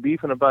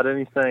beefing about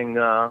anything.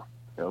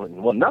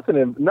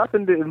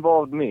 Nothing that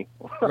involved me.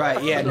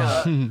 Right? Yeah.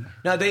 No.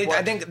 I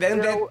think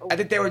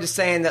they were just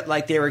saying that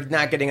like they were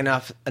not getting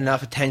enough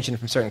attention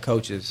from certain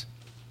coaches.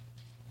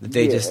 That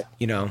they just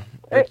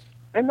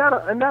And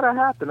that'll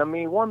happen. I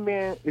mean, one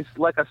man is,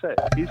 like I said,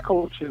 he's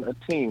coaching a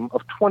team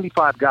of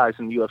 25 guys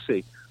in the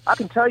UFC. I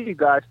can tell you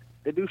guys,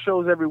 they do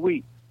shows every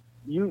week.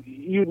 You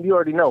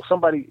already know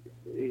somebody.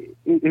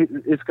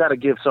 It's got to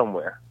give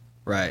somewhere.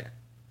 Right.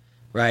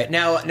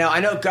 Now I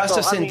know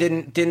Gustafson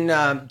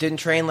didn't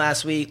train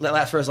last week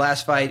for his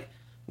last fight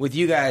with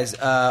you guys.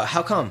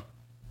 How come?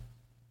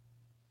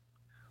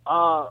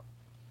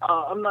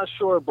 I'm not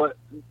sure, but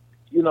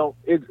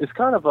it's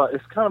kind of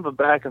a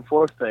back and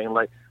forth thing.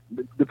 Like,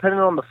 depending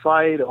on the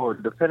fight or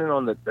depending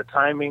on the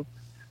timing,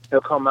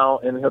 he'll come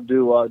out and he'll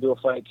do a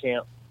fight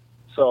camp.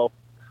 So,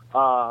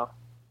 that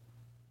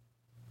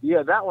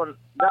one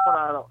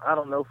I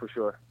don't know for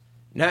sure.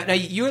 Now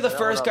you're the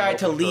first guy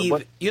to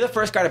leave. You're the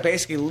first guy to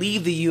basically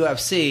leave the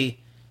UFC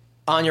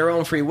on your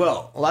own free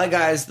will. A lot of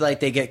guys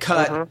they get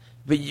cut,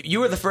 but you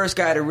were the first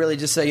guy to really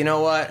just say, you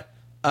know what,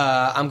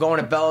 I'm going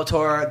to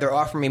Bellator. They're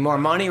offering me more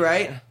money,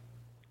 right?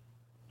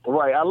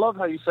 Right. I love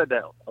how you said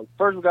that.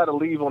 First guy to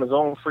leave on his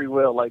own free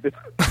will, like they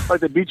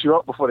beat you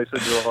up before they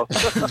send you off.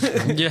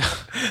 Yeah.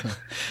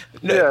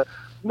 Yeah.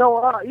 No.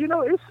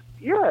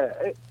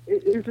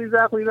 It's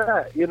exactly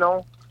that.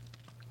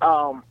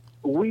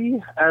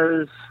 We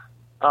as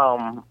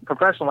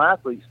professional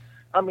athletes,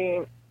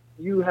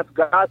 you have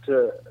got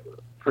to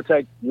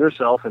protect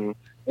yourself and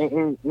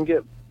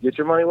get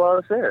your money while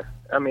it's there.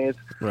 It's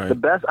right. The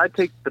best. I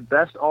take the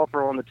best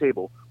offer on the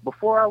table.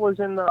 Before I was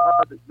in the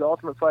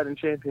Ultimate Fighting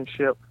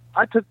Championship,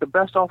 I took the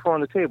best offer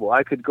on the table.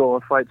 I could go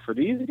and fight for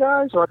these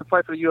guys, or I could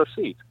fight for the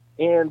UFC.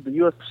 And the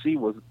UFC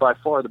was by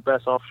far the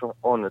best offer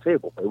on the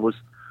table. It was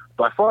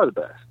by far the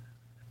best.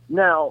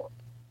 Now,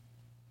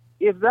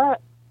 if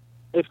that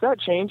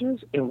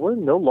changes and we're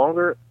no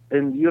longer,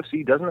 and the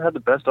UFC doesn't have the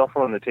best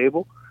offer on the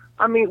table,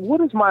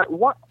 it's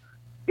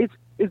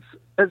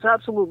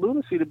absolute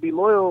lunacy to be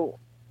loyal.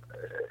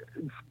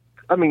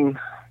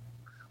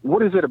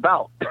 What is it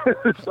about?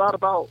 It's not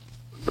about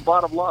the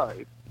bottom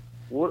line.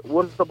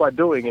 What's about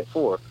doing it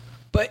for?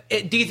 But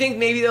do you think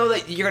maybe though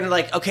that you're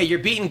gonna you're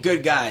beating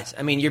good guys?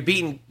 You're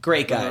beating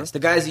great guys. Mm-hmm. The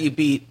guys that you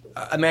beat,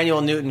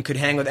 Emmanuel Newton could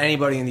hang with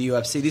anybody in the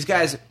UFC. These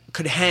guys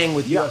could hang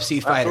with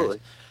UFC fighters.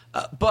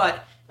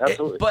 But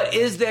Absolutely. But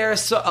is there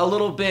a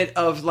little bit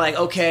of like,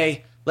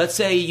 okay, let's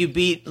say you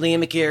beat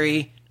Liam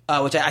McGarry,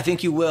 which I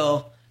think you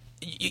will.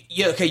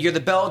 Okay, you're the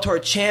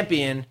Bellator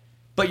champion,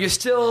 but you're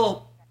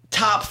still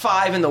top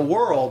 5 in the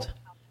world.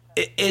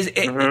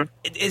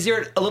 Is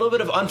there a little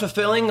bit of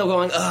unfulfilling of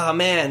going, oh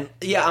man,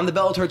 yeah, I'm the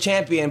Bellator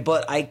champion,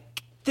 but I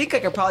think I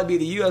could probably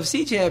be the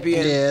UFC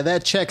champion. Yeah,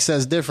 that check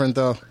says different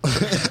though.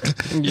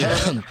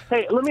 Yeah.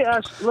 Hey,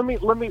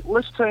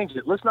 let's change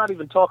it. Let's not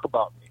even talk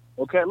about me.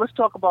 Okay, let's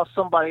talk about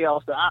somebody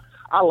else that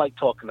I like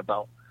talking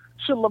about.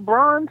 Should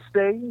LeBron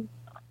stay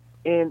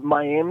in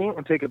Miami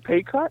and take a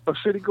pay cut, or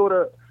should he go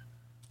to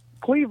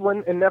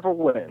Cleveland and never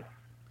win?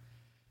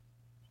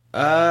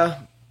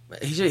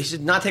 He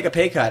should not take a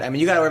pay cut. I mean,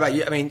 you got to worry about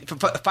you. I mean,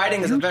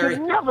 fighting is You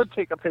should never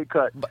take a pay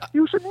cut.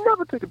 You should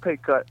never take a pay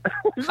cut.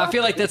 I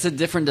feel like that's a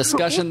different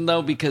discussion,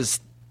 though, because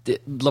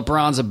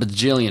LeBron's a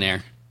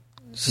bajillionaire.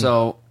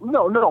 So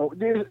No,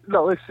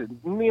 listen,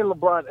 me and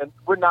LeBron,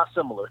 we're not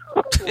similar.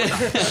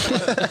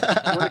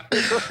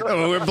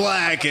 We're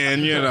black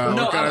and,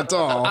 we're kind of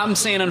tall. I'm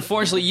saying,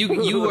 unfortunately,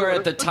 you are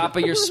at the top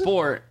of your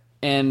sport,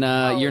 and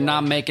you're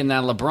not making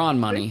that LeBron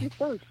money.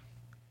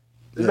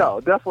 No,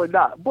 definitely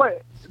not.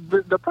 But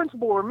the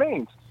principle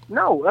remains.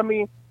 No, I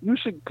mean, you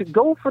should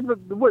go for the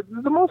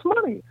most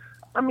money.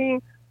 I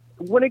mean,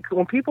 when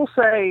people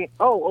say,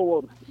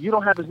 well, you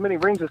don't have as many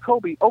rings as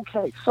Kobe,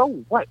 okay, so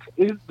what?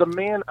 Is the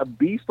man a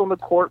beast on the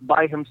court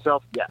by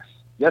himself?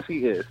 Yes,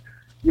 he is.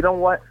 You know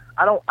what?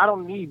 I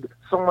don't need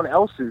someone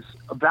else's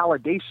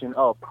validation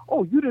of,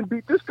 you didn't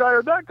beat this guy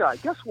or that guy.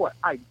 Guess what?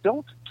 I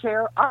don't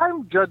care.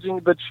 I'm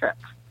judging the check.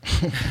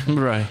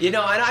 Right. And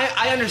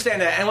I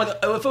understand that. And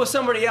if it was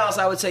somebody else,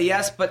 I would say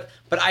yes. But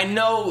I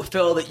know,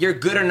 Phil, that you're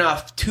good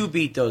enough to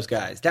beat those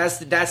guys. That's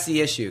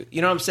the issue.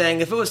 You know what I'm saying?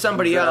 If it was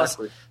somebody else,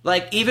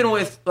 like even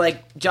with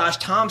like Josh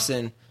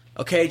Thompson,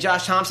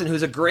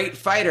 who's a great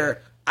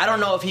fighter, I don't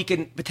know if he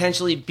can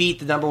potentially beat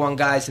the number 1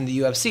 guys in the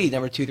UFC,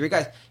 number 2, 3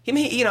 guys. He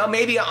may,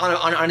 maybe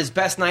on his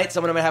best night,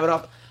 someone might have it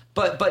off.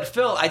 But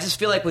Phil, I just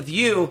feel like with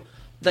you,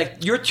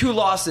 like your 2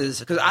 losses,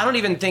 because I don't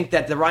even think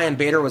that the Ryan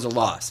Bader was a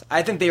loss.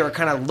 I think they were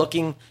kind of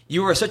looking.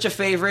 You were such a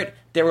favorite.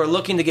 They were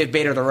looking to give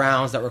Bader the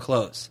rounds that were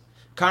close.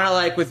 Kind of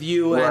like with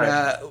you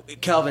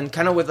and Kelvin.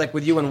 Kind of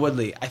with you and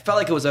Woodley. I felt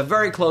like it was a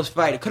very close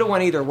fight. It could have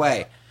went either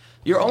way.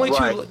 Your only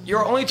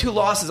 2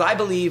 losses, I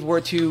believe,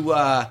 were to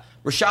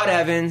Rashad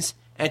Evans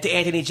and to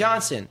Anthony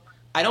Johnson.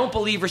 I don't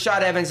believe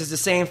Rashad Evans is the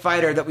same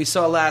fighter that we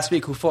saw last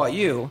week who fought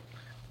you.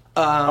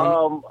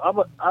 I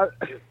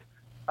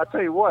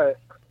tell you what,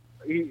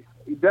 he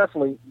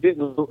definitely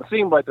didn't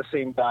seem like the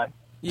same guy.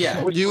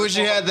 Yeah. You wish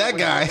you had that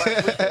guy.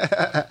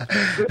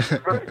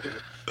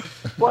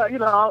 Well, I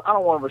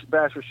don't want to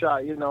bash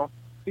Rashad.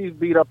 He's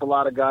beat up a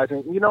lot of guys,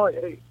 and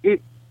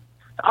it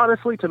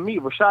honestly, to me,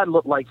 Rashad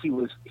looked like he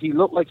was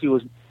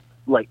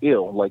like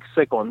ill, like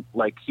sick on,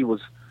 like he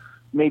was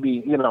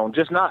maybe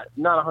just not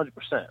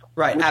 100%.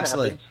 Right,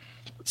 absolutely.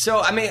 So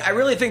I mean, I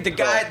really think the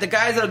guys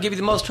that'll give you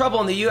the most trouble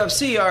in the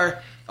UFC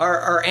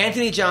are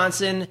Anthony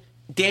Johnson,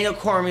 Daniel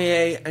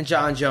Cormier, and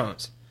John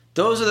Jones.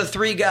 Those are the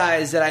 3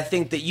 guys that I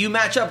think that you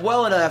match up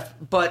well enough,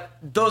 but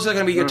those are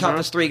going to be your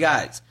toughest 3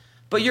 guys.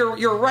 But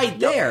you're right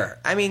there.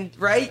 I mean,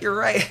 right? You're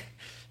right.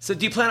 So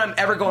do you plan on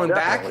ever going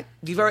back?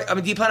 Do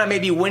you plan on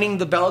maybe winning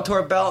the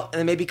Bellator belt and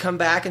then maybe come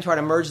back and try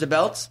to merge the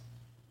belts?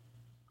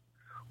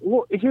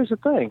 Well, here's the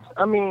thing.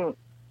 I mean,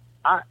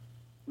 I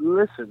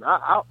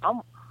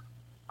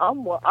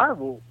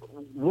will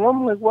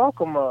warmly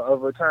welcome a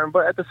return,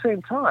 but at the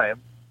same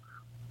time,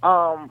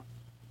 I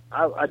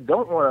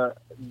don't want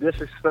to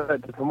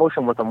disrespect the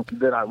promotion with them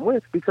that I'm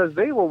with, because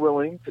they were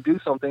willing to do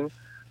something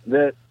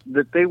that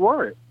they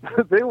weren't.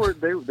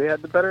 they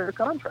had the better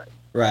contract.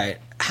 Right.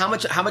 How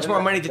much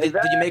more money did you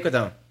make with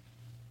them?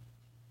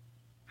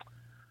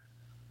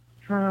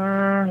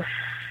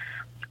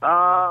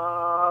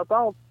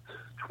 About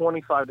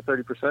 25 to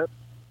 30%.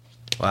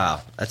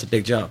 Wow, that's a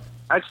big jump.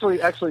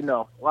 Actually,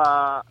 no.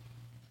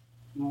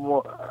 More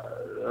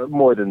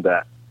than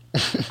that.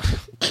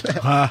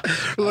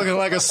 Looking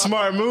like a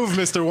smart move,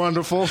 Mr.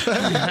 Wonderful.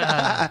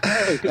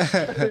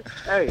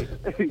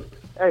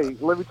 Hey,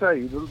 let me tell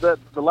you,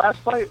 the last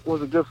fight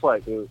was a good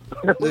fight, dude.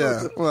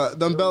 Yeah, well,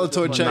 them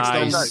Bellator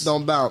checks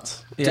don't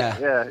bounce.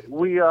 Yeah.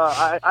 We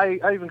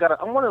I even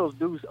got I'm one of those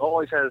dudes who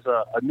always has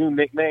a new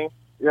nickname.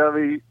 You know what I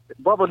mean?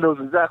 Bubba knows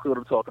exactly what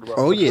I'm talking about.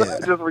 Oh yeah.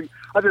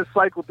 I just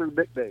cycle through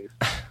nicknames.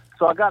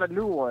 So I got a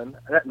new one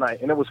that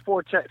night, and it was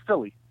 4-check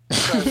Philly. Yo,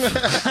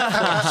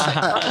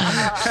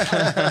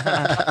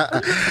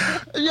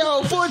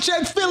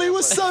 4-check Philly,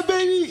 what's up,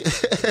 baby?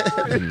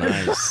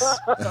 Nice.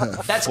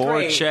 That's 4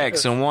 great.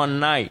 checks in one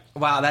night.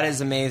 Wow, that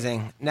is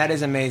amazing. Now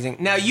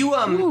you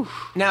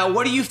now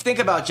what do you think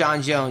about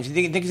John Jones? You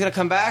think he's gonna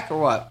come back or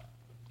what?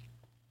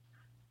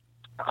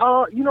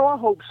 I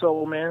hope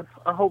so, man.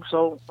 I hope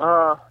so.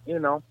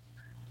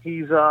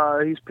 He's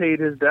paid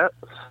his debts,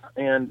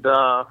 and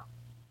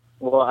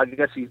well, I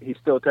guess he's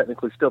still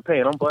technically still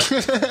paying them, but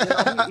he's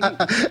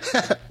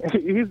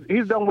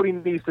done what he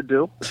needs to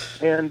do,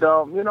 and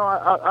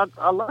I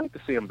like to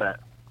see him back.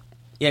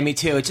 Yeah, me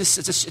too.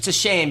 It's a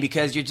shame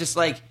because you're just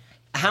like,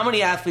 how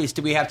many athletes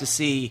do we have to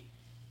see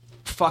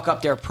fuck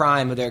up their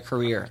prime of their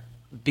career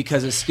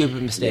because of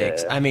stupid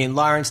mistakes? Yeah. I mean,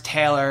 Lawrence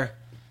Taylor.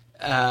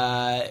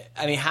 I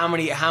mean, how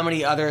many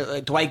other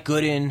Dwight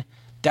Gooden,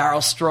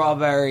 Darryl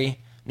Strawberry.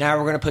 Now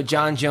we're gonna put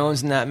John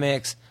Jones in that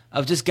mix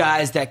of just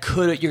guys that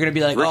could. You're gonna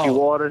be like,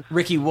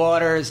 Ricky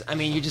Waters. I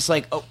mean, you're just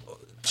like, oh.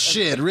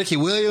 Shit, Ricky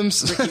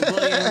Williams.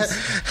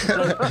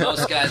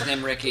 Most guys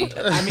named Ricky.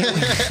 I mean,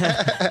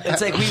 it's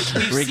like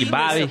we've Ricky seen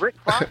Bobby. this.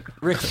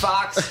 Rick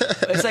Fox.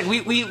 It's like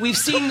we've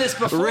seen this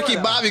before. Ricky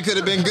though. Bobby could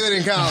have been good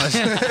in college.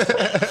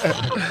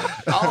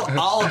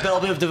 all of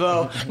Belle Biv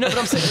DeVoe. No, but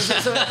I'm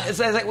saying it's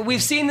like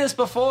we've seen this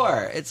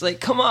before. It's like,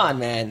 come on,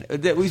 man.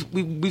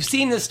 We've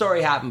seen this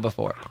story happen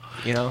before.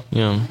 You know.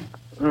 Yeah.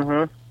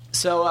 Mm-hmm.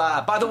 So,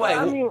 by the way,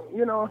 I mean,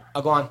 you know.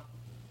 oh, go on.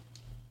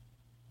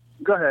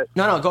 Go ahead.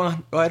 No, go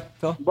on. Go ahead,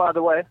 Phil. By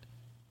the way,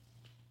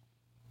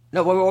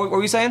 No, what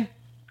were you saying?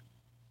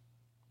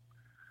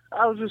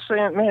 I was just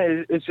saying,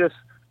 man, it's just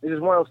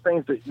one of those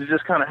things that it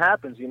just kind of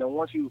happens. You know,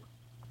 once you're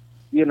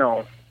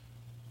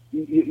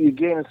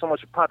gaining so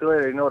much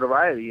popularity and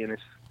notoriety, and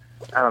it's,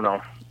 I don't know,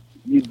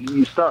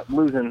 you start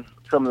losing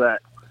some of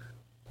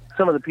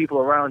the people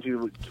around you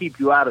would keep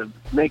you out of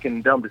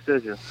making dumb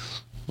decisions.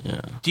 Yeah.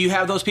 Do you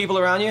have those people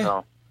around you?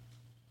 So,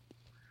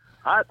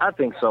 I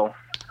think so.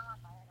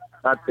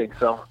 I think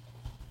so.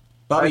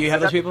 Bobby, you have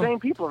I those got people? the same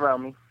people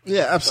around me.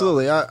 Yeah,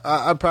 absolutely.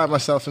 I pride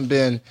myself in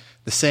being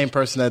the same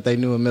person that they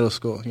knew in middle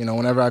school. You know,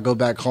 whenever I go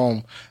back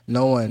home,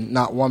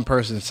 not one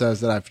person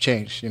says that I've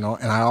changed, you know,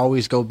 and I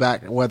always go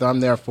back, whether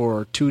I'm there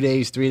for 2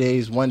 days, 3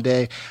 days, 1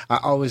 day, I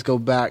always go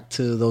back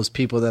to those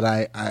people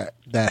that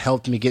that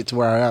helped me get to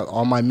where I am.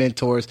 All my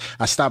mentors,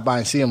 I stop by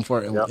and see them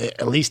for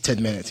at least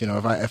 10 minutes. You know,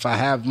 if I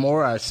have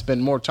more, I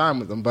spend more time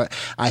with them. But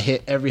I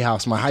hit every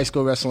house. My high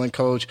school wrestling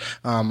coach,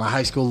 my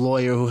high school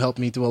lawyer who helped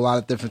me through a lot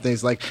of different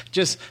things. Like,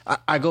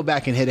 I go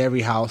back and hit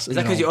every house. Is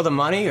that because you owe them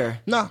money, or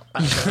No.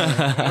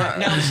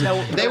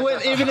 no? They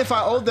would, even if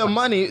I owed them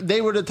money,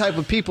 they were the type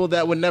of people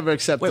that would never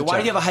accept Wait, the why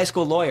check. do you have a high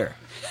school lawyer?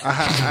 I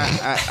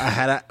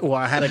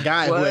had a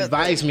guy who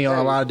advised me on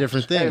a lot of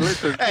different things.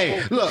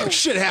 Hey, look,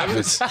 shit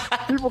happens.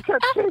 People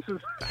catch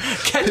cases.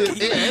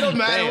 It don't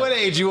matter what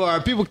age you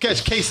are. People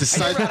catch cases.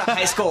 You're not a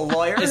high school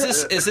lawyer.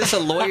 Is this a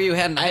lawyer you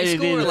had in high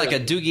school, or like a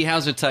Doogie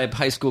Howser type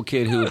high school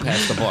kid who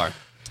passed the bar?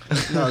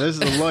 No, this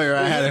is a lawyer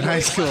I had in high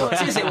school.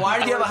 Seriously, why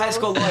did you have a high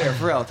school lawyer?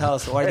 For real, tell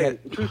us. Why did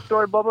you? True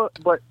story, Bubba.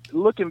 But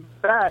looking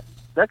back,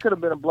 that could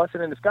have been a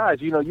blessing in disguise.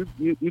 You know,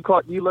 you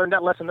learned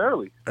that lesson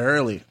early.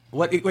 Early.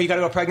 What? You got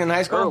to go pregnant in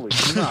high school? Early.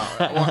 No.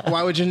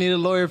 Why would you need a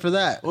lawyer for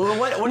that? Well,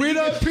 what We do you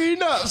want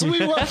prenups.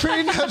 We want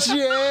prenups.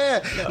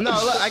 Yeah. No,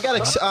 look, I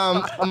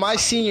got my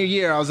senior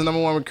year. I was the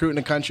number one recruit in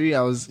the country.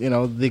 I was,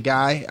 the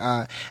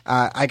guy.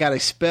 I got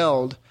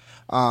expelled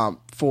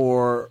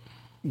for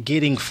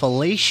getting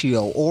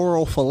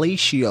oral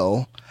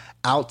fellatio,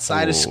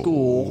 outside of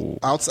school.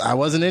 I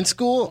wasn't in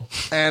school,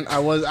 and I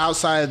was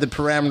outside of the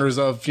parameters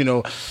of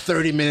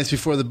 30 minutes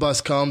before the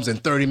bus comes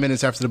and 30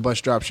 minutes after the bus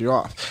drops you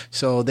off.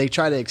 So they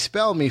tried to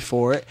expel me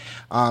for it.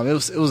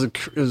 It was a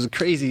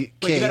crazy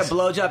Wait, case. you got a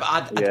blowjob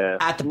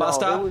at the bus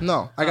stop?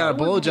 No, I got a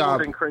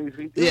blowjob.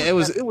 Crazy. Yeah, it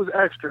was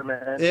extra,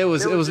 man. It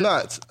was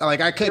nuts.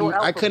 Like I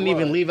couldn't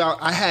even leave out.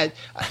 I had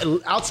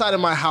outside of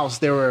my house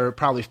there were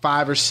probably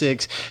 5 or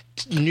 6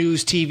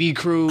 news TV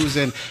crews,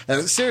 and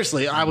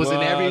seriously, I was in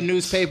every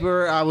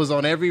newspaper. I was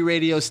on every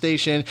radio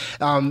station.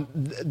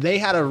 They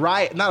had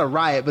not a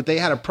riot, but they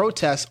had a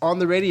protest on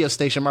the radio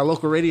station, my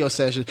local radio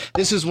station.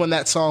 This is when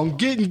that song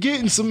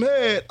 "Getting Some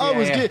Head."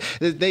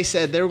 They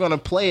said they were going to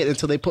play it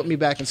until they put me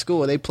back in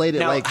school. They played it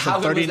Now, like how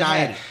for good was the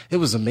 39. head? It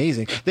was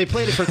amazing. They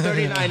played it for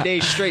 39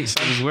 days straight.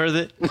 So It was worth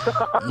it.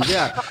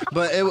 yeah,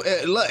 but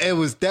it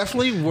was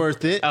definitely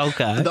worth it.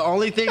 Okay. The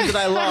only thing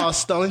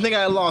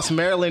I lost,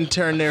 Maryland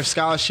turned their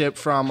scholarship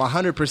from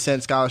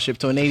 100% scholarship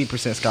to an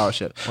 80%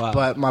 scholarship. Wow.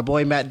 But my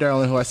boy Matt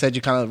Derlin, who I said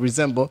you kind of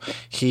resemble,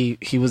 he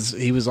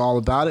was all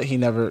about it. He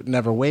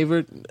never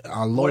wavered.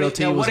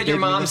 Loyalty. What was did your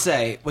big mom with it.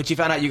 say when she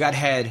found out you got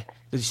head?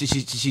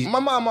 She My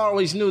mom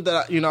always knew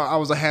that I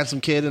was a handsome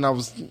kid and I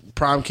was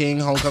prom king,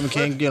 homecoming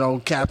king,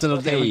 captain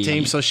of the different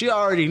team. So she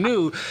already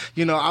knew,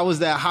 I was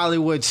that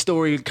Hollywood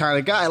story kind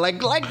of guy.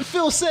 Like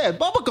Phil said,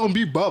 Bubba gonna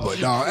be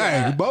Bubba, dog.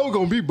 Hey, Bubba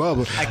gonna be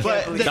Bubba.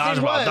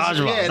 Dodgeball.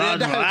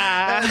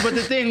 But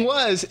the thing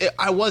was,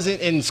 I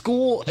wasn't in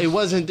school. It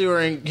wasn't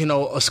during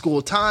a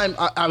school time.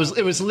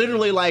 It was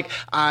literally like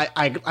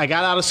I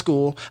got out of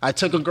school. I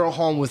took a girl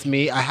home with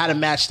me. I had a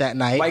match that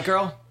night. white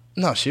girl?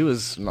 No, she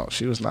was not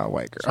a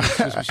white girl.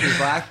 She was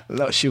black?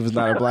 No, she was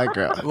not a black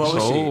girl. What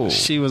was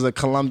she? She was a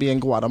Colombian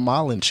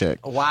Guatemalan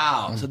chick.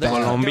 Wow. So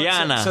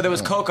Colombiana. So there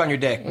was coke on your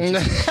dick.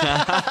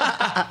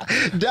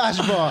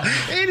 Dodgeball.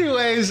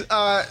 Anyways,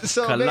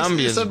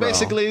 Colombians, bro.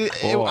 basically,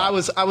 I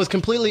was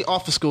completely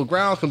off the school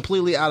ground,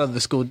 completely out of the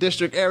school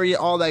district area,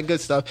 all that good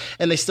stuff,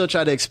 and they still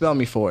tried to expel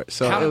me for it.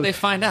 So How did they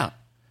find out?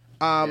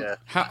 How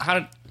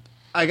did?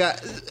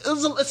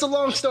 it's a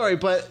long story,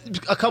 but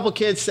a couple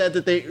kids said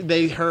that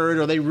they heard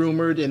or they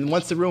rumored, and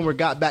once the rumor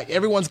got back,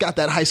 everyone's got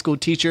that high school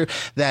teacher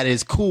that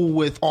is cool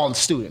with all the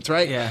students,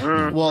 right?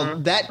 Yeah. Well,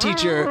 that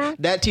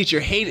teacher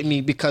hated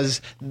me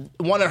because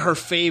one of her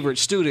favorite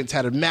students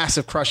had a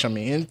massive crush on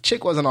me, and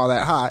chick wasn't all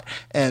that hot,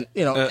 and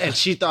and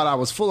she thought I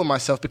was full of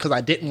myself because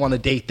I didn't want to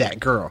date that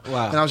girl.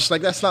 Wow. And I was just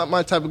like, that's not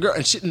my type of girl.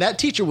 And that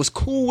teacher was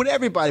cool with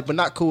everybody, but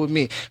not cool with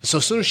me. So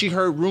as soon as she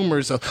heard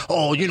rumors of,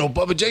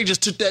 Bubba J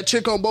just took that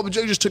chick on, Bubba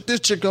J just took this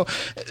chick on,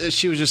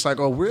 she was just like,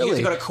 oh, really? You had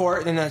to go to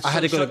court, and then I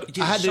had to go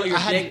to. I had to. Your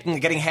dick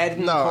and getting head.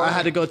 In no, the court? I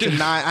had to go to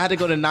 9. I had to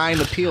go to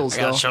 9 appeals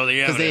though,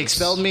 because they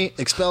expelled me.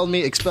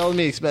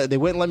 They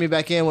wouldn't let me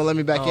back in.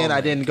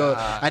 I didn't go.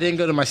 I didn't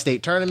go to my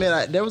state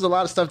tournament. There was a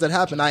lot of stuff that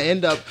happened. I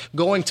ended up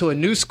going to a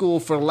new school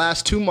for the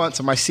last 2 months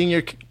of my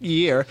senior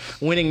year,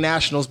 winning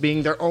nationals,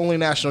 being their only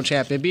national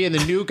champion, being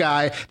the new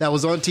guy that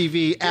was on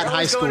TV at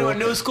high school. Going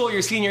to a new school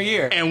your senior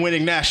year and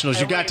winning nationals.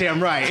 You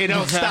goddamn right. It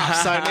don't stop,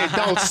 son. It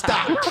don't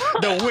stop.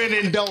 The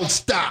winning don't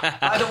stop.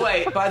 By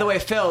the way,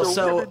 Phil.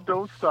 So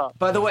don't stop.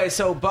 By the way,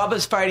 so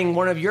Bubba's fighting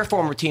one of your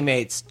former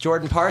teammates,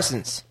 Jordan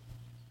Parsons.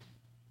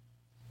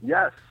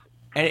 Yes.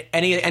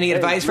 Any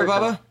advice for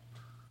listen. Bubba?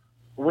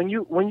 When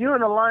you're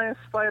an alliance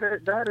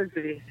fighter, that is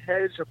a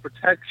hedge of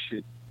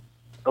protection.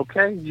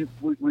 Okay,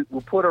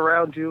 we'll put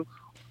around you,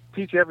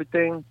 teach you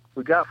everything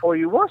we got for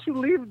you. Once you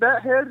leave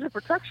that hedge of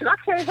protection, I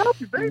can't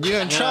help you, baby. You're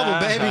in trouble,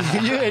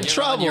 baby. You're in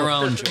trouble. On your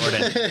own,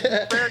 Jordan.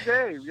 Fair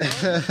game.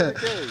 Fair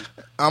game.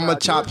 I'm gonna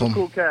chop him. He's a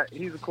cool cat.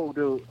 He's a cool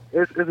dude.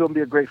 It's gonna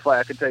be a great fight.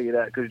 I can tell you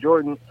that. Because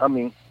Jordan, what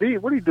did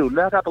he do?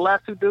 Knock out the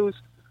last 2 dudes.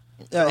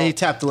 He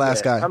tapped the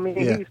last guy.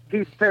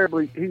 He's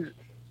terribly. He's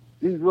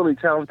really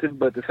talented,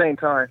 but at the same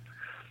time,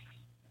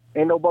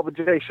 ain't no Bubba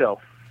J show.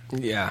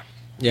 Yeah.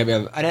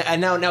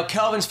 And now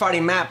Kelvin's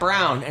fighting Matt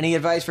Brown. Any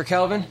advice for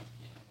Kelvin?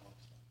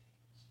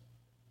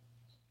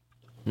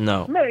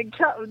 No. Man,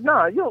 Kelvin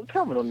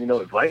don't need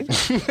no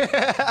advice.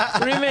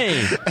 What do you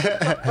mean?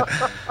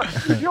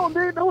 You don't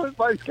need no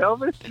advice,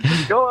 Kelvin.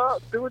 Just go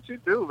out, do what you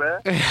do,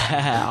 man.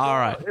 All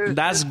right.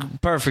 That's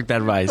perfect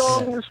advice.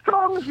 As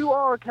strong as you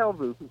are,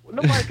 Kelvin,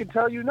 nobody can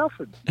tell you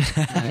nothing.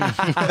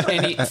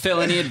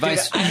 Phil, any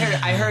advice? Dude,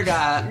 I heard.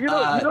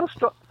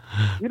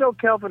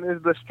 Kelvin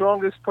is the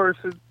strongest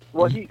person.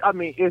 Well, he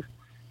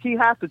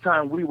half the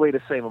time we weigh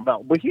the same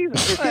amount, but he's.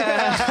 I'm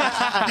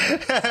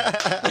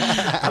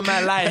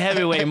at light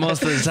heavyweight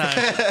most of the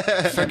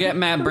time. Forget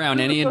Matt Brown.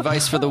 Any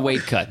advice for the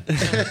weight cut?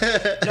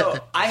 No,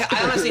 I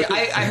honestly,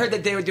 I heard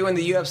that they were doing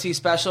the UFC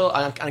special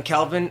on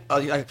Kelvin for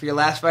your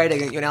last fight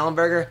against you and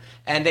Ellenberger,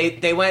 and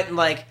they went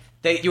and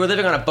you were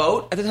living on a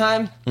boat at the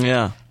time?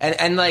 Yeah.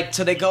 And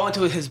so they go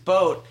into his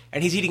boat,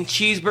 and he's eating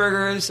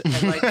cheeseburgers and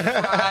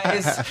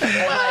fries,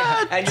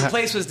 and your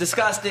place was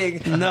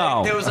disgusting.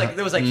 No. There was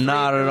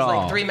not at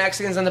all. 3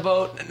 Mexicans on the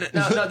boat.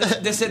 No,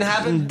 this didn't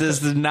happen? This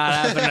did not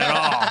happen at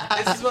all.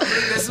 This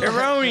is what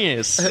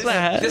Erroneous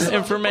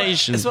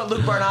information. This is what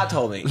Luke Barnett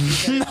told me.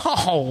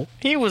 No.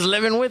 He was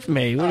living with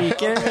me. What are you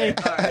kidding me?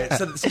 All right,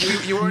 so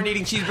you weren't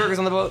eating cheeseburgers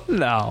on the boat?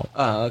 No.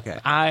 Oh, okay.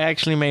 I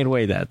actually made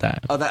weight that time.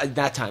 Oh,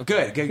 that time.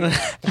 Good.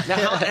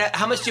 Now,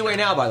 how much do you weigh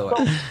now, by the way?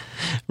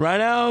 Right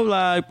now,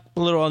 like a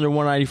little under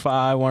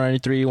 195,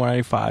 193,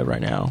 195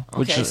 right now,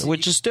 which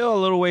is still a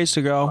little ways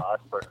to go.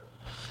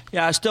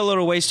 Yeah, still a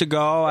little ways to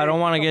go. I don't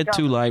want to get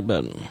too light,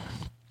 but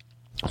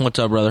what's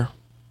up, brother?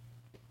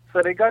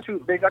 So they got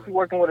you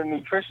working with a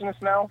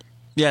nutritionist now?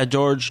 Yeah,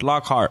 George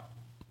Lockhart.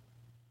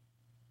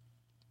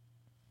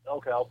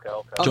 Okay.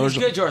 Oh, he's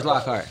good, George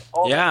Lockhart.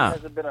 Yeah.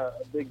 Has it been a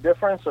big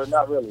difference or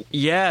not really?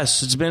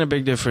 Yes, it's been a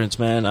big difference,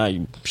 man.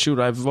 I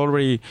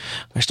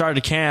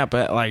started camp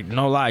at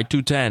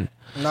 210.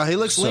 No, he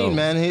looks lean,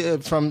 man. He,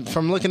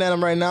 from looking at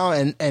him right now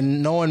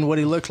and knowing what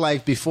he looked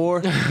like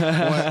before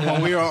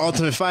when we were on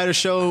Ultimate Fighter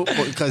show,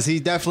 because he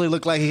definitely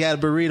looked like he had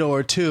a burrito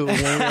or 2 when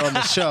we were on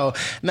the show.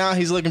 Now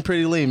he's looking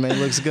pretty lean, man.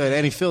 He looks good,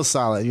 and he feels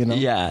solid,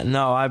 Yeah,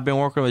 no, I've been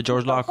working with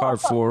George Lockhart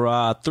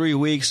for 3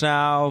 weeks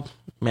now.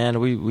 Man,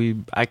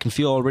 I can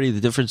feel already the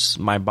difference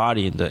in my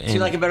body. Do you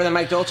like it better than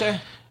Mike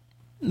Dolce?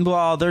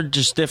 Well, they're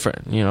just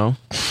different,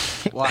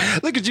 Why?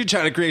 Look at you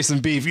trying to create some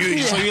beef.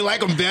 So you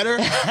like him better?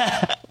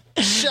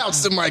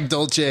 Shouts to Mike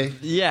Dolce.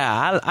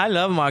 Yeah, I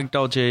love Mike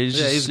Dolce.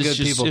 He's good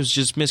people. It was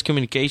just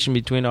miscommunication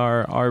between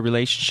our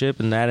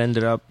relationship, and that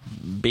ended up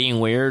being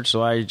weird,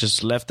 so I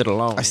just left it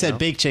alone. I said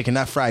baked chicken,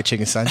 not fried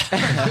chicken, son.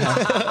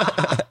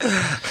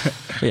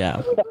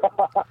 Yeah.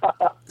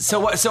 So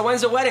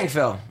when's the wedding,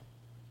 Phil?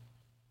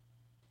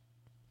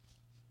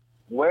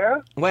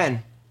 Where?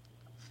 When?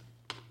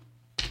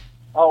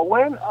 Oh,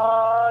 when?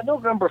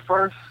 November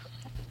 1st.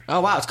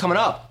 Oh, wow, it's coming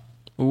up.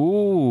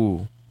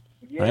 Ooh.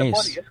 Yeah, nice.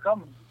 buddy, it's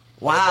coming.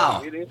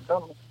 Wow. It is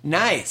coming.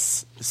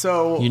 Nice.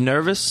 So You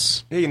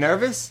nervous? Are you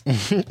nervous?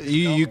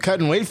 You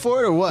cutting weight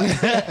for it or what?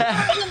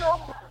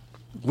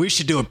 We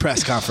should do a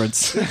press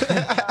conference.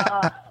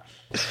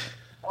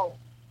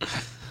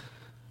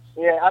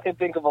 Yeah, I can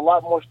think of a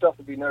lot more stuff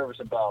to be nervous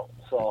about.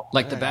 So,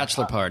 Like the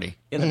bachelor party.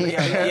 Yeah, we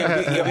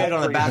had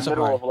on the in the bachelor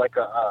middle party. of like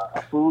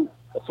a food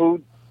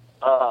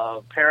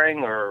pairing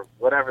or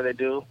whatever they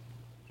do.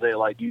 They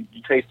like you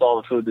taste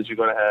all the food that you're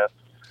gonna have.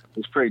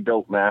 It's pretty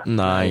dope, man.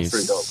 Nice. It's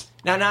pretty dope.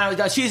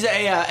 Now, she's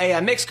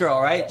a mixed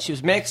girl, right? She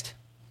was mixed.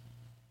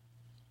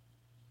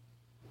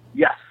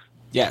 Yes.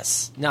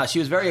 Yes. No, she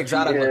was very She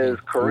exotic. is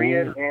looking.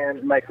 Korean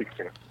and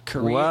Mexican.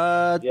 Korean.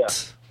 What? Yeah.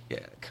 Yeah,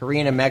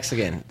 Korean and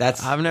Mexican.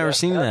 That's I've never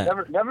seen that.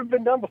 Never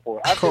been done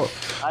before.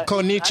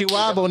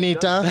 Konnichiwa,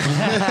 bonita.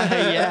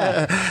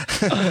 Yeah.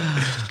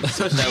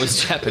 That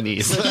was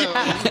Japanese.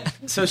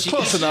 so she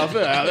Close enough.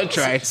 Yeah, let's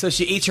try. So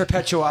she eats her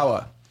pet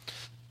chihuahua.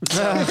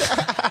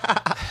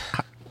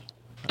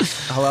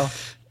 Hello.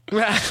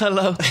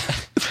 Hello.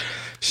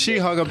 She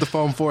hung up the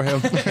phone for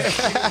him.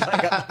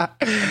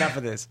 Enough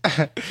of this.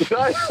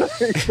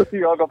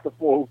 You hung up the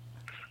phone.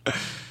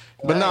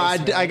 But no,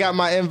 I got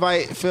my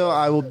invite, Phil.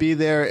 I will be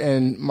there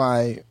in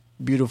my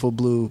beautiful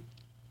blue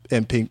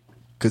and pink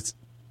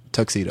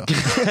tuxedo.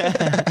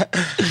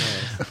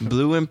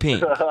 Blue and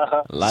pink.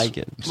 Like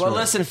it. Well,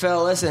 listen,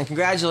 Phil. Listen,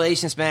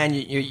 congratulations, man.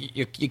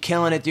 You're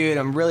killing it, dude.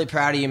 I'm really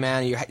proud of you,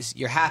 man.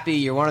 You're happy.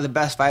 You're one of the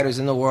best fighters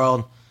in the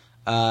world.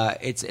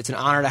 It's an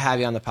honor to have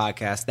you on the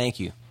podcast.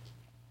 Thank you.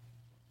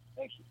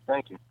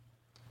 Thank you.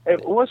 Hey,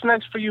 what's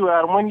next for you,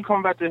 Adam? When you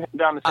come back down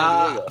to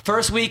San Diego?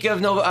 First week of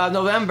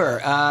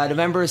November,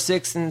 November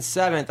 6th and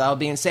 7th, I'll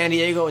be in San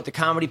Diego at the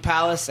Comedy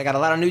Palace. I got a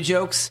lot of new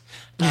jokes,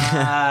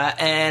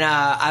 and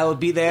I will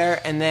be there.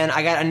 And then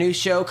I got a new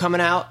show coming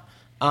out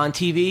on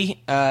TV.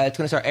 It's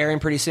going to start airing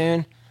pretty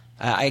soon.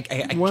 I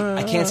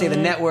can't say the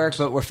network,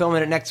 but we're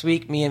filming it next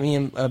week. Me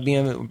and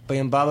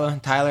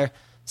Bubba, Tyler.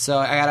 So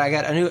I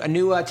got a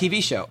new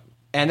TV show.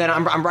 And then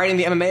I'm writing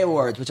the MMA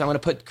awards, which I'm going to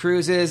put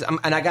cruises.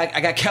 And I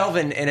got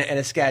Kelvin in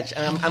a sketch.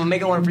 And I'm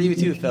making one for you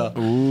too, Phil.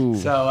 Ooh.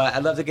 So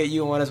I'd love to get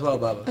you in one as well,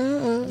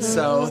 Bubba.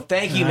 So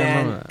thank you,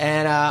 man.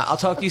 And I'll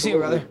talk to you soon,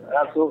 brother.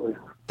 Absolutely.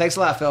 Thanks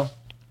a lot, Phil.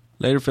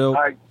 Later, Phil.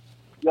 All right.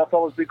 Y'all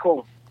fellas be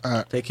cool.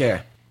 Take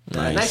care.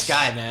 Nice. Nice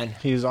guy, man.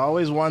 He's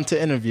always one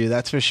to interview,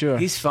 that's for sure.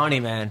 He's funny,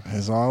 man.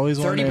 He's always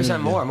one to 30%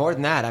 interview. more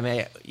than that. I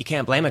mean, you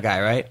can't blame a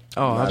guy, right?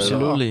 Oh,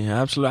 absolutely.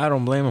 Absolutely. I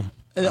don't blame him.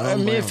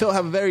 And me and Phil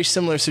have a very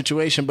similar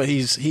situation, but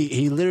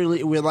he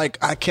literally, we're like,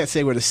 I can't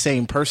say we're the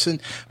same person,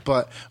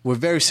 but we're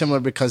very similar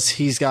because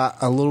he's got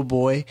a little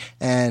boy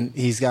and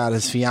he's got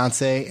his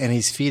fiance and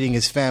he's feeding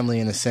his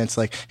family in a sense.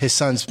 Like his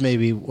son's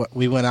we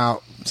went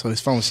out, so his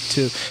phone was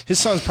 2. His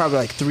son's probably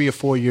like 3 or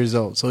 4 years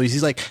old. So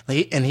he's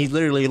and he's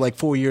literally like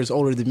 4 years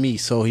older than me.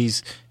 So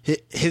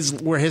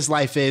where his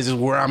life is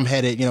where I'm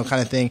headed,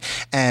 kind of thing.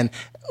 And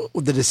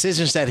the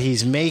decisions that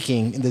he's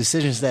making, the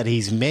decisions that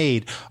he's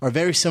made are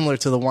very similar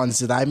to the ones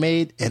that I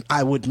made and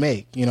I would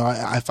make.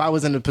 If I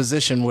was in a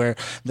position where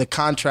the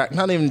contract,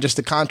 not even just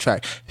the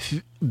contract,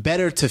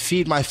 better to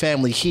feed my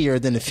family here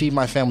than to feed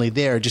my family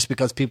there just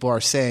because people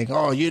are saying,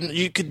 oh,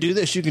 you could do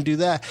this, you can do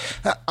that.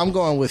 I'm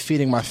going with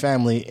feeding my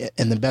family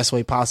in the best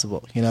way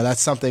possible.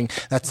 That's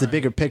the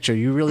bigger picture.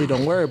 You really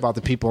don't worry about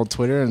the people on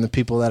Twitter and the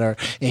people that are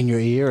in your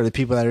ear or the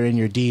people that are in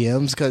your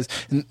DMs because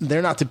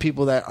they're not the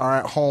people that are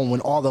at home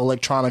when all the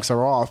electronics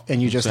are off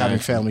and you're just having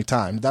family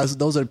time.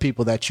 Those are the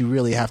people that you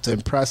really have to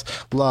impress,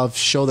 love,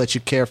 show that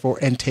you care for,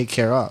 and take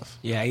care of.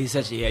 Yeah,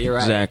 you're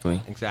right.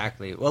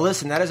 Exactly. Well,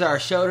 listen, that is our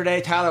show today.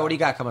 Tyler, what do you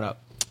got coming up?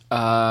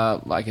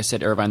 Like I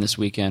said, Irvine this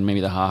weekend,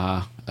 maybe the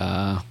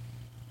haha.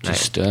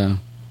 Just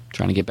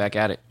trying to get back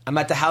at it. I'm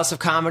at the House of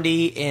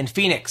Comedy in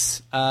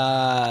Phoenix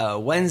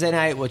Wednesday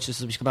night, which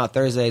is come out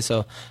Thursday.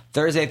 So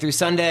Thursday through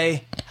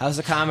Sunday, House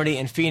of Comedy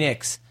in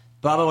Phoenix.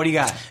 Bubba, what do you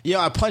got? Yo,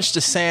 I punched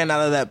the sand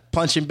out of that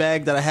punching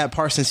bag that I had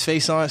Parsons'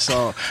 face on.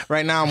 So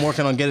right now I'm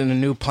working on getting a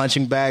new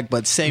punching bag,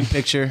 but same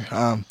picture.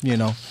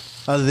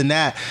 Other than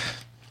that,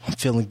 I'm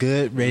feeling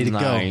good, ready to go.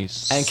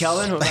 And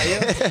Kelvin, what about you?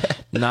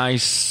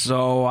 Nice.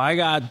 So I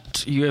got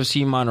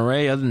UFC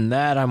Monterey. Other than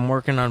that, I'm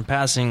working on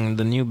passing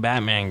the new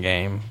Batman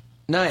game.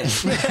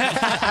 Nice. I'm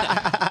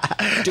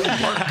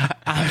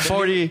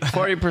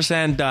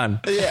 40% done.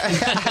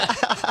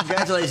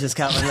 Congratulations,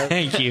 Kelvin.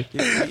 Thank you.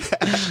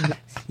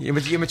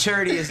 Your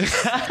maturity is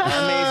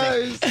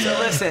amazing. So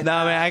listen.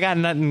 No, man, I got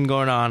nothing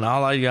going on.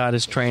 All I got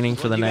is training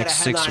for the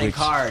next 6 weeks.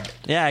 Card.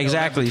 Yeah,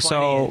 exactly.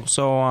 So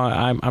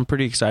I'm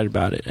pretty excited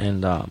about it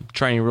and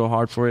training real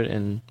hard for it.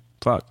 And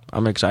fuck,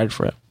 I'm excited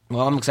for it.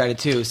 Well, I'm excited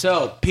too.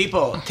 So,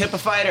 people, Tip a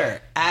Fighter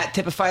at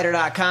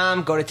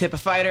tipafighter.com. Go to Tip a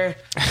Fighter.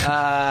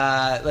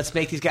 Let's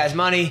make these guys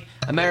money.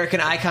 American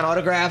Icon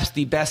Autographs,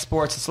 the best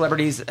sports and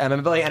celebrities,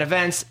 memorabilia and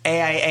events.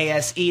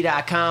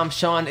 AIASE.com.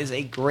 Sean is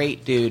a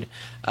great dude.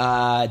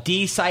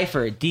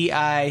 D-Cypher,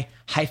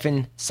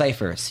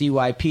 D-I-Cypher,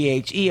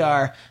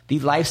 C-Y-P-H-E-R, the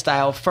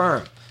lifestyle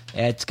firm.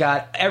 It's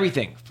got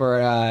everything for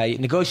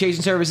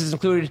negotiation services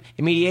included,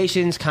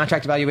 mediations,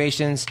 contract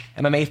evaluations,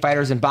 MMA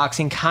fighters and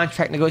boxing,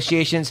 contract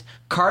negotiations,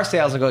 car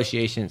sales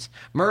negotiations,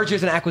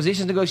 mergers and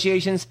acquisitions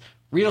negotiations,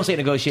 real estate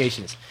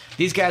negotiations.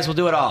 These guys will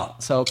do it all.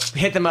 So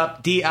hit them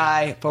up,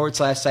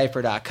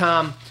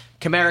 di/cypher.com.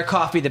 Chimera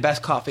Coffee, the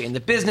best coffee in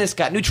the business.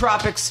 Got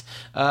Nootropics,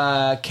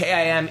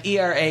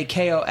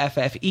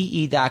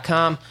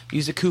 KIMERAKOFFEE.com.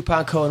 Use the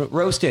coupon code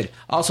ROASTED.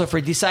 Also for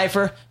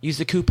Decipher, use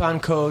the coupon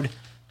code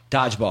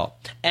Dodgeball.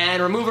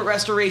 And Remove It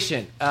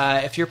Restoration.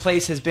 If your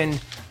place has been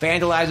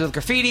vandalized with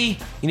graffiti,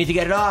 you need to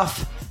get it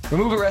off.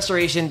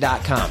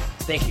 RemoveItRestoration.com.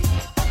 Thank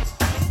you.